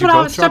 No, no, that's did you what I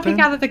both was drop jumping in?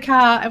 out of the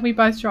car and we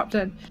both dropped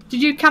in.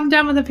 Did you come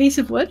down with a piece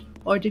of wood?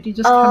 Or did you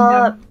just come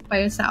down by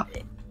yourself?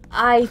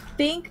 I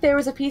think there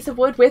was a piece of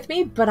wood with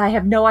me, but I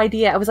have no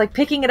idea. I was like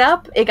picking it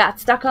up. It got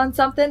stuck on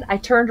something. I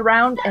turned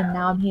around and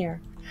now I'm here.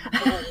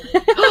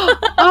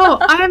 Oh,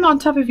 I'm on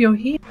top of your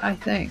head, I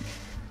think.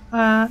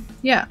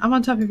 Yeah, I'm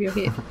on top of your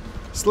head.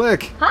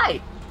 Slick, Hi.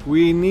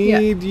 we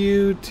need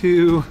you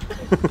to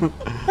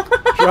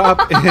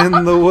drop in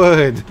the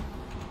wood.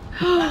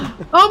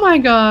 Oh my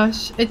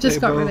gosh, it just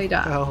They got both really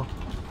dark. fell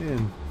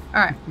in.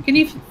 Alright, can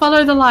you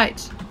follow the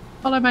light?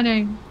 Follow my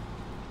name.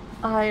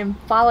 I am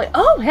following.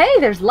 Oh, hey,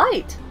 there's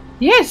light.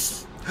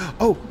 Yes!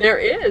 Oh, There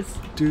is.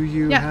 do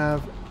you Yeah.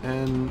 have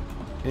an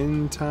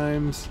in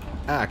times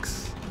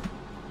axe?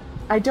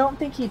 I don't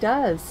think he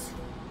does.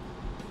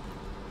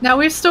 Now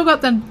we've still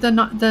got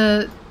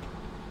the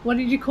what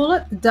did you call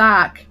it? The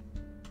dark.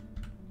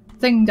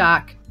 Thing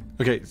dark.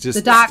 Okay, just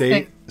The dark stay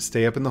thing.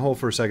 stay up in the hole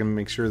for a second.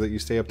 Make sure that you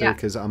stay up there Yeah.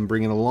 because I'm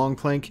bringing a long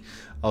plank.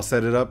 I'll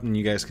set it up and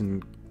you guys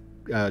can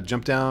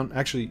jump down.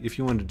 Actually, if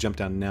you wanted to jump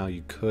down now,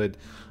 you could.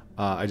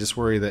 I just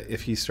worry that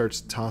if he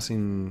starts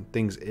tossing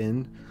things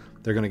in,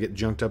 they're going to get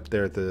junked up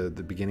there at the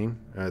beginning,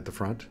 at the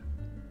front.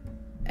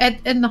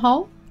 In the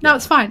hole? No,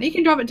 it's fine. He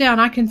can drop it down.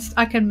 I can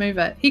move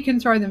it. He can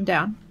throw them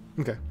down.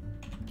 Okay.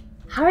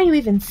 How are you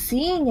even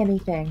seeing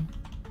anything?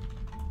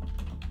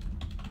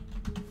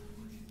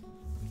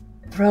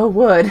 Throw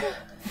wood.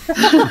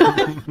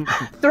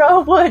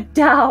 Throw wood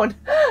down.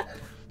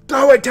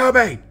 Do it,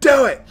 Toby!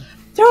 Do it!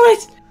 Do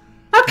it!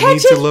 I'll I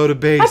need catch to it! load a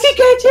base. I can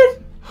catch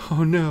it!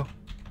 Oh no.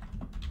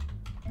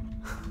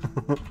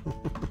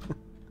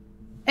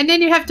 And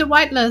then you have to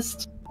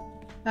whitelist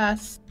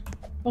us.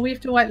 Or we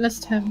have to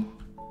whitelist him.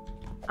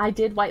 I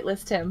did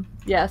whitelist him.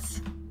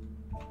 Yes.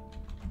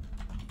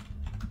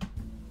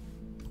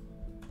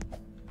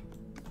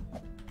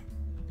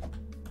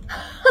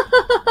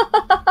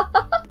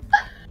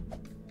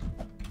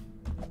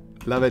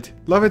 Love it.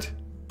 Love it.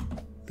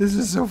 This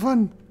is so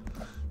fun.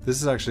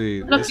 This is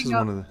actually this is Looking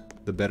up. one of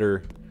the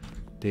better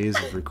days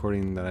of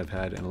recording that I've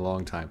had in a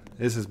long time.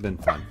 This has been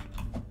fun.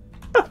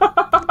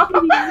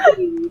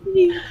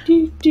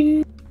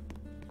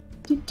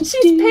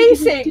 She's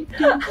pacing.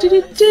 Stop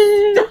it.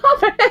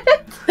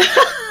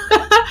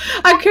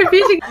 I'm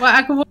confusing. Well,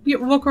 I can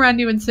walk around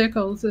you in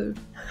circles.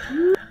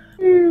 Whee!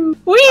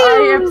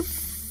 I am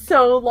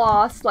so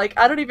lost. Like,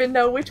 I don't even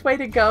know which way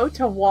to go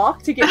to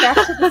walk to get back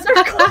to the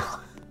circle.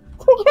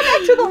 To get back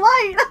to the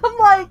light. I'm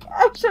like,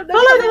 I should know.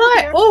 Follow the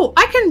light. Oh,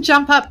 I can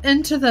jump up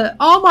into the.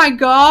 Oh my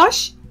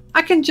gosh!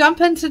 I can jump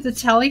into the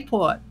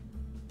teleport.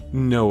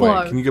 No way.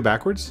 Whoa. Can you go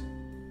backwards?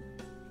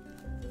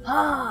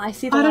 Ah, I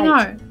see the I light.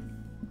 don't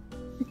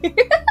know.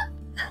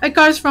 It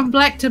goes from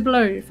black to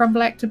blue,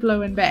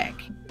 and back.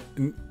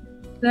 N-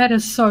 That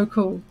is so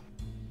cool.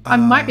 I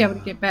might be able to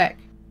get back.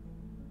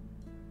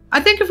 I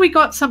think if we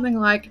got something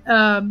like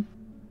a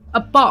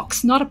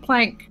box, not a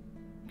plank,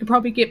 we could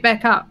probably get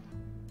back up.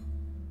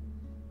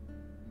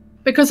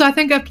 Because I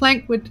think a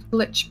plank would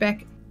glitch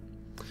back.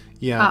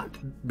 Yeah, Up.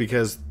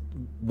 because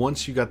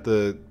once you got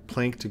the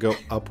plank to go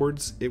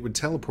upwards, it would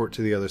teleport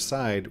to the other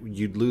side.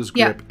 You'd lose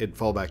Yeah. grip, it'd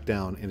fall back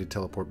down, and it'd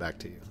teleport back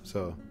to you.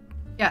 So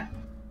Yeah.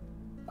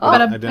 Oh,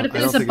 but, I but don't- if I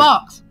don't it's a think it-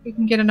 box, we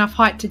can get enough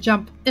height to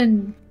jump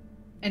in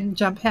and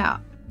jump out.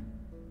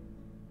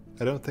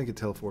 I don't think it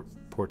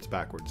teleports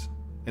backwards.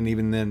 And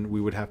even then,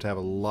 we would have to have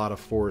a lot of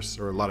force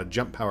or a lot of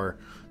jump power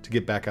to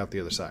get back out the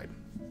other side.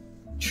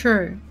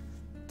 True.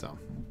 So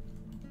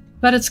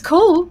But it's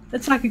cool.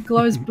 It's like it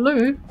glows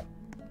blue.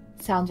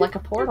 sounds like a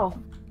portal.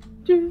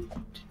 Playing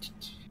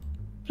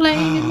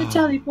in the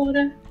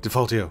teleporter.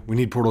 Defaultio, we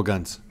need portal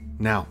guns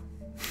now.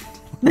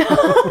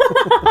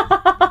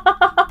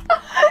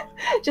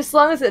 Just as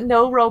long as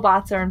no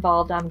robots are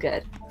involved, I'm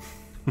good.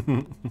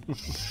 I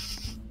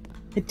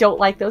don't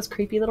like those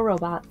creepy little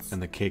robots.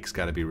 And the cake's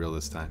got to be real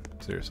this time.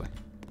 Seriously.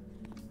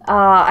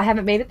 I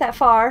haven't made it that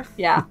far.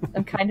 Yeah,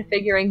 I'm kind of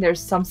figuring there's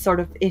some sort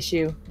of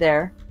issue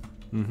there.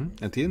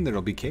 At the end,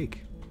 there'll be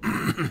cake.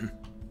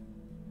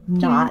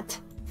 Not.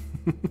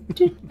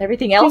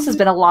 Everything else has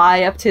been a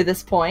lie up to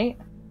this point.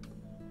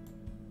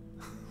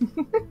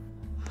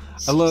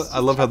 I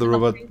love how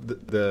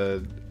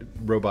the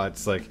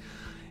robot's like,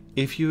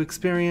 if you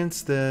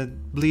experience the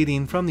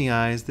bleeding from the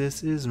eyes,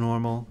 this is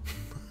normal.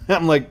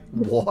 I'm like,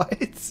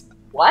 what?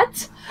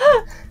 What?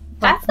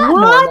 That's not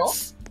What? normal.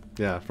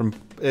 Yeah,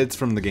 it's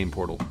from the game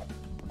Portal.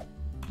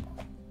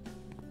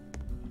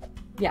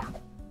 Yeah.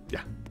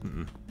 Yeah.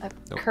 Mm-mm. I'm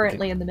Nope,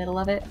 currently in the middle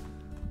of it.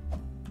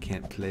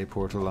 Can't play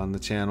Portal on the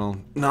channel.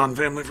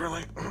 Non-family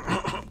friendly.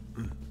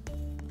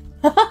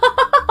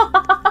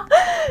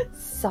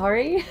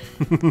 Sorry.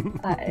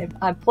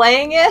 I'm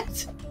playing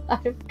it.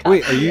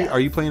 Wait, are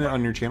you playing it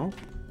on your channel?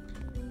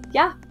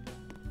 Yeah.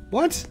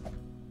 What?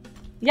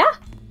 Yeah.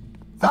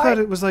 I Sorry. thought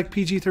it was like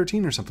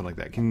PG-13 or something like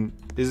that.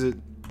 Is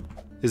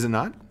it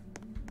not?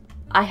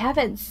 I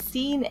haven't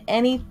seen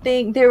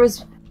anything.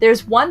 There's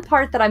one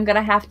part that I'm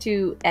gonna have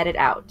to edit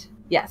out.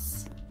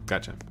 Yes.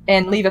 Gotcha.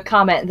 And leave a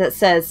comment that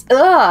says, "Ugh,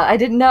 I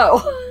didn't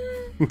know."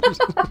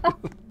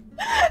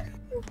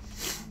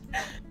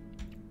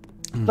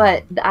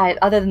 But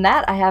other than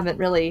that, I haven't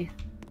really.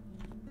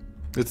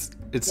 It's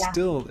Yeah.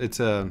 still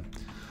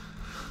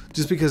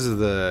just because of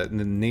the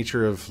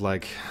nature of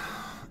like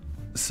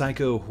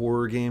psycho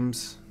horror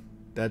games.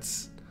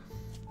 That's,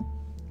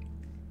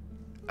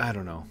 I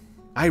don't know.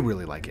 I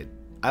really like it.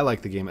 I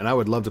like the game, and I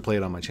would love to play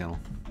it on my channel.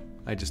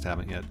 I just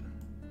haven't yet.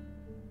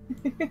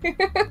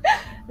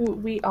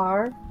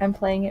 I'm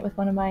playing it with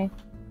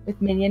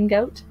with Minion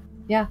Goat.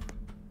 Yeah.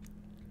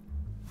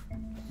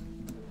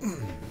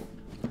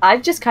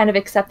 I've just kind of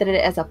accepted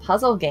it as a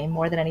puzzle game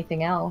more than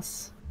anything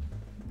else.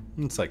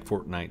 It's like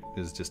Fortnite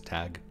is just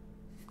tag.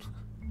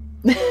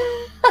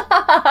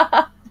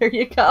 There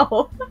you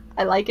go.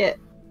 I like it.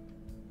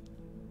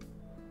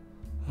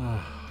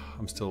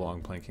 I'm still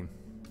long planking.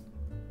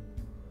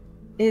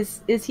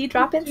 Is he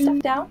dropping stuff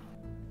down?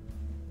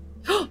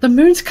 The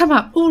moon's come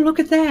up. Oh, look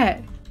at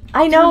that.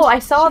 I know, I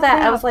saw Check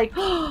that. it I was out. like,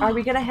 are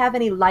we gonna have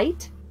any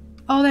light?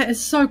 Oh, that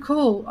is so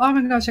cool. Oh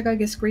my gosh, I gotta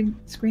get a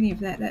screening of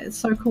that. That is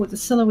so cool. It's a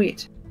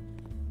silhouette.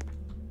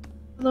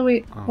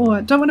 Silhouette. Oh,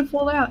 I don't want to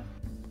fall out.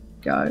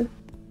 Go.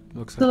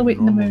 Looks like Silhouette a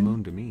in the normal moon.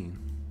 moon to me.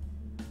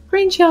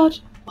 Screenshot.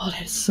 Oh,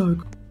 that is so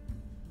cool.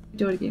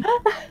 Do it again.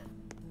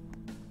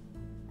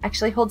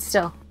 Actually, hold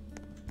still.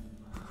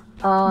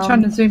 I'm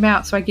trying to zoom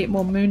out so I get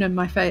more moon in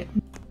my face.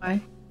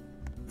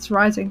 It's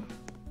rising.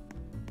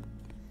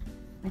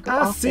 go I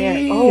off there.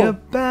 see Oh. a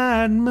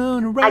bad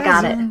moon rising. I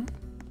got it.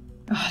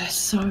 Oh, that's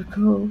so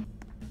cool.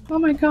 Oh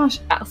my gosh.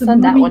 I'll The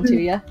send that mummy one to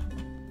moon. you.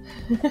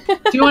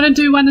 Do you want to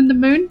do one in the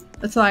moon?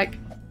 It's like,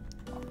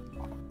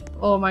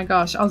 oh my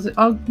gosh.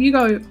 You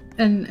go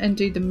and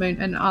do the moon,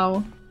 and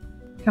I'll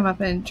come up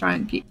and try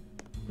and get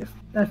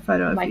a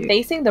photo Am of I you.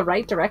 facing the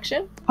right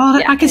direction? Oh,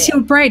 Yeah, I can I see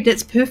your braid.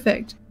 That's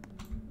perfect.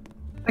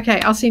 Okay,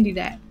 I'll send you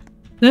that.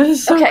 That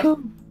is so Okay. cool.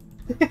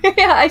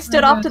 Yeah, I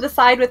stood Oh my off to the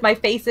side with my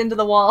face into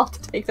the wall to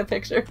take the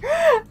picture.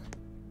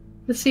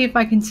 Let's see if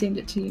I can send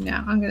it to you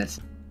now. I'm gonna.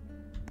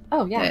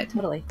 Oh yeah, Yeah.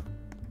 totally.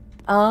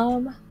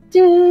 I'm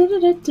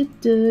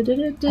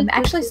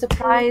actually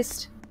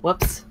surprised.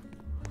 Whoops.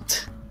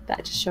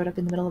 That just showed up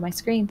in the middle of my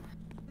screen.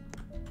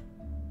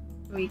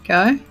 Here we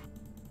go.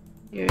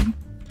 You.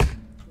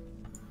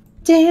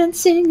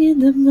 Dancing in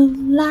the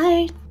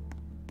moonlight.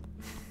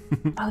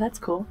 Oh, that's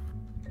cool.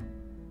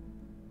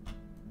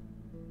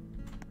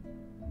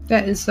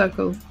 That is so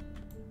cool.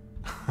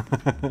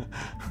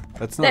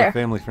 That's not There. a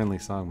family-friendly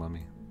song,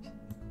 Mommy.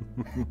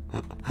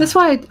 That's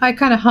why I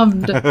kind of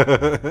hummed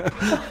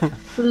a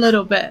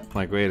little bit.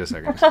 Like, wait a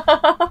second.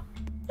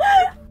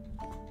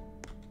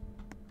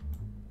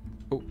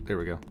 Oh, there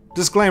we go.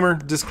 Disclaimer.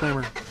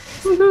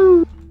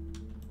 Woohoo!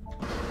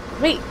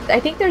 Wait, I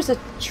think there's a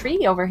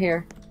tree over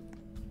here.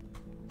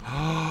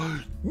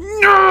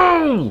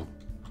 No!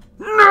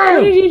 What did No!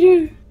 you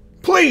do?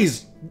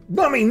 Please!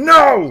 Mommy,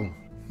 no!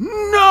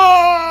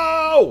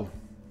 No!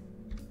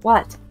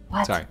 What?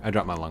 What? Sorry, I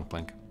dropped my long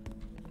plank.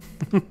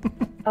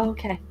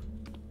 Okay.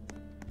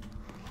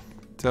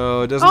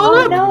 So it doesn't Oh,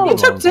 matter look! no. what we You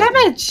do took long planking.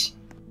 damage!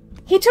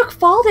 He took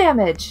fall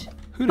damage.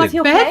 Who Was did?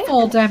 he Bad okay?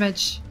 fall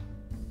damage.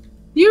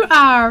 You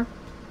are.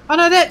 Oh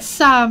no, that's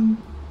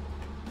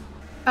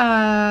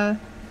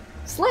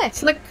Slick.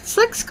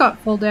 Slick's got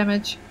fall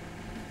damage.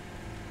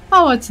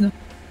 Oh, it's not.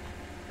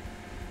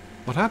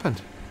 What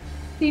happened?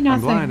 See I'm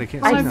nothing. blind, I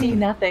can't I see see nothing.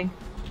 nothing.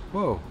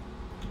 Whoa.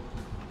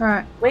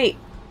 Alright. Wait.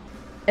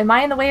 Am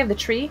I in the way of the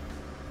tree?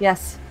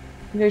 Yes.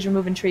 You guys are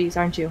moving trees,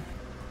 aren't you?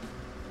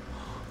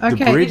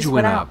 Okay. The bridge just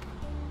went went up.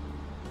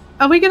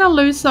 Are we gonna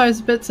lose those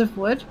bits of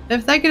wood?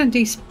 If they're gonna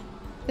I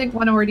think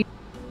one already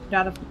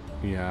out of.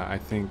 Yeah, I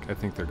think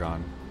they're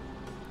gone.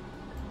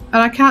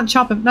 And I can't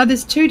chop them. No,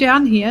 there's two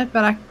down here,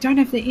 but I don't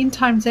have the end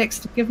times X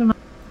to give them a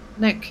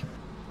nick.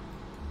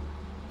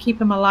 Keep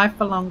them alive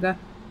for longer.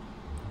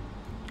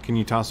 Can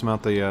you toss them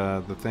out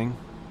the thing?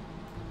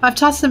 I've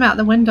tossed them out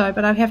the window,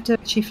 but I'd have to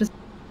actually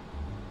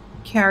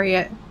carry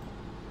it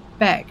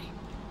back.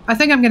 I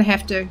think I'm gonna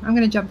have to. I'm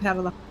gonna jump out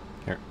of the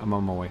Here, I'm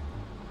on my way.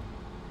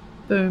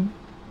 boom.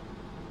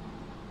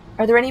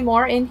 Are there any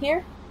more in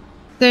here?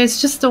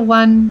 There's just the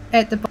one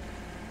at the bottom.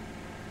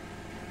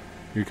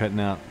 You're cutting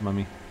out,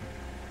 Mummy.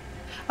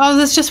 Oh,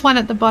 there's just one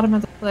at the bottom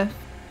of the cliff.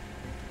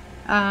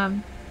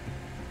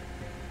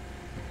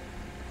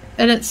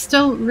 and it's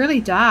still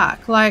really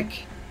dark.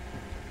 Like,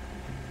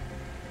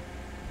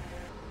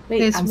 Wait,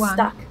 There's I'm one.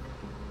 stuck.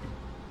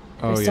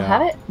 Oh, I still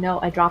have it? No,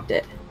 I dropped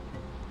it.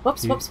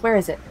 Whoops, whoops, where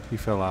is it? He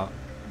fell out.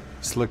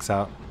 Slick's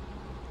out.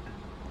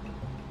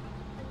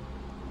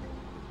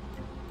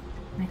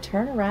 I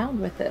turn around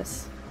with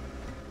this.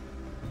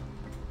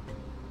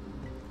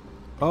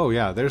 Oh,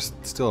 yeah, there's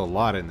still a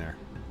lot in there.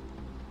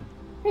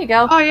 There you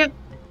go. oh yeah,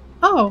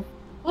 oh,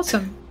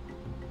 awesome.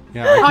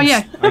 Yeah, I can,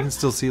 yeah. I can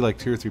still see like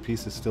 2 or 3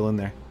 pieces still in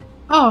there.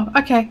 Oh,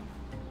 okay.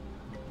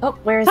 Oh,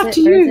 where is Up it?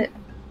 to Where is you. it?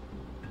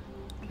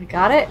 I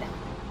got it.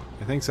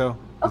 I think so.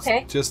 Okay.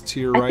 It's just to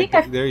your I right.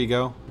 think There you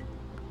go.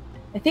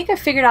 I think I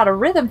figured out a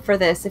rhythm for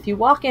this. If you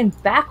walk in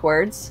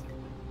backwards.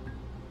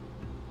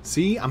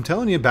 See, I'm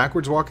telling you,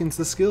 backwards walking's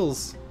the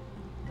skills.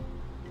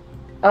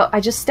 Oh, I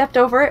just stepped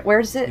over it. Where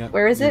is it? Yeah,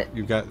 Where is it?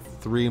 You've got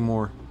 3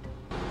 more.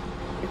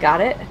 I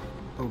got it.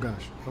 Oh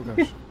gosh. Oh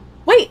gosh.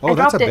 Wait, Oh, I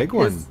that's dropped a it big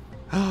one. 'cause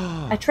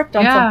I tripped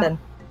on Yeah. something.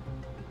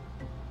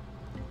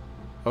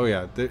 Oh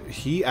yeah,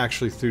 he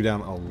actually threw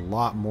down a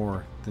lot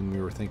more than we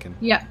were thinking.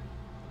 Yeah.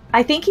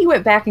 I think he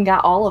went back and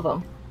got all of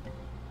them.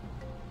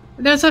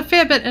 There's a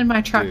fair bit in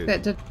my truck Dude.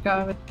 that didn't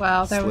go as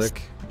well. There was.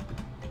 Slick,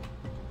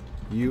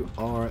 you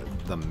are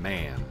the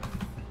man.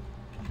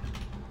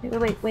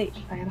 Wait.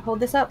 I gotta hold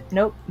this up.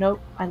 Nope.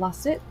 I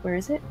lost it. Where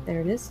is it? There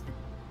it is.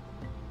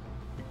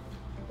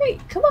 Wait,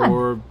 come on.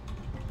 Poor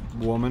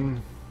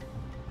woman.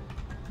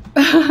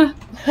 you are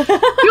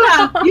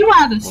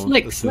the Won't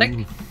slick.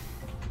 listen.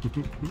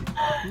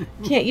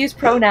 Can't use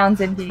pronouns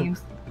in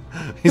games.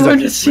 He's Don't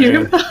like,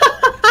 assume. "Man."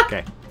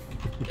 Okay.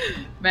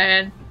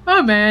 Man.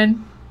 Oh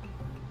man.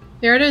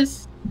 There it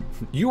is.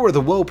 You are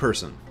the woe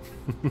person.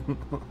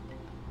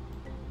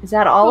 Is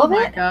that all oh of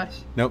my it? gosh.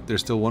 Nope,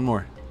 there's still one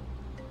more.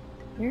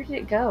 Where did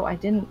it go? I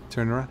didn't.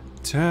 Turn around.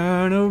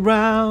 Turn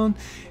around.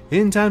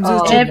 In times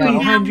Oh, of trip no.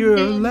 behind your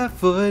Every now and then. left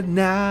foot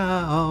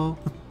now.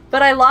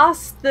 But I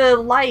lost the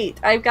light.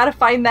 I've got to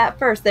find that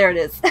first. There it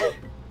is.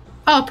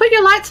 Oh, put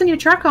your lights in your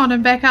truck on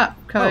and back up,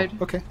 Code.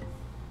 Oh, okay.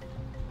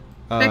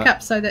 Back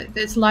up so that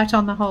there's light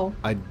on the hole.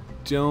 I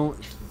don't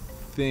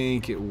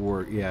think it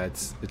worked. Yeah,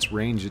 it's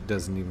range. It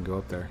doesn't even go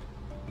up there.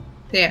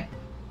 There.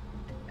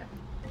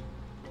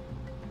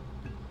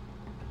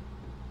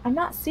 I'm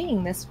not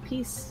seeing this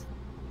piece.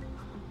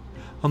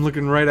 I'm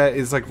looking right at.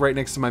 It's like right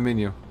next to my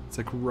menu. It's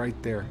like right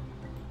there.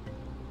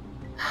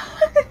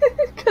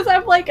 Because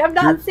I'm like, I'm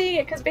not You're- seeing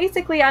it. Because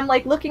basically, I'm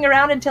like looking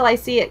around until I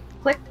see it.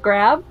 Click,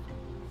 grab,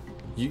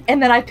 You.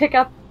 and then I pick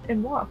up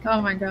and walk.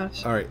 Oh my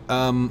gosh. All right.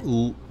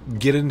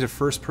 Get into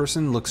first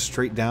person. Look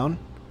straight down,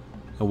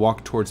 and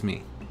walk towards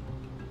me.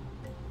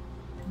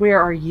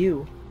 Where are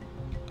you?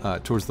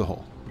 Towards the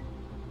hole.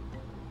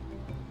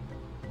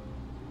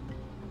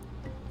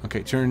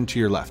 Okay. Turn to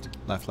your left.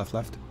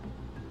 Left.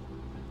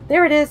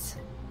 There it is.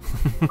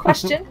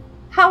 Question: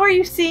 how are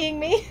you seeing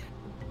me?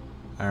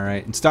 All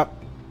right. And stop.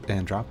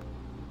 And drop.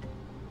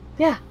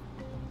 Yeah.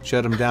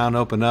 Shut them down.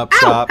 Open up. Ow!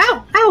 Stop.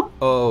 Ow! Ow!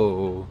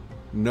 Oh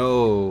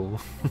no.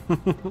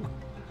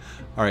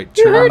 All right.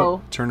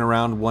 Uh-oh. Turn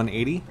around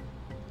 180.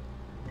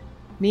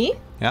 Me?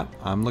 Yeah,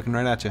 I'm looking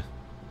right at you.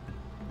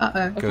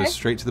 Uh-oh. Go Okay.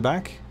 straight to the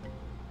back.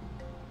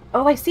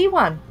 Oh, I see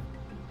one.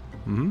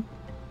 Mm-hmm.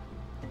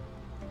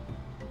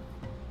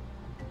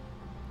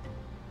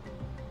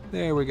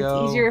 There we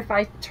go. It's easier if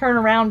I turn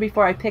around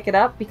before I pick it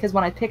up, because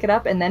when I pick it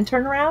up and then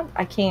turn around,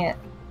 I can't.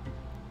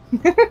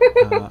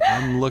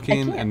 I'm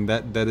looking, can't. and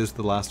that is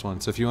the last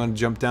one. So if you want to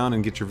jump down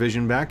and get your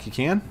vision back, you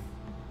can.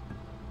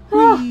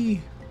 Ah.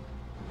 Whee!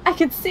 I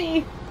can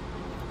see.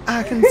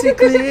 I can see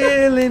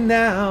clearly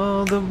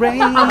now. The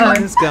rain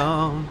is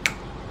gone.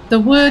 The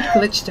word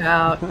glitched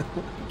out. It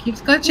keeps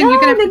glitching. No,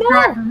 You're going to have to no.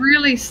 drive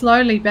really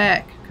slowly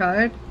back,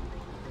 Code.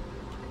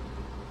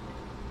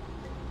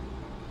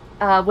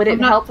 Would it I'm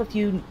not- help if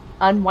you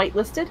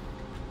unwhitelisted?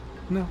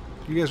 No,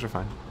 you guys are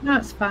fine. No,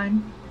 it's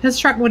fine. His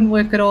truck wouldn't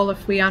work at all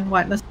if we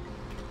unwhitelist.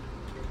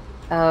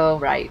 Oh,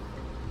 right.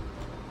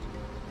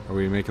 Are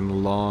we making the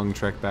long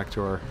trek back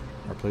to our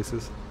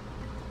places?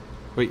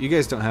 Wait, you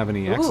guys don't have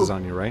any X's Ooh.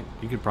 on you, right?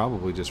 You could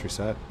probably just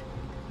reset.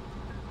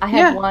 I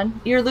have Yeah. one.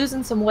 You're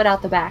losing some wood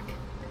out the back.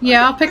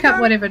 Yeah, I'll pick up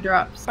whatever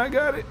drops. I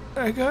got it.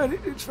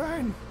 It's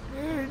fine.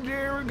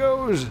 There it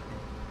goes.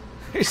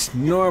 It's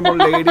normal,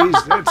 ladies.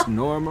 That's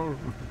normal.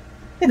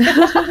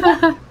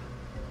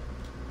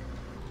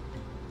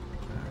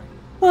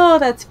 Oh,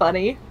 that's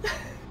funny.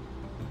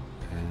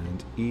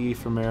 And E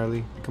for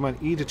Merrily. Come on,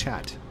 E to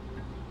chat.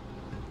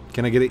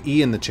 Can I get an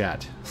E in the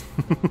chat?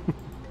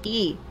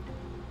 E.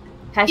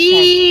 Hashtag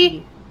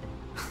E.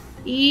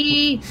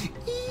 E.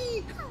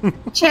 E.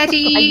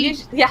 Chatty.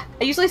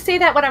 I usually say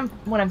that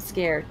when I'm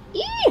scared.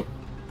 E.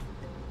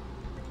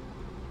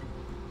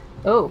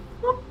 Oh.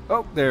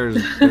 Oh, there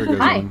goes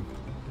Hi. one.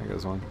 There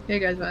goes one. Here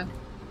goes one.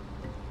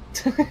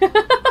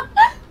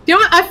 You know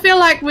what? I feel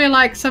like we're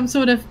like some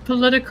sort of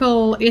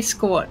political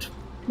escort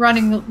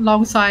running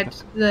alongside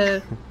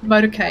the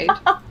motorcade.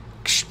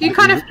 Do you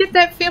kind of get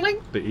that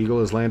feeling? The eagle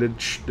has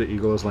landed. Shh, the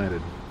eagle has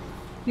landed.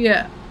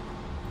 Yeah.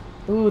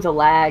 Ooh, the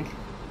lag.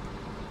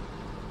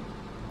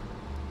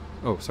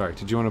 Oh, sorry.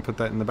 Did you want to put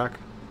that in the back?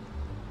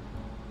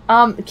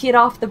 Get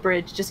off the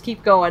bridge. Just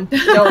keep going.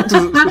 Don't.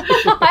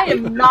 I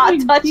am not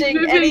touching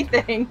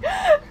anything.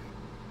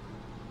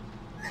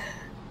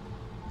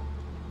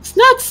 It's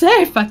not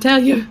safe, I tell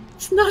you.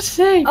 It's not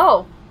safe.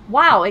 Oh,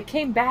 wow. It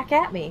came back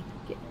at me.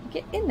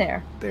 Get in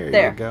there.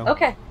 There you go.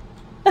 Okay.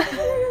 All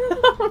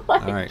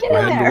right.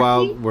 We're heading to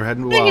wild. We're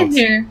heading to Hang in wilds.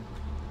 there.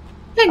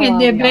 Hang in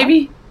there,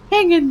 baby.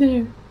 Hang in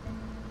there.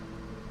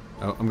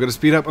 Oh, I'm gonna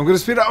speed up.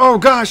 Oh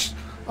gosh,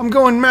 I'm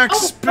going max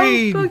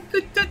speed.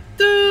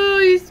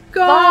 He's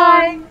gone.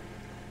 Bye.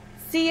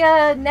 See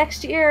ya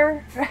next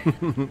year.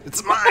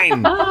 It's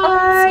mine.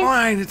 Bye. It's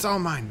mine. It's all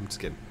mine. I'm just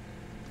kidding.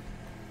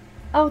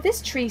 Oh,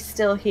 this tree's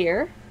still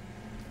here.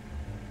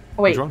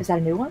 Oh, wait, Which one? is that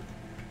a new one?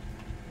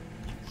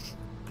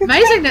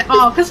 Amazing that.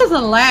 Oh, because of the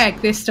lag,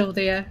 they're still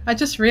there. I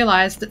just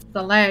realized it's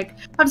the lag.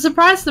 I'm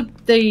surprised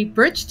the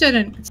bridge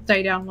didn't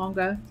stay down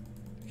longer.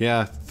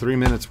 Yeah, 3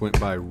 minutes went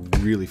by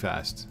really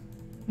fast.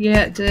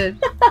 Yeah, it did.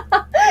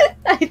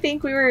 I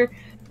think we were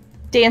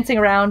dancing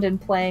around and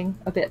playing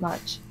a bit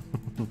much.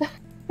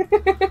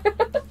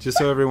 Just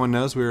so everyone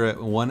knows, we were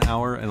at 1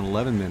 hour and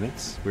 11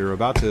 minutes. We were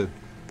about to,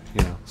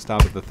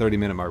 stop at the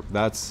 30-minute mark.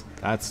 That's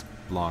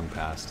long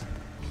past.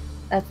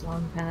 That's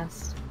long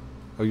past.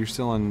 Oh, you're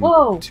still on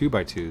Whoa.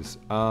 2x2s.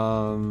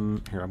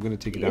 Here, I'm gonna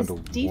take it down to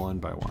 1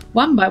 by 1.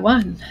 One by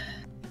one.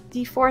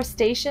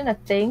 Deforestation a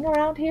thing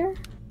around here?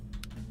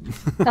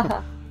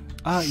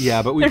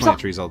 Yeah, but we plant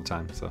trees all the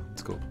time, so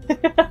it's cool.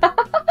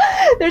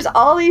 There's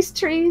all these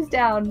trees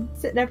down,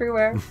 sitting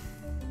everywhere.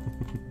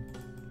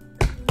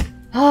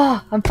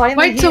 Ah, I'm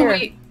finally here.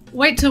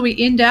 Wait till we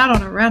end out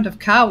on a round of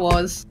car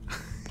wars.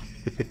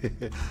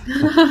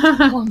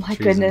 Oh my Trees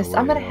in goodness, the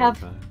I'm way gonna all have.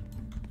 the time.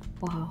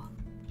 Wow.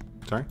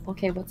 Sorry?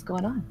 Okay, what's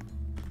going on?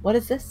 What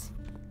is this?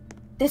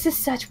 This is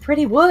such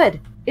pretty wood.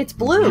 It's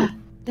blue. Yeah,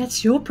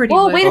 that's your pretty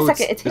Whoa, word. wait a Oh,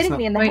 second. it's It's hitting not-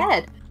 me in the wait.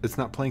 head. It's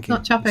not planking.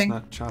 Not chopping. It's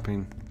not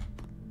chopping.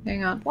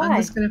 Hang on. Why? I'm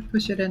just going to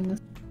push it in.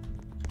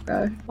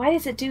 Go. Why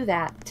does it do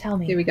that? Tell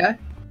me. Here we go.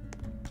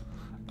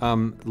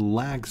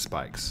 Lag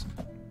spikes.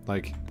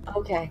 Like,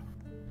 Okay.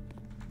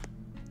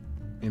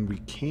 and we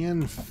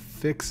can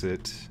fix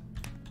it.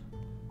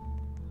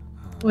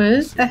 Let's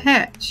With see. a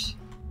hatch.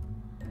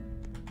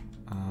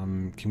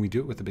 Can we do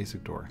it with the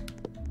basic door?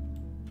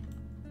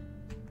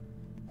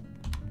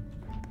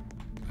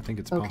 I think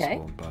it's Okay.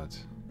 possible, but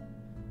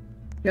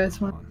Goes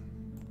hold one. on.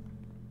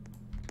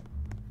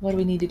 What do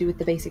we need to do with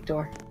the basic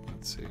door?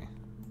 Let's see.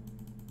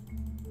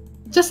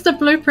 Just the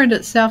blueprint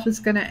itself is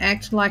going to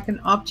act like an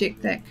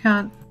object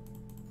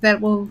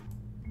that will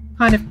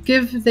kind of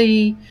give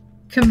the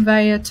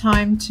conveyor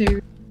time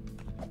to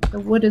the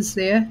wood is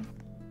there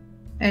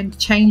and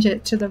change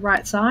it to the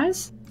right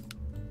size.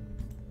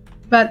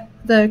 But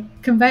the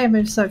conveyor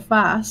moves so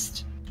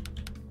fast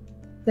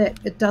that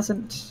it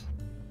doesn't.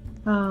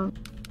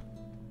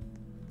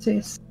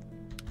 Yes.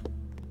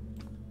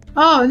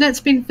 Oh, and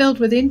that's been filled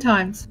with end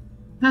times.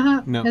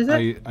 Haha. No, Is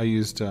it I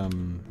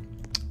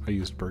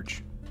used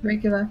birch.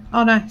 regular?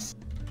 Oh, nice.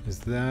 Is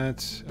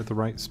that at the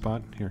right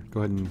spot? Here, go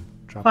ahead and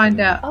drop Find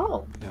that in. out.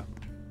 Oh.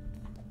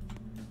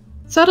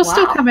 So it'll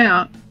still Wow. come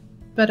out,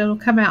 but it'll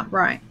come out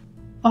right.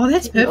 Oh,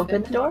 that's Can you perfect.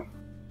 open the door?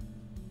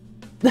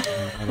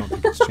 I don't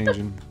think it's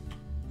changing.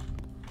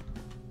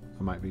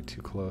 I might be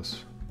too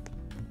close.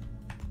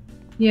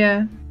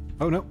 Yeah,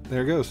 Oh no,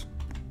 there it goes.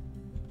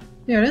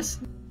 there it is.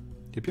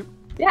 Yep.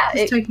 Yeah,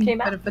 It's it taking came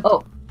quite out. a bit.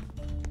 Oh,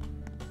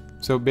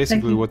 So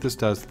basically you. what this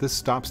does, this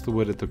stops the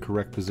wood at the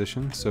correct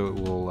position, so it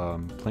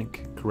will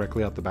plank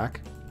correctly out the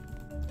back.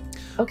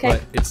 okay.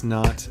 But it's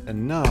not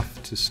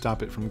enough to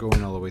stop it from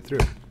going all the way through.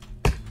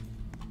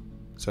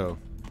 So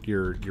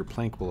your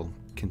plank will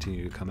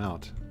continue to come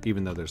out,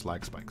 even though there's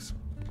lag spikes.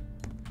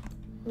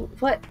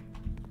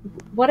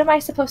 What am I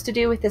supposed to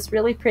do with this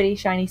really pretty,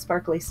 shiny,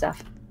 sparkly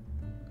stuff?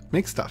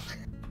 Make stuff.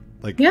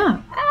 Like,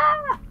 Yeah.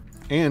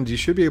 and you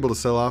should be able to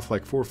sell off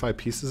like 4 or 5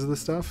 pieces of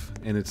this stuff,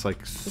 and it's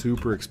like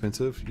super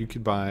expensive. You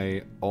could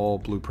buy all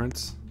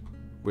blueprints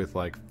with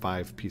like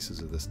 5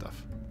 pieces of this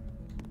stuff.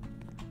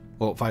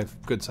 Well, 5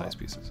 good sized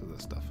pieces of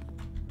this stuff.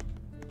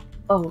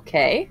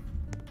 Okay.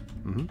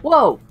 Mhm.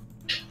 Whoa.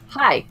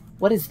 Hi.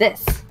 What is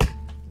this?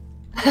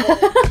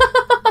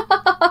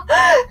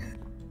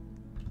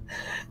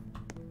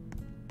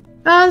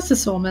 Oh, it's a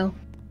sawmill.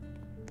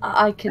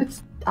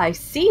 I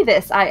see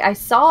this. I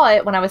saw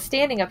it when I was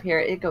standing up here.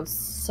 It goes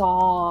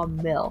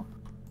sawmill.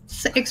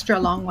 It's an extra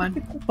long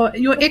one. For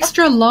your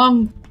extra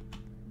long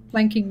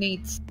planking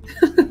needs.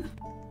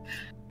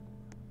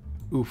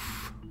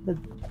 Oof.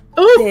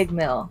 Oof! Big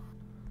mill.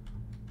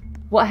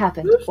 What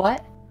happened? Oof.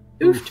 What?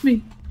 Oofed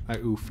me. I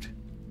oofed.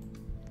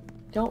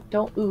 Don't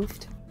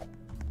oofed.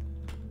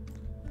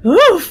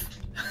 Oof!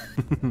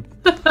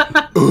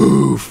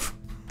 Oof.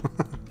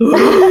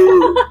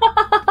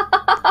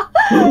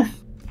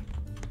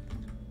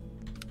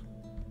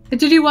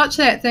 Did you watch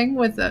that thing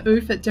with the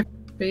oof at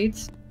different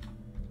speeds?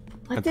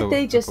 What At did the-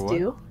 they at just the what?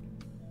 do?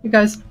 It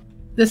goes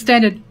the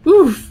standard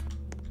oof.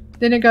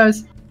 Then it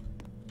goes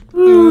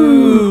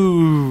oof.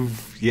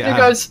 Oof. Yeah. It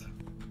goes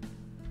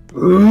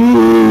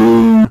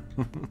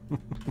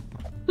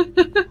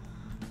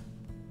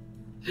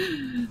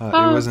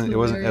It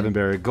wasn't Evan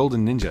Barry.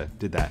 Golden Ninja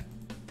did that.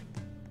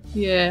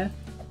 Yeah.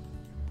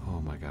 Oh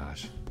my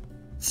gosh.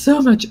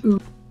 So much ooh.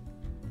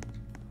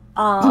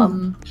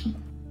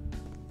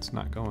 It's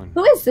not going.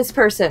 Who is this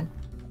person?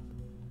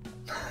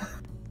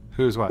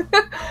 Who's what?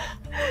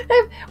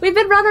 We've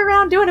been running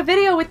around doing a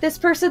video with this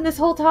person this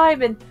whole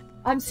time, and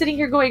I'm sitting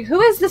here going, who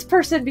is this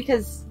person?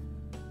 Because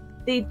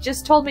they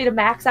just told me to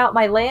max out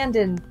my land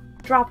and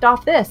dropped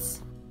off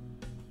this.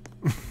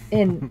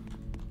 And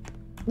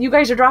you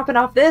guys are dropping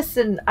off this,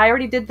 and I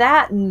already did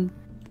that, and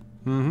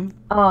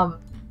Oh,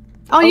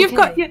 okay. you've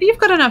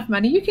got enough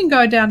money. You can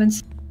go down and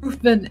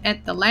open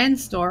at the land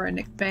store and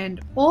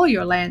expand all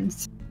your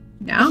lands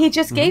now. He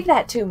just gave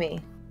that to me.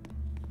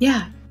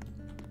 Yeah.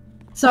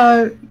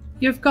 So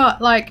you've got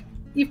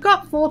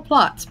 4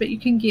 plots, but you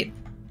can get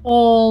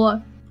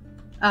all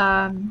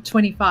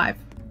 25.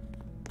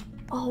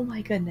 Oh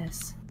my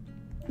goodness.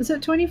 Is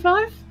it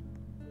 25?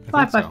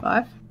 5 by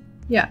 5.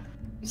 Yeah.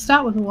 You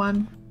start with a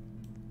 1,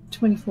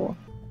 24.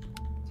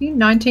 See,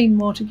 19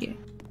 more to get.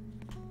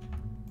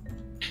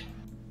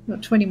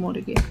 Got 20 more to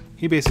get.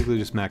 He basically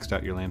just maxed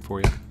out your land for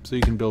you, so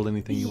you can build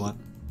anything you want.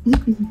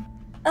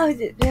 Oh,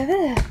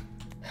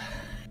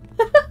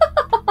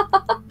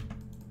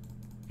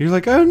 You're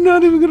like, I'm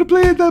not even gonna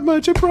play it that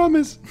much. I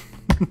promise.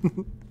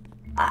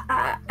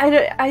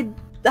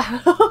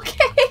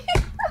 okay.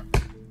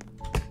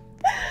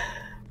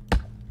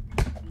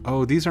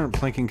 Oh, these aren't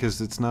planking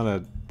because it's not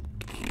a.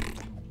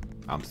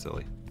 I'm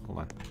silly. Hold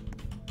on.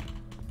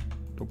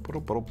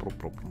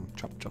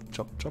 Chop, chop,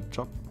 chop, chop,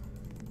 chop.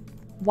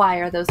 Why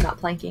are those not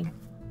planking?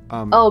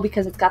 Oh,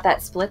 because it's got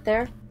that split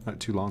there? Not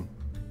too long.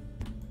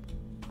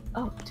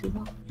 Oh, too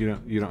long.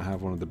 You don't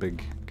have one of the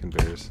big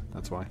conveyors.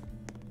 That's why.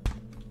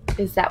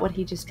 Is that what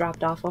he just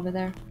dropped off over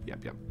there?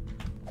 Yep.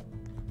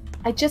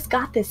 I just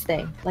got this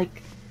thing.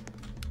 Like,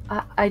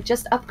 I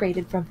just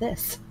upgraded from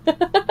this.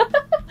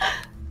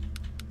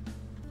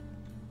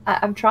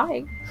 I'm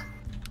trying.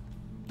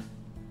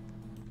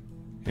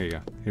 Here you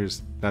go.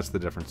 That's the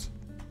difference.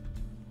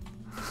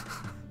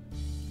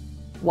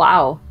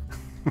 Wow.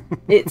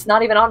 It's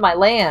not even on my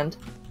land.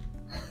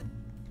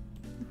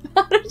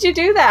 How did you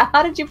do that?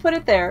 How did you put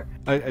it there?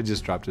 I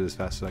just dropped it as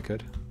fast as I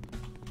could.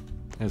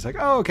 And it's like,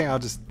 oh, okay, I'll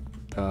just...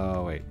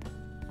 Oh, wait.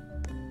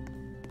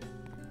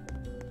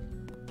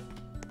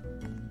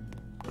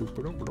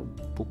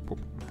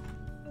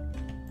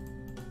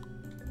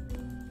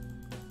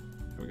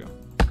 There we go.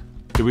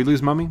 Did we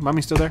lose Mummy?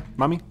 Mummy's still there?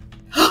 Mummy?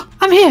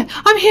 I'm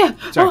here!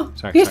 Sorry.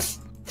 Yes!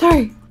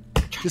 Sorry.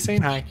 Just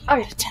saying hi. Oh,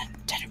 Did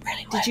it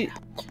really well. did you...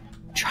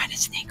 Trying to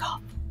sneak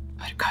off,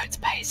 go to code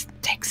space,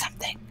 take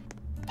something,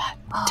 but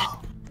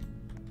Oh,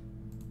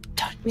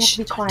 don't. we have to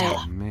be quiet.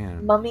 Oh,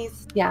 man.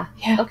 Mummy's... Yeah.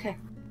 Yeah. Okay.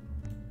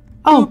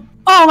 Oh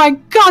my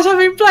gosh, I've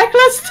been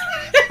blacklisted.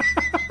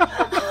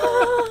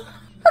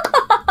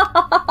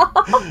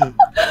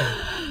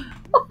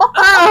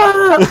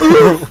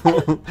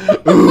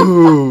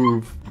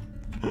 Oof.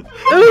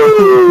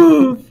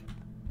 Oof.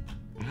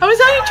 I was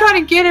only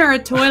trying to get her a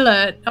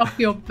toilet off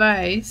your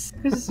base,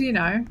 because,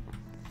 I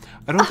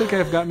don't think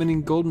I've got many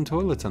golden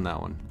toilets on that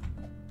one.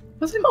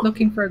 wasn't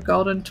looking for a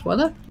golden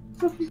toilet.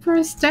 Looking for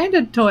a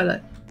standard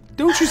toilet.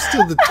 Don't you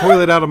steal the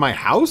toilet out of my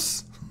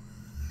house?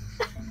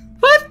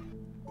 What?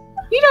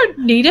 You don't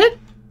need it.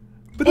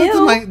 But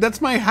Ew.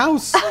 that's my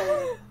house.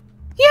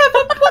 Yeah,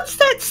 but what's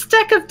that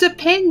stack of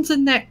Depends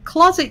in that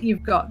closet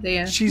you've got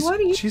there? She's Why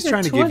do you need a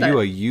trying to give you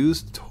toilet? a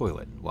used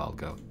toilet, Wild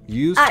Goat.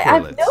 Used I've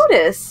toilets.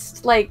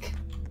 noticed. Like,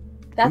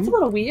 that's a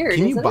little weird,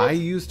 Can you isn't buy it?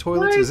 used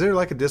toilets? Why- Is there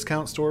like a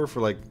discount store for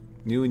like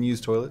new and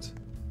used toilets?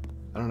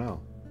 I don't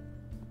know.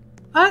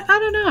 I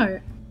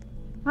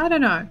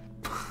don't know.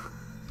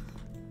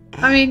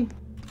 I mean,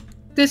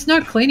 there's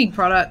no cleaning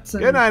products.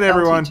 Good night,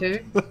 everyone.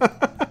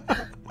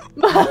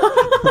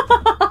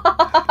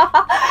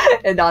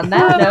 And on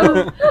that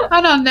note,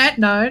 And on that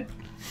note,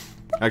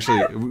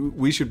 Actually,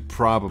 we should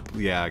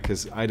probably, yeah,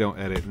 because I don't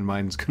edit and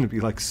mine's going to be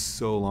like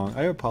so long.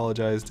 I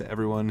apologize to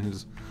everyone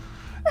who's...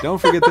 Don't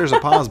forget there's a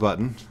pause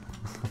button.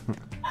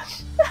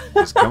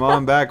 Just come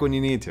on back when you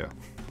need to.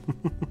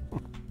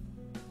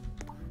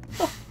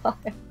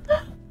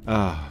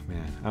 Oh,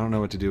 man. I don't know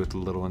what to do with the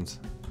little ones.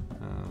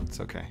 It's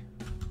okay.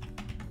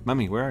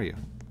 Mummy, where are you?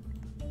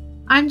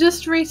 I'm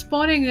just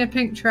respawning a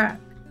pink trap.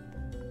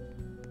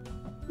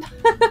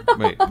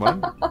 Wait,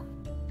 what?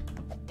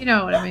 You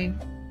know what I mean?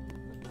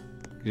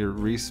 You're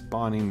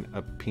respawning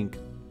a pink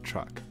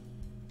truck.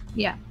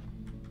 Yeah,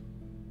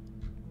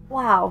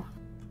 wow.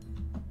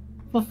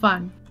 for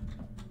fun.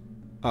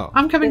 Oh.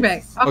 I'm coming back.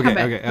 It's- I'll come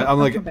back. Okay. I'll I'm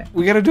like, come back.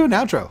 we gotta do an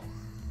outro.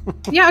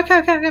 Yeah, okay,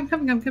 I'm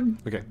coming.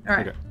 Okay. All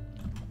right. Okay.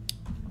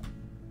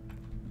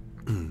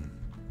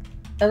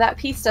 So that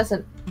piece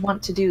doesn't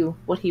want to do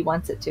what he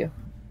wants it to. Here,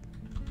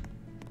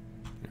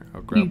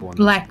 I'll grab You one.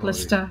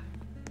 blacklister.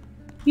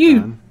 You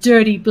Done.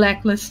 dirty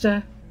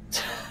blacklister.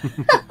 There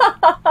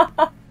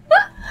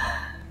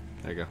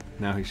you go.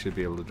 Now he should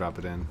be able to drop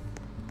it in.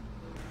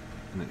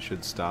 And it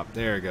should stop.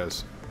 There it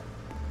goes.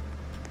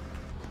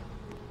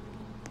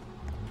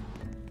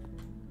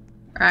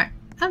 Right,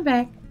 I'm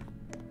back.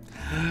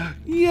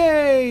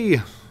 Yay!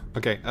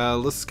 Okay,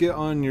 let's get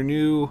on your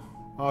new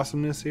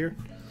awesomeness here.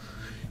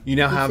 You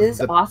now have This is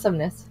the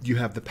awesomeness. You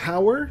have the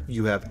power.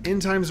 You have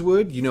end times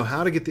wood. You know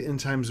how to get the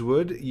end times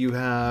wood. You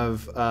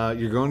have.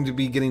 You're going to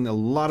be getting a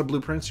lot of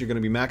blueprints. You're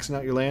going to be maxing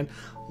out your land.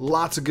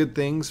 Lots of good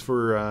things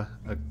for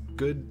a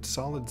good,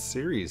 solid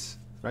series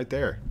right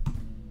there.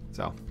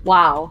 So.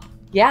 Wow.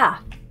 Yeah.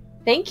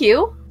 Thank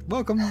you.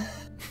 Welcome.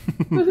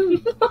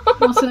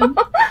 Awesome.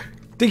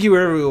 Thank you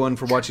everyone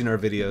for watching our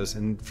videos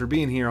and for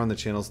being here on the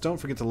channels. Don't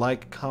forget to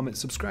like, comment,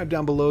 subscribe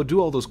down below. Do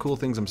all those cool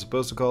things I'm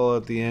supposed to call out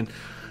at the end.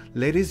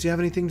 Ladies, do you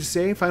have anything to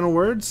say? Final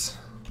words?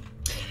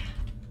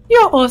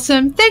 You're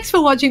awesome. Thanks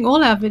for watching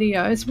all our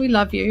videos. We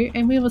love you,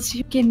 and we will see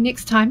you again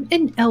next time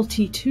in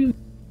LT2.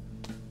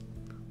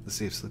 Let's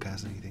see if Slick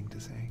has anything to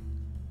say.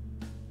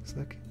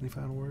 Slick, any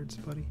final words,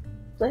 buddy?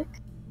 Flick.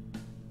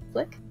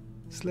 Flick.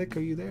 Slick,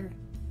 are you there?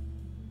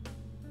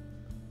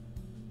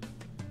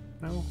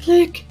 No?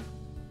 Click.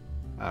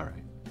 All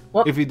right.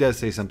 Well, If he does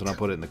say something, I'll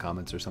put it in the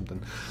comments or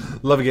something.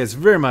 Love you guys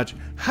very much.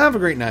 Have a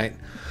great night.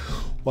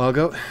 Wild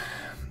Goat,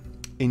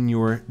 in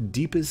your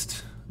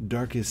deepest,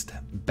 darkest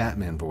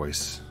Batman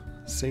voice,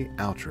 say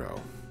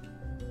outro.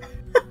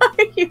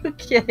 are you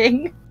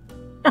kidding?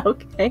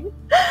 Okay.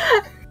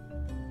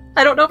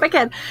 I don't know if I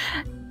can.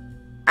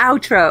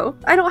 Outro.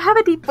 I don't have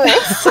a deep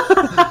voice.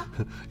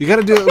 You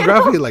gotta do it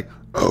graphically like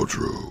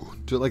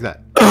outro. Do it like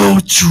that.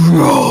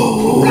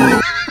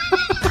 Outro!